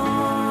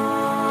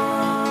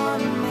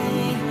haunt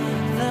me.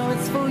 Though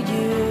it's for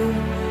you,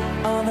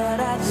 all that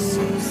I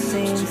do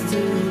seems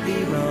to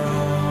be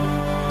wrong.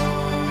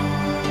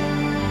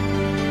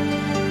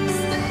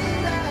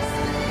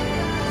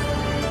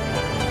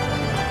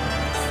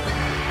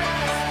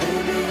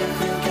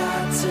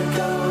 To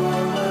go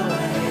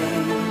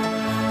away,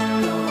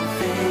 don't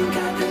think I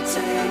could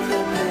take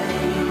the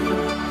pain.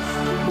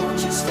 Won't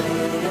you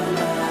stay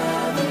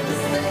another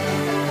day?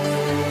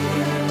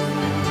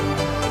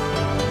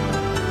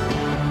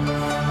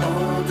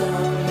 Oh,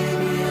 don't leave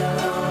me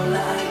alone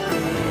like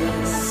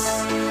this.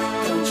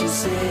 Don't you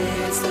see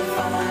it's the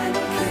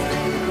final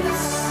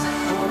kiss?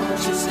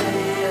 Won't you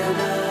stay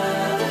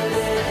another day?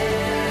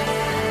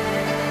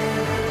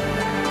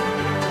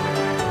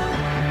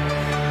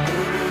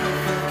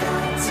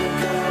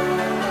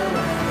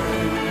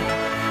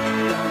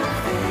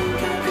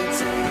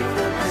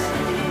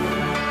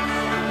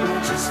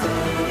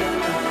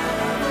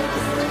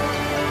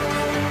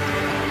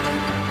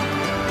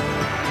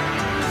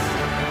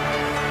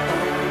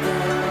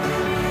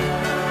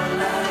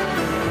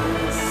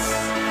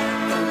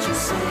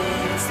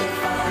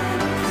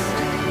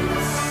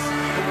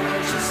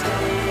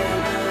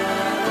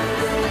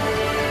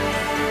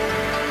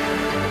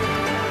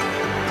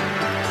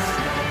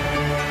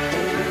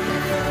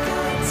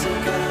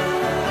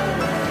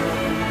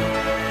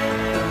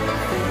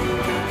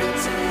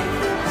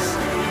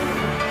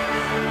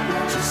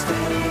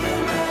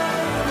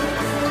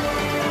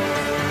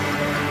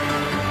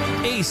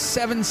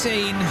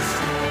 E17.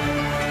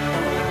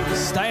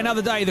 Stay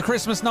Another Day, the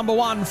Christmas number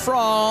one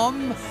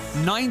from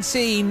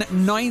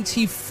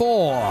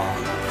 1994.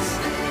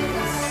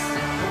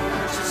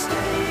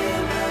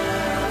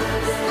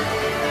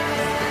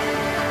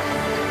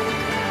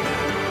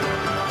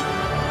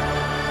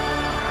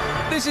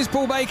 This is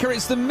Paul Baker.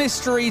 It's the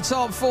Mystery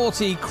Top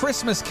 40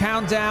 Christmas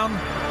Countdown.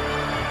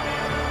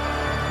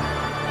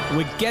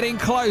 We're getting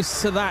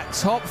close to that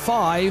top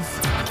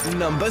 5.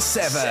 Number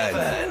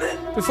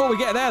 7. Before we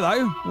get there,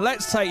 though,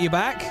 let's take you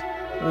back,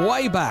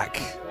 way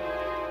back,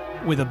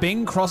 with a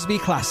Bing Crosby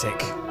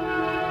classic.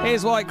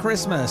 Here's White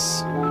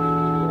Christmas. I'm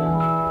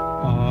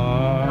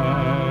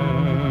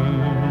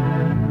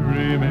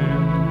dreaming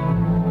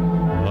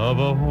of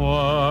a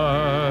white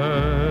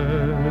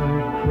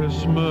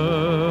Christmas,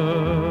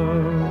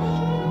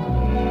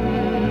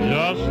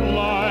 just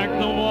like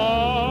the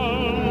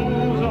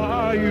ones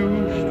I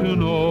used to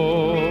know,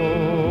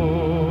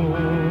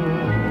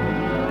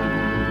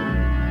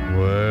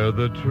 where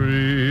the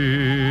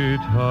treetops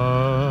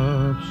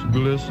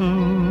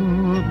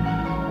glisten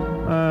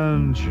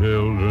and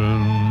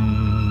children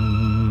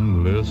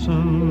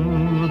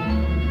listen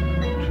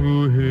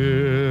to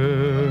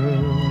hear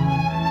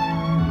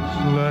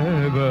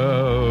sleigh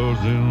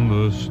bells in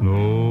the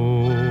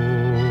snow.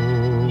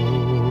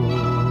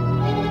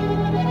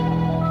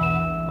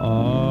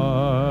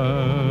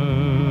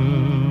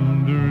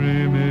 I'm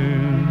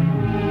dreaming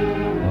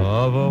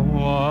of a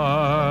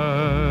white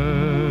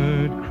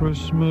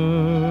Christmas,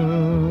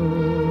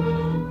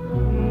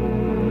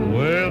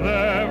 with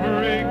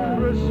every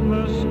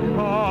Christmas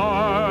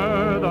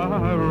card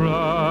I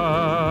write.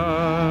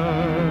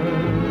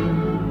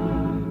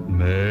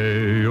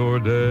 May your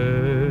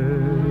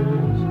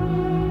days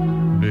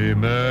be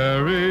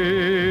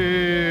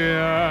merry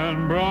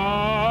and bright,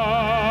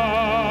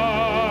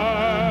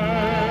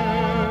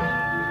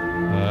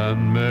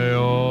 and may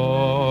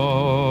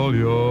all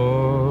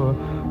your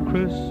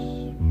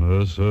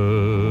Christmases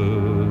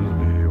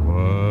be white.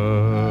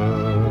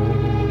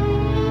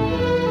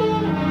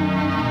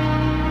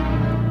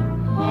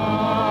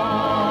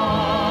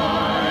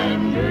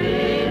 I'm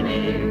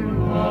dreaming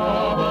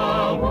of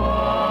a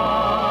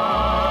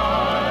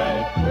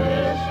white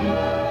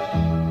Christmas,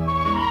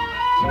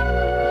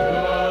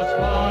 just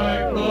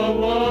like the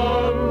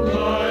ones I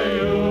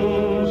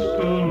used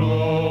to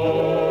know,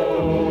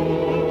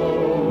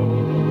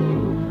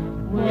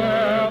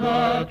 where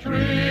the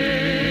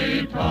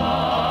treetops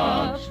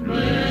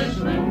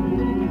glisten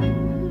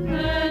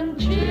and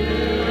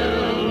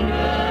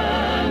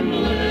children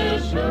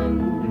listen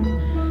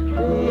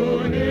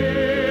to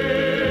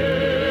hear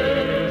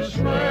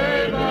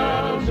sleigh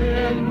bells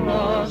in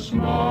the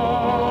snow.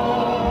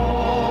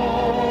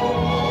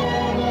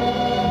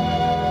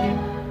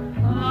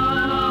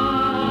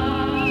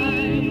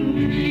 I'm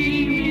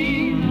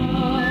dreaming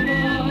of a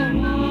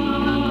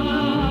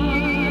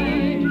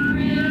white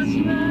Christmas,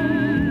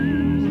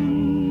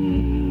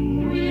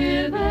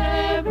 with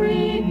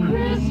every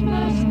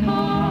Christmas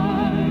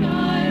card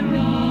I write.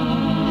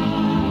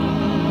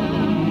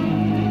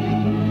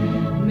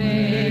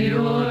 May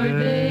your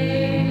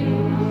days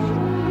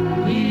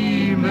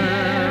be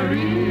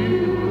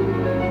merry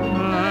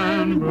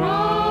and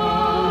bright.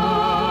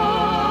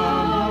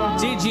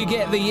 Did you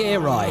get the year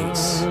right?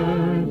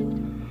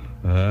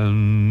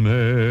 And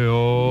may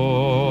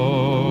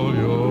all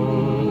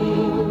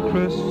your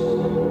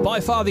Christmas By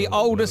far the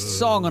oldest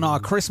song on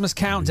our Christmas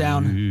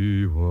countdown.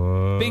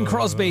 Bing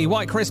Crosby,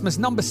 White Christmas,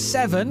 number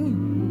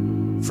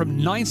 7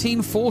 from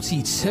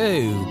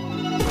 1942.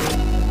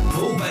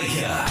 Paul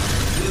Baker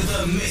with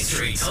the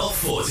Mystery Top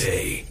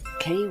 40.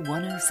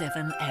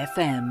 K107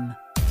 FM.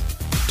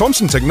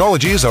 Thompson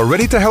Technologies are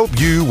ready to help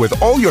you with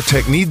all your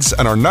tech needs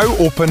and are now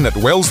open at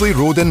Wellesley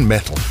Road in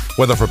Metal.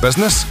 Whether for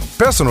business,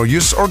 personal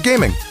use or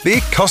gaming, they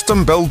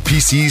custom build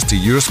PCs to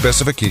your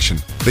specification.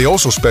 They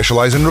also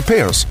specialise in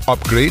repairs,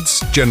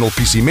 upgrades, general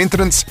PC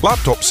maintenance,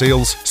 laptop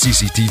sales,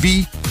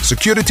 CCTV,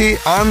 security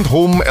and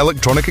home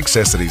electronic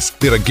accessories.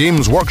 They're a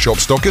games workshop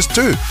stockist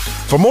too.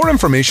 For more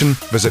information,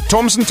 visit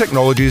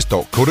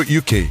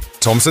thompsontechnologies.co.uk.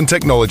 Thompson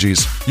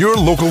Technologies, your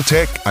local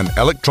tech and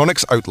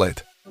electronics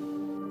outlet.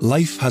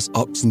 Life has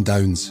ups and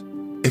downs.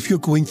 If you're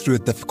going through a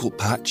difficult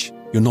patch,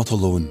 you're not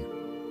alone.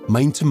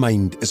 Mind to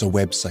Mind is a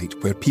website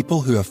where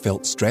people who have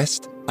felt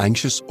stressed,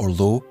 anxious or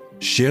low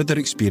share their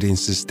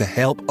experiences to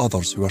help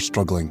others who are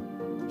struggling.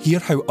 Hear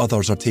how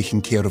others are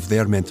taking care of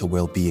their mental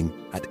well-being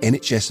at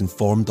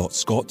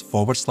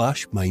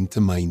nhsinform.scot/mind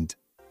to mind.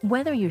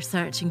 Whether you're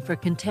searching for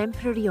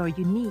contemporary or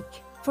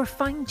unique, for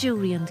fine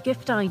jewellery and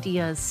gift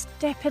ideas,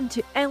 step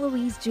into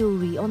Eloise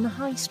Jewellery on the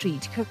High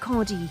Street,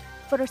 Kirkcaldy,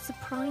 for a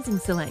surprising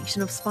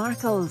selection of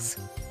sparkles.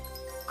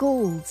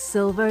 Gold,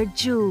 silver,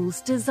 jewels,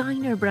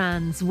 designer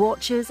brands,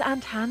 watches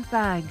and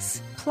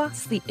handbags,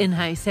 plus the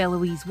in-house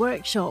Eloise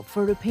workshop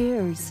for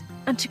repairs,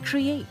 and to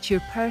create your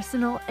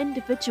personal,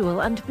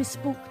 individual and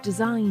bespoke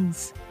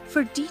designs.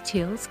 For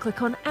details,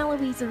 click on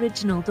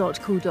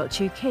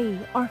eloiseoriginal.co.uk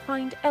or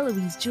find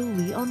Eloise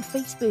Jewellery on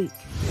Facebook.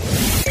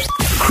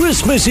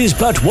 Christmas is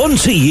but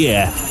once a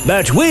year,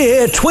 but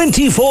we're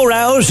 24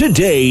 hours a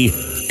day.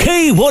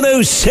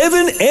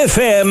 K107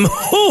 FM.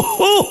 Ho,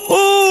 ho,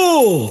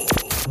 ho!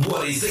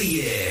 What is the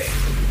year?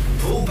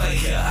 Paul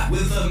Baker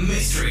with the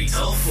Mystery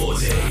Top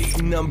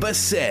 40. Number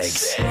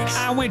 6.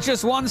 And we're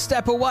just one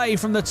step away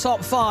from the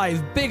top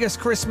 5 biggest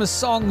Christmas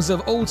songs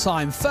of all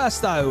time.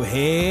 First, though,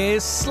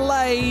 here's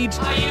Slade.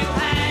 Are you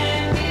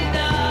hanging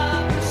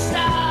up a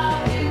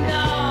stocking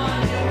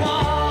on your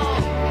wall?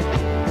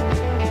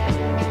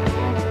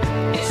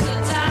 It's the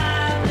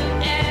time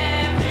that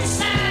every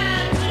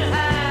Santa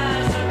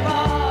has a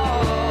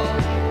ball.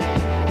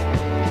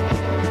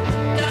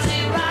 Does he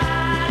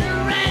ride a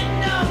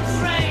red-nosed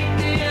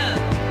reindeer?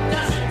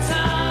 Does it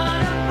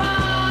turn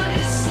upon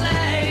his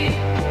sleigh?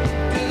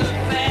 Do the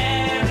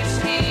fairies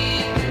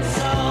keep him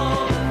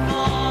sober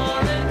for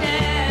a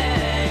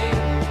day?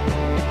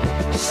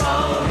 So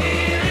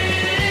here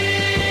it is.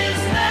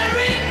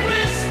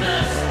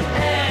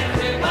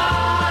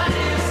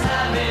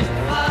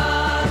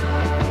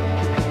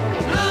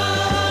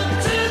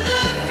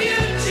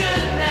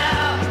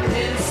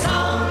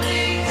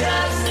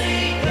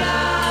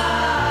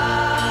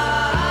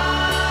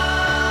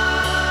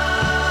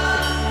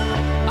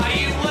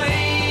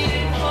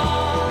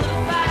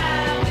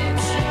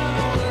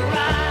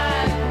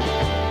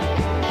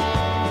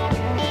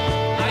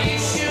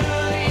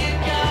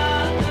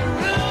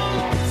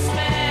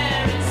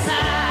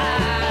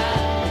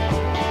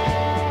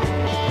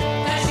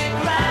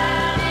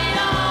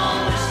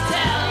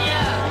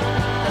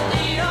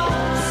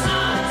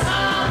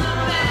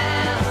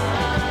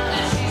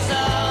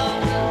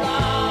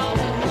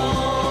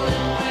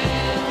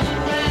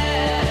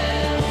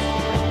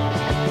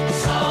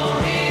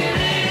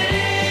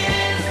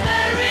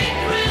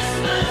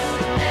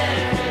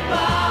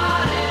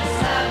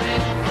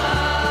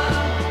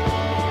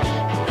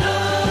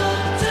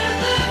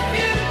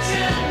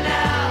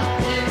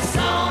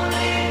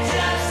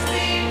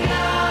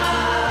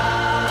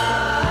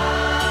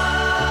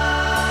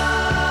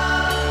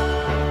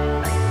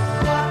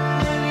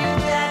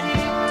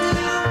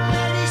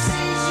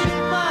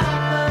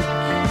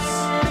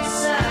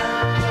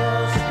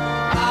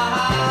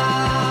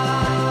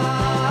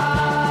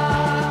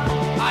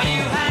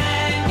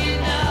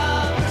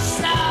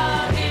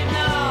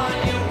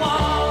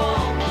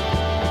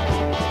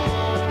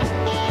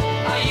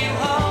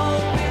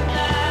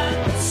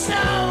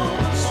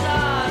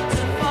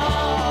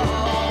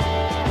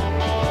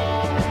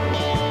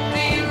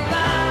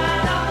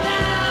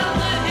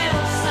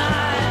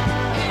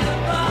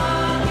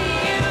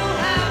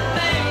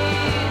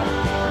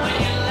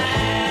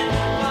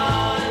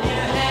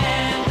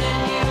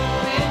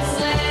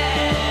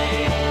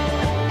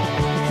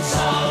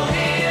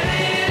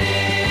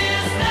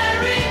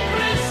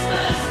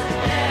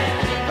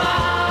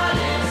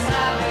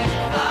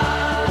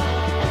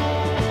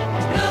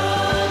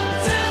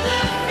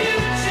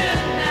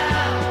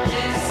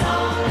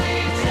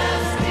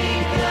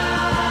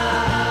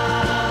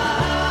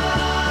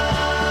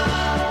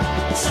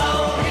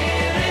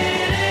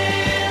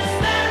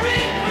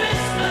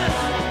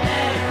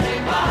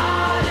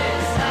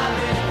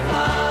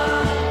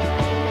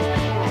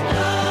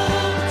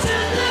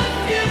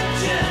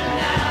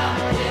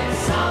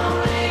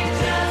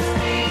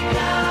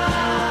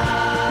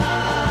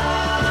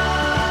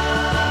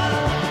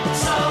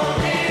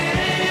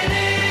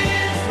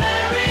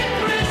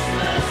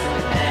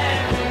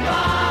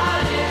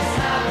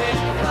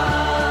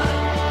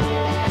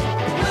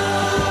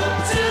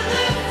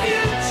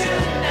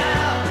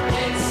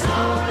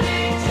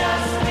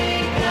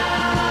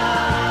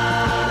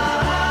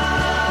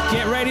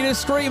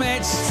 scream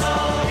it.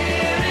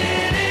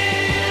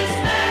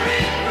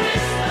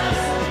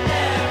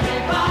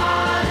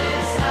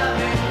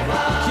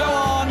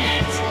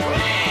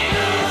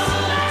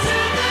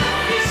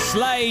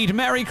 Slade,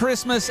 Merry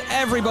Christmas,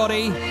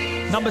 everybody.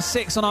 Number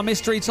 6 on our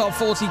Mystery Top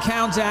 40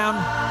 Countdown.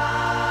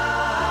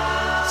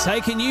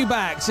 Taking you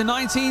back to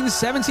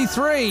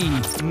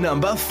 1973.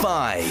 Number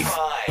 5.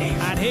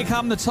 And here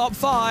come the top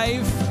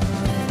 5.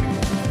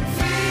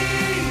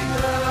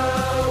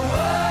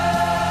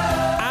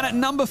 And at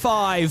number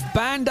 5,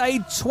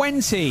 Band-Aid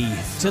 20.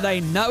 Do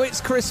they know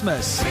it's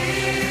Christmas?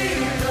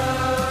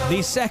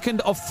 The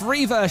second of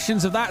 3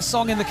 versions of that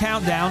song in the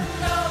countdown.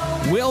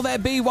 Will there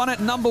be one at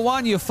number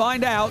 1? You'll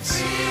find out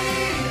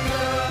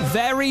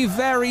very,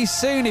 very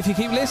soon if you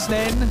keep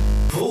listening.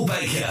 Paul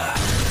Baker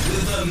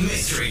with the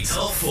Mystery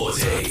Top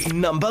 40.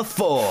 Number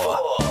 4.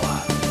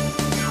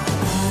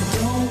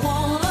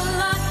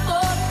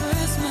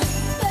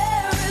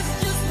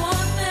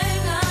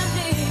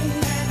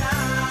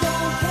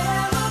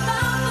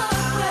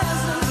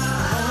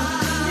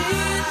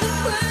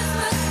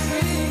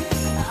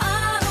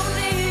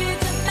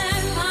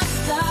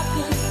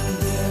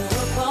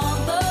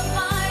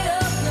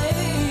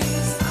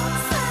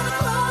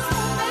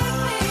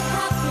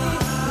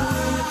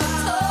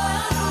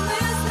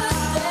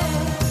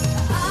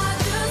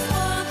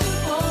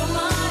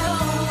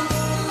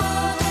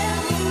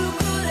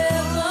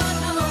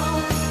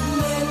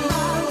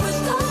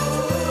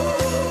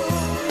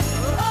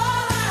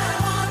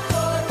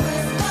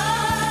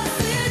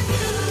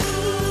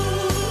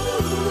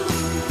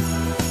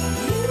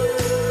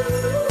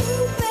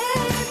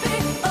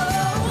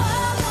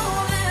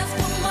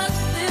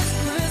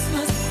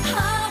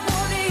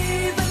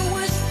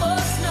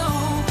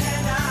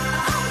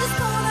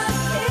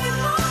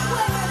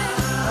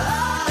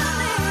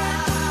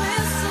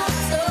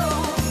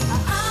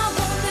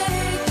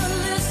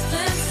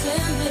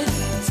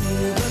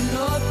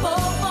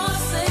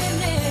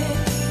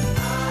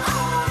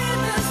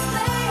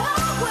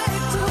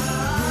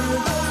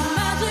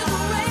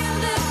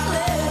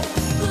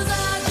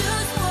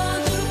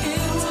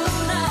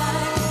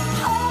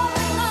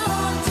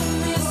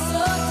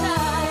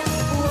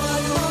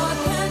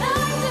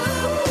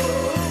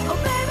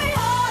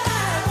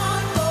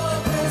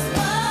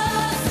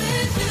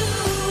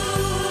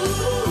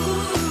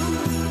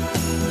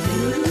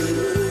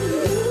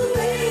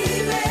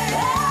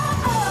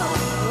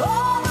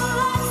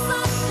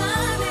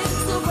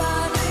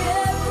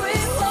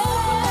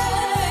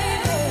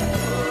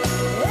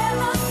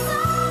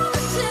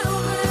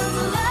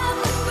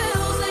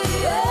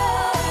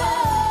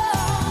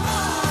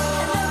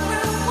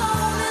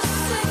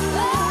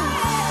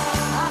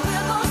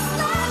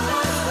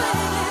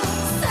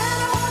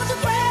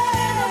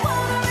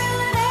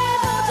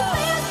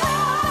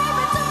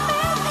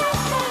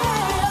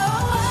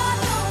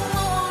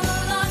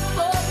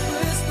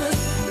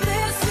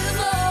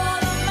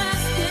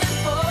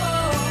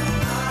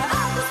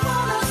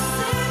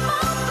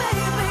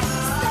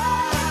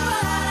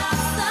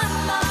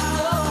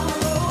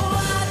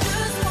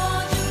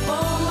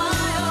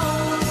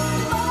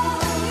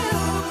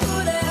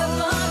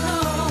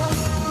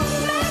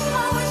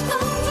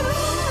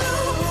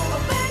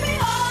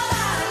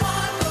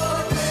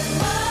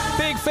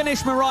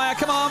 Finish, Mariah,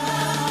 come on.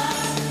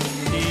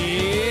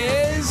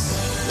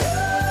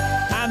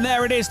 And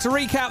there it is. To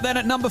recap then,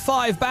 at number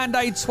 5,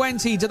 Band-Aid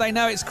 20, Do They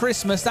Know It's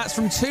Christmas? That's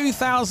from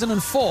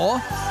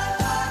 2004.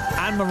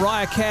 And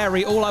Mariah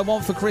Carey, All I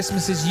Want for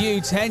Christmas Is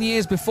You, 10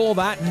 years before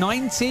that,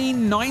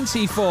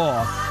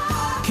 1994.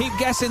 Keep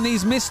guessing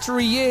these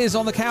mystery years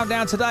on the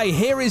countdown today.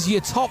 Here is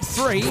your top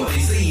 3. What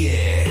is the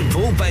year?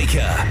 Paul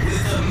Baker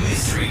with the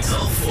Mystery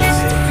Top 40.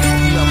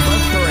 Number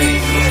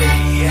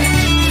 3.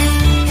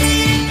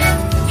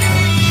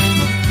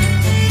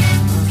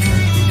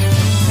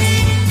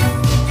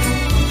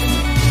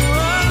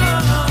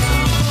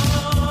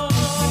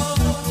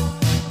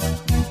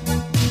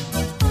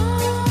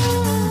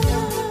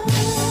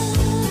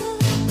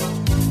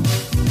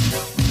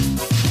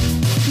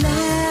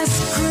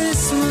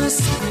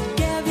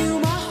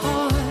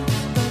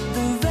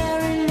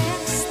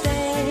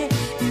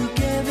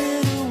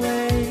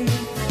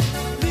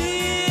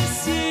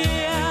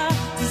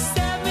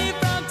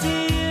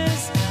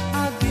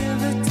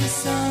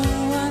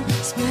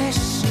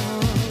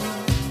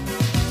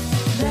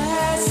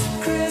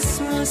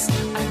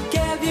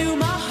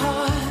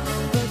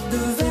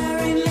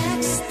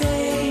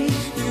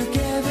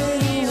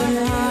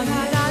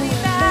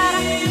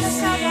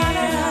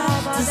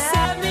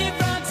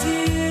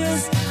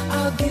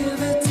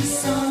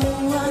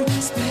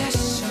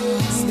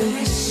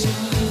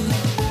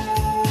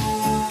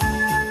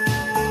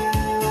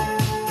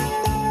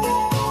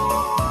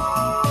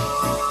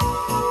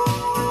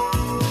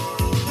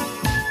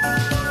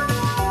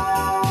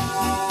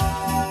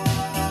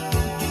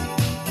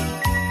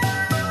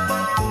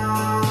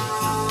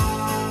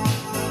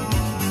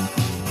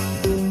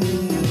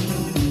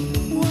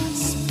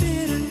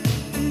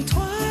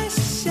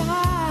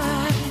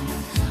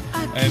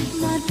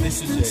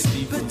 This is a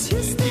deep,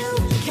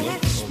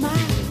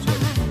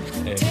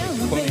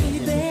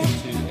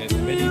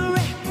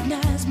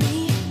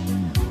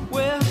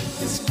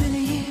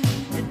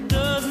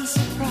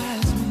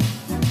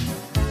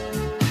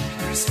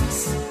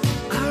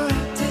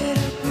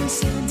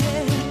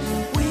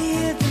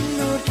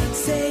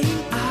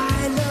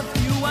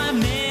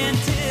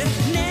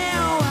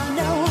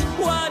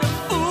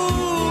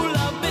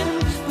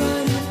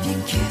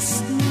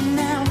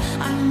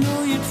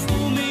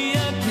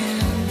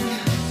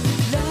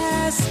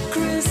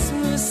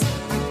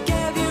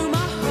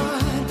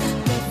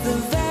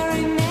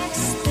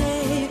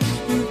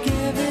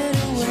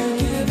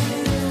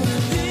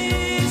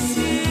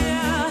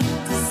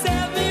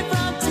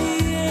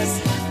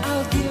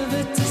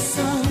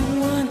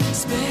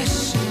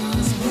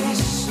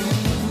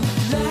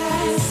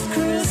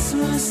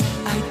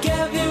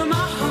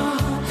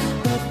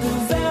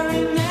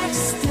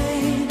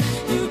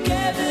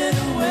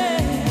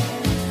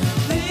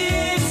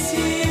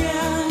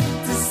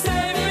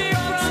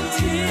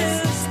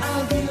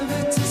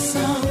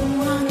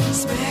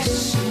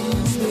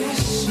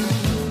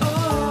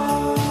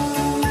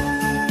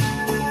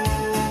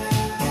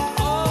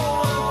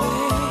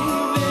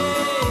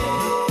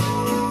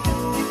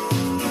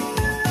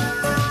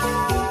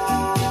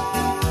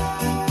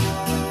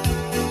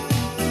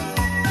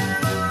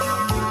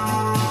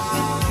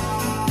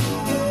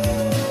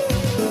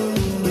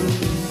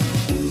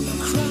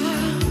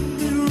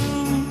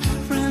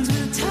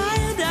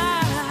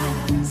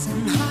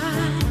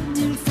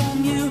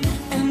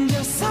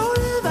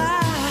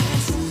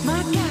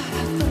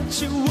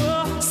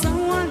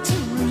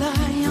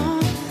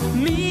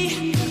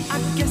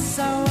 guess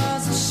I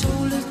was a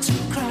shoulder to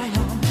cry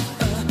on,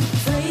 a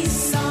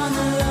face on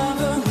a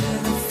lover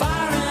with a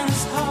fire in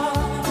his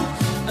heart,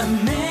 a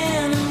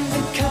man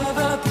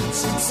undercover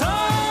puts it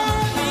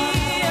on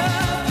me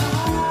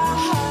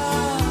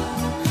apart.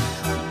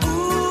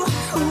 Ooh,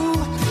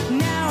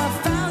 now I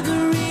found a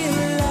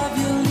real love,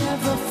 you'll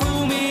never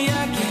fool me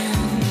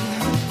again.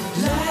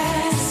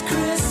 Last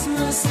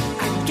Christmas I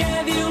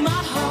gave you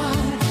my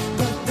heart,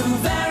 but the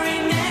very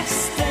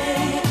next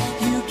day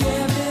you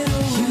gave it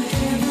away.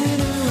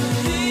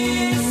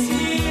 This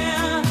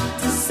year,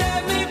 to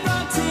save me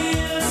from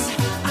tears,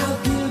 I'll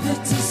give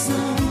it to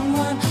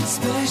someone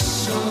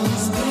special.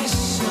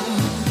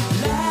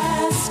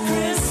 Last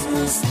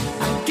Christmas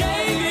I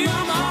gave you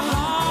my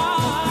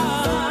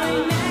heart, the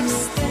very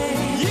next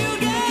day you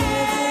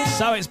gave it.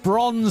 So it's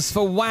bronze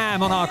for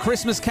Wham on our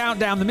Christmas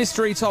countdown, the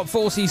Mystery Top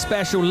 40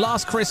 special.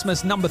 Last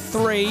Christmas, number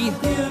 3. Give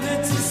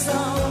it to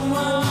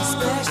someone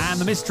special. And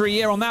the mystery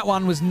year on that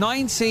one was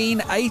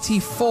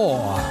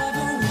 1984.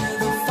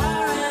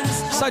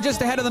 So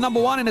just ahead of the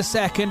number 1 in a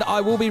second,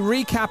 I will be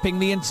recapping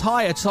the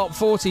entire Top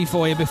 40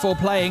 for you before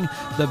playing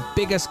the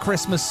biggest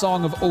Christmas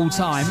song of all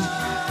time.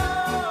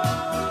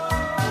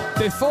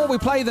 Before we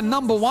play the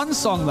number 1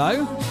 song,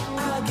 though,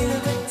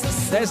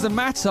 there's the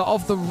matter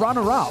of the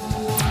runner-up.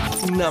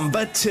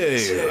 Number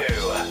 2.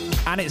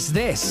 And it's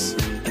this.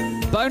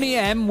 Boney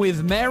M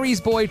with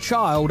Mary's Boy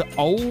Child,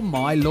 Oh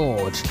My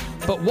Lord.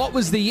 But what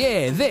was the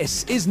year?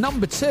 This is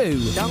number 2.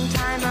 Long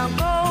time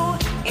ago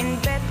in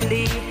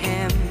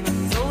Bethlehem,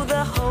 so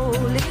the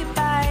Holy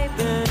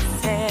Bible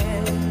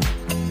said,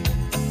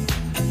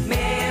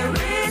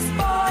 Mary's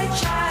boy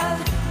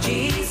child,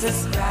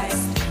 Jesus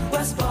Christ,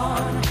 was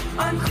born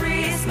on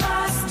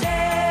Christmas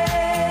Day.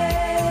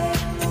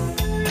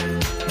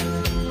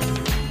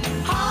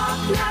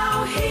 Hark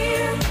now,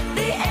 hear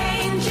the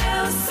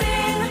angels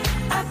sing,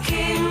 a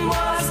king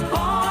was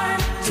born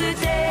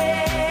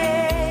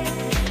today,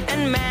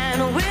 and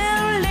man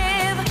will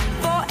live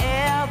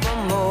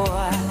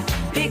forevermore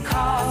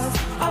because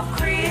of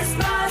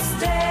Christmas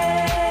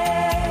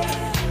Day.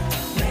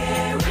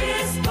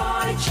 Mary's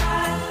boy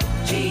child,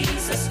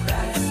 Jesus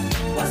Christ,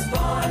 was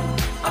born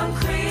on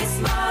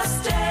Christmas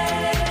Day.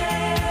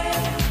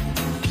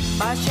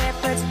 While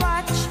shepherds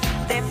watch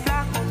their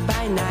flock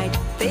by night,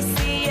 they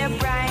see a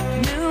bright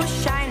new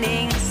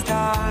shining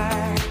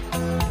star.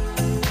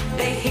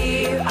 They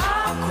hear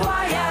a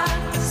choir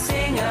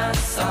sing a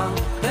song,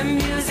 the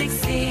music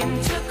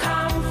seemed to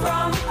come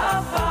from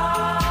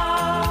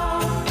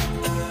afar.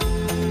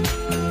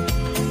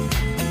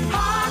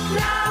 Hark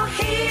now,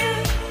 hear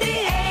the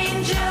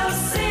angels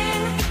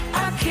sing,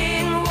 a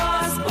king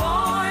was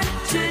born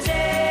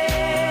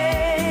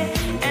today,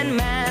 and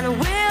man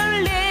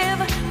will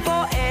live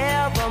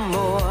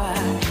forevermore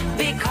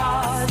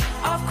because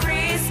of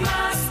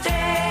Christmas Day.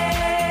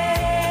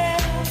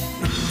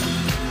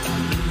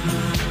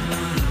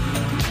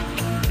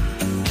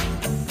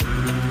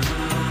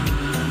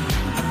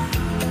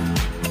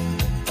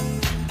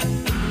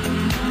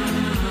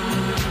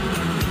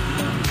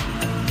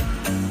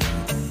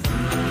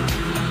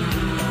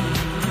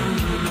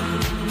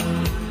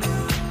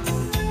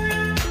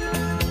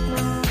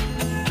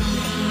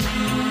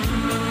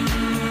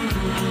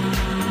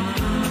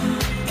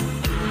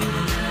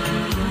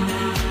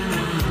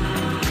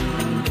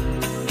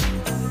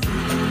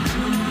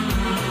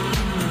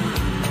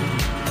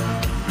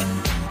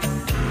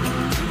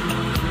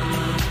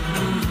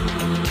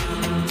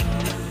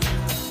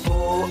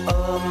 For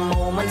a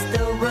moment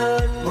the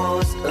world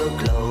was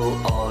aglow,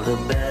 all the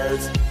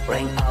bells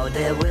rang out,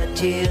 there were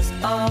tears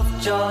of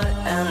joy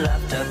and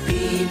laughter.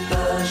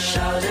 People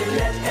shouted,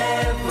 let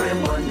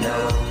everyone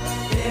know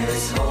there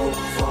is hope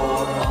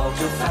for all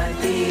to find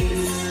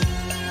peace.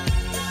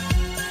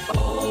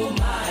 Oh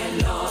my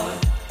Lord,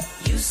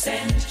 you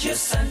sent your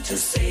son to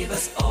save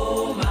us.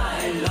 Oh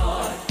my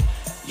Lord,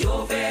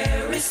 your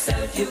very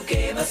self you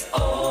gave us.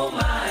 Oh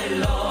my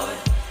Lord,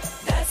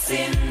 that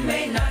sin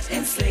may not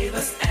enslave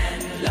us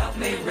and love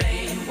may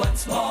reign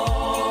once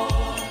more.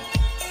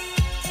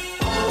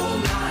 Oh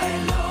my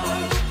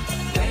Lord,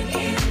 when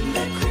in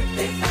the crypt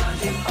they found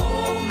him.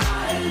 Oh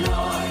my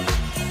Lord,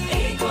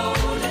 a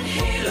golden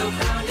halo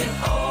crowned him.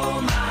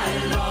 Oh my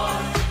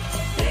Lord,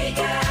 they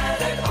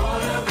gathered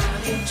all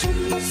around him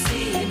to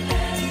see him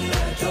and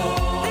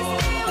adore. This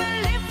day will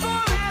live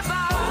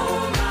forever.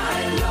 Oh my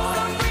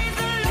Lord,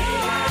 they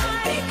had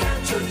begun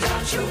to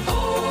doubt you.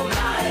 Oh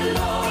my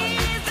Lord,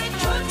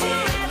 what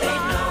did they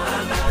know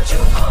about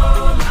you? Oh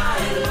my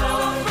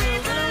Lord,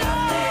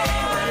 they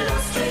were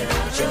lost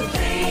without you.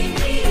 They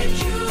needed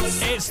you.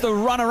 It's the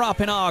runner-up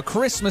in our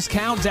Christmas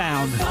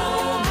countdown.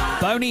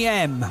 Boney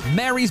M,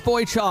 Mary's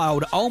Boy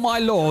Child, Oh My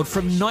Lord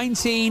from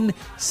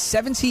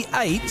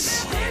 1978.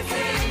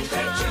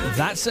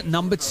 That's at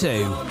number 2.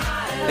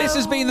 This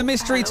has been the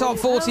Mystery Top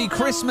 40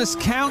 Christmas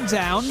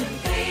Countdown.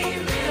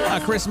 A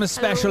Christmas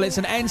special. It's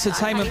an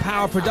Entertainment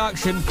Power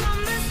production.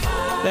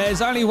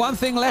 There's only one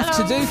thing left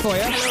to do for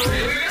you.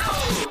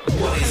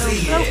 What is the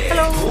year?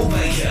 Paul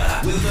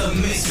Baker with the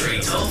Mystery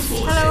Top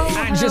 40.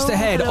 And just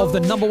ahead of the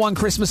number one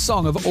Christmas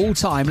song of all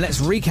time, let's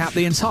recap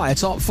the entire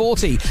top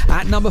 40.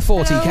 At number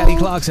 40, Kelly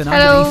Clarkson,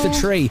 Underneath the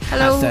Tree.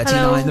 At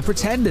 39, The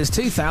Pretenders,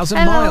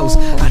 2,000 Miles.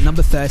 At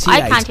number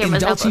 38,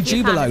 Indulci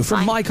Jubilo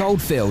from Mike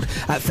Oldfield.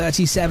 At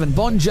 37,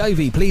 Bon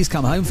Jovi, Please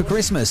Come Home for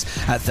Christmas.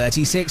 At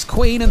 36,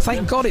 Queen, and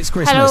Thank God It's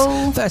Christmas.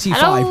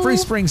 35,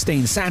 Bruce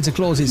Springsteen, Santa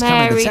Claus is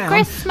Coming to Town.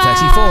 Christmas.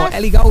 34,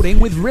 Ellie Goulding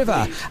with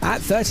River. At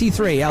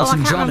 33,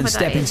 Elton John and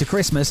Step Into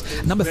Christmas.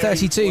 Number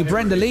 32,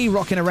 Brenda Lee,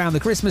 Rocking Around the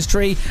Christmas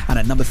Tree. And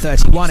at number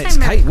 31, it's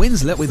Kate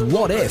Winslet with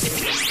What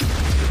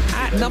If.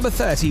 At number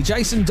 30,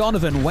 Jason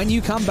Donovan, When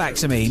You Come Back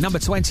to Me. Number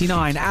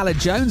 29, Aled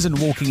Jones and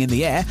Walking in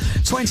the Air.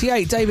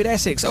 28, David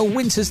Essex, A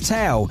Winter's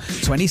Tale.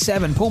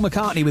 27, Paul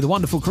McCartney with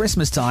Wonderful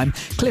Christmas Time.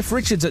 Cliff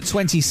Richards at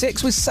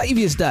 26 with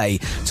Saviour's Day.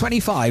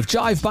 25,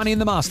 Jive Bunny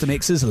and the Master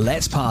Mixers,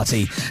 Let's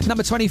Party.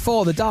 Number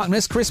 24, The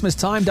Darkness, Christmas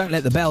Time, Don't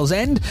Let the Bells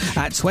End.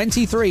 At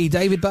 23,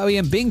 David Bowie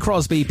and Bing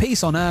Crosby,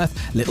 Peace on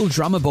Earth, Little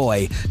Drummer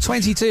Boy.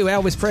 22,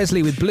 Elvis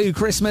Presley with Blue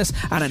Christmas.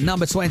 And at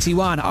number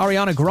 21,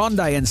 Ariana Grande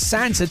and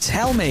Santa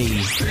Tell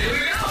Me.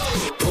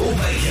 Paul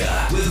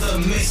Baker with the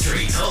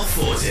Mystery Top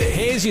 40.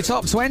 Here's your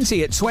top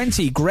 20. At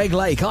 20, Greg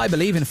Lake, I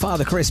Believe in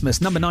Father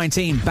Christmas. Number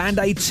 19,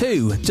 Band-Aid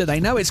 2, Do They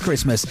Know It's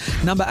Christmas?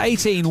 Number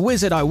 18,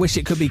 Wizard, I Wish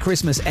It Could Be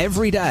Christmas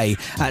Every Day.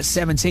 At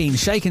 17,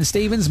 Shakin'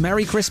 Stevens,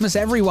 Merry Christmas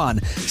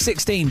Everyone.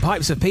 16,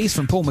 Pipes of Peace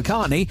from Paul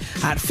McCartney.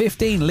 At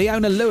 15,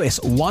 Leona Lewis,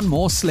 One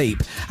More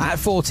Sleep. At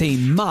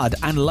 14, Mud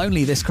and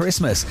Lonely This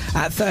Christmas.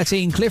 At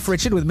 13, Cliff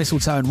Richard with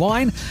Mistletoe and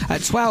Wine.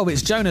 At 12,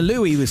 it's Jonah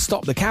Louie with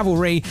Stop the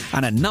Cavalry.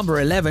 And at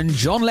number 11,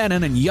 John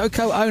Lennon and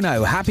Yoko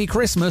Ono, Happy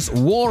Christmas,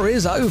 War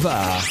is Over.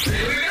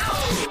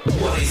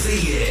 What is the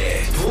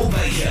year? Paul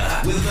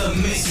Baker with the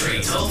Mystery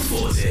Top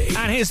 40.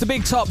 And here's the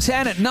big top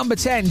 10. At number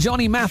 10,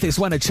 Johnny Mathis,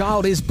 When a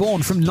Child is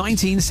Born from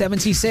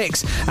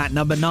 1976. At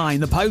number 9,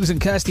 The Pogues and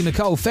Kirsty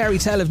MacColl, Fairy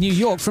Tale of New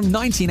York from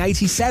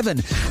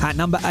 1987. At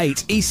number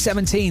 8, East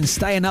 17,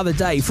 Stay Another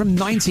Day from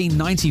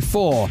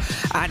 1994.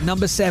 At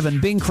number 7,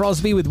 Bing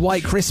Crosby with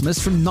White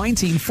Christmas from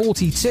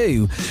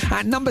 1942.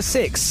 At number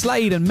 6,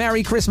 Slade and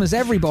Merry Christmas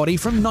Everybody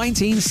from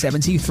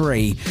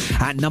 1973.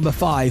 At number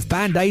 5,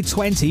 Band-Aid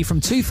 20 from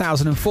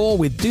 2004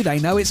 with Do They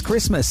Know It's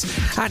Christmas.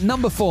 At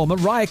number 4,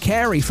 Mariah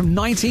Carey from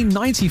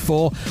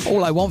 1994,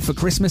 All I Want for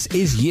Christmas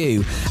Is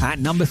You. At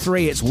number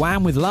 3, it's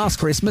Wham with Last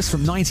Christmas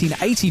from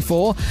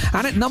 1984.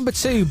 And at number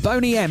 2,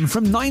 Boney M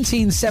from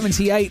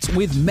 1978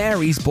 with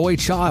Mary's Boy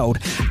Child.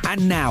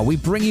 And now we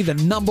bring you the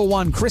number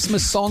one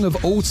Christmas song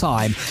of all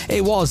time.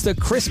 It was the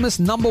Christmas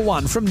number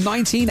one from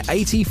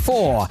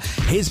 1984.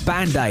 Here's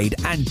Band-Aid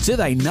and Do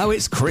They Know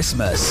It's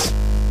Christmas?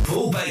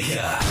 Paul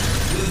Baker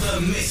with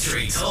the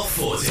Mystery Top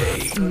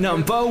 40.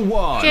 Number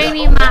 1.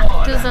 Jamie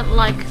Mack doesn't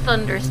like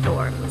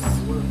thunderstorms.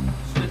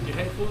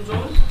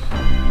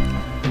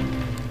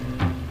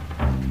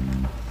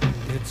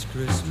 It's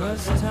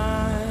Christmas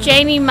time.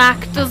 Jamie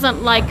Mack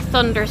doesn't like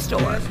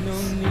thunderstorms.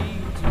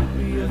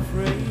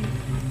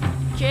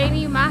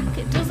 Jamie Mack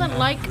doesn't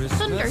like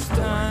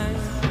thunderstorms.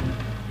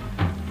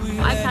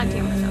 I can't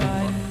hear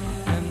myself.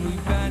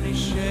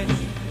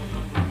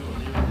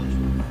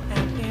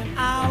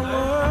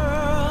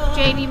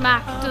 Jamie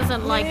Mack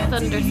doesn't like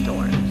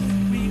thunderstorms.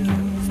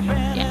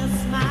 Yes.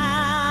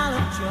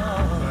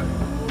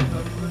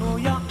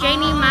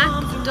 Jamie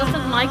Mack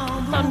doesn't like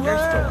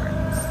thunderstorms.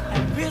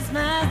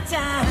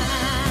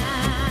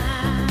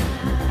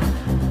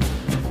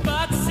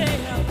 But say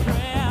a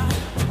prayer.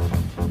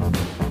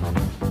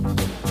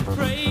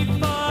 Pray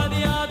for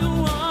the other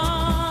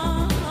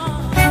one.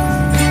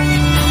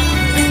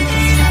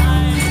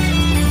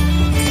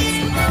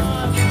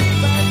 But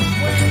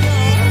when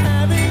you're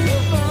having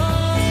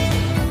fun,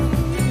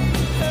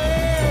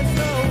 there's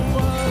no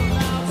world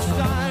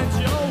outside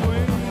your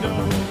window,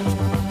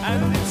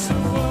 and it's a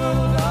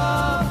world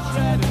of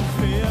dread and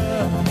fear,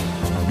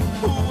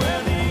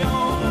 where the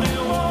only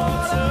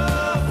water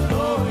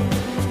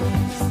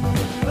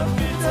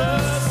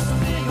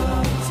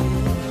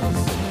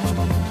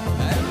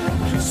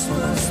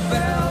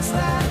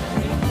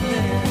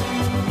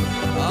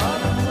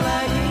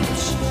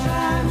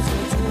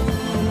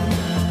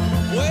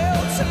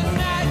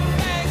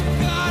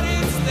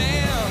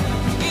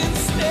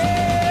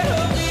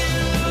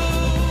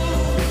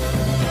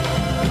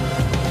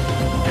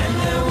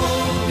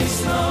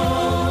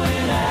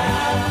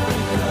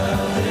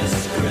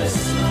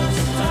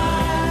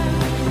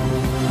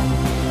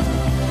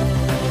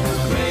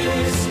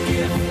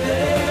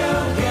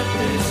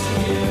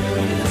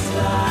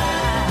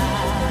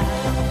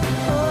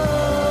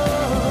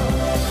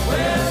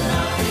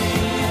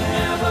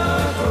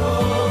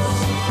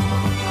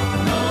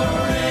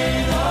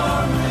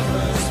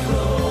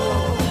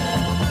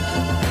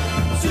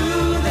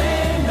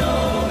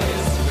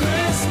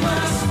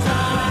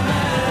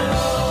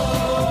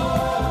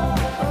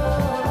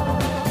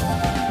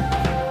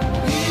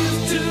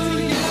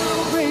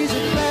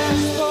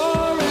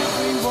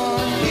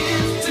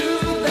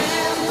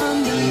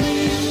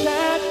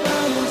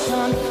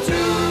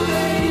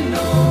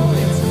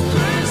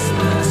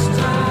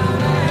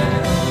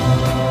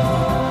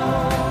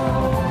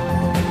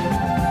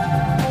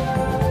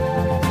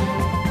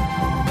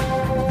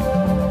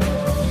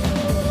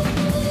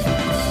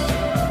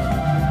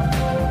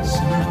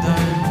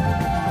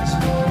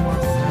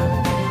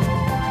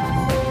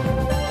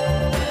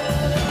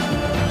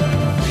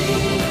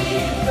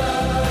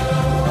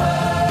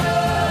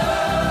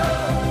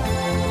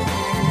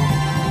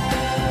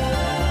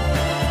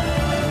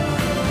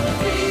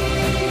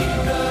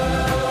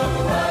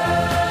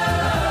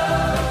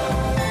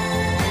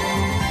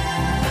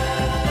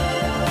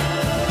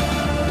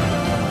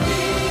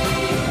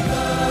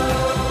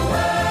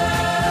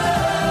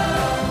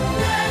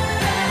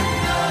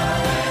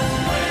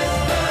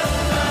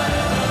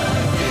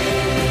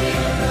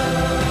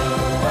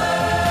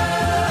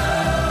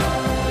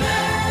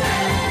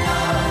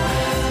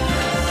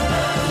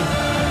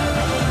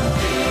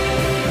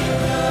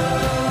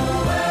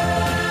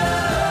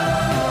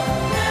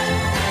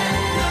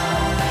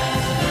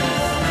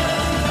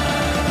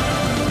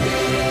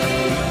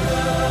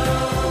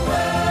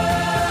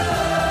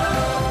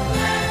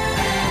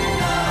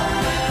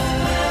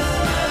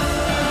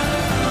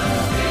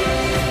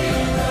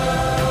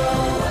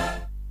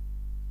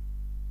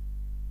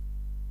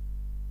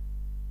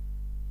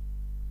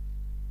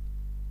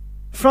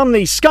from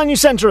the Sky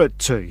News Centre at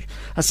 2.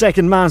 A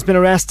second man's been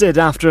arrested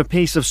after a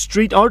piece of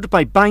street art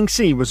by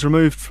Banksy was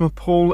removed from a pole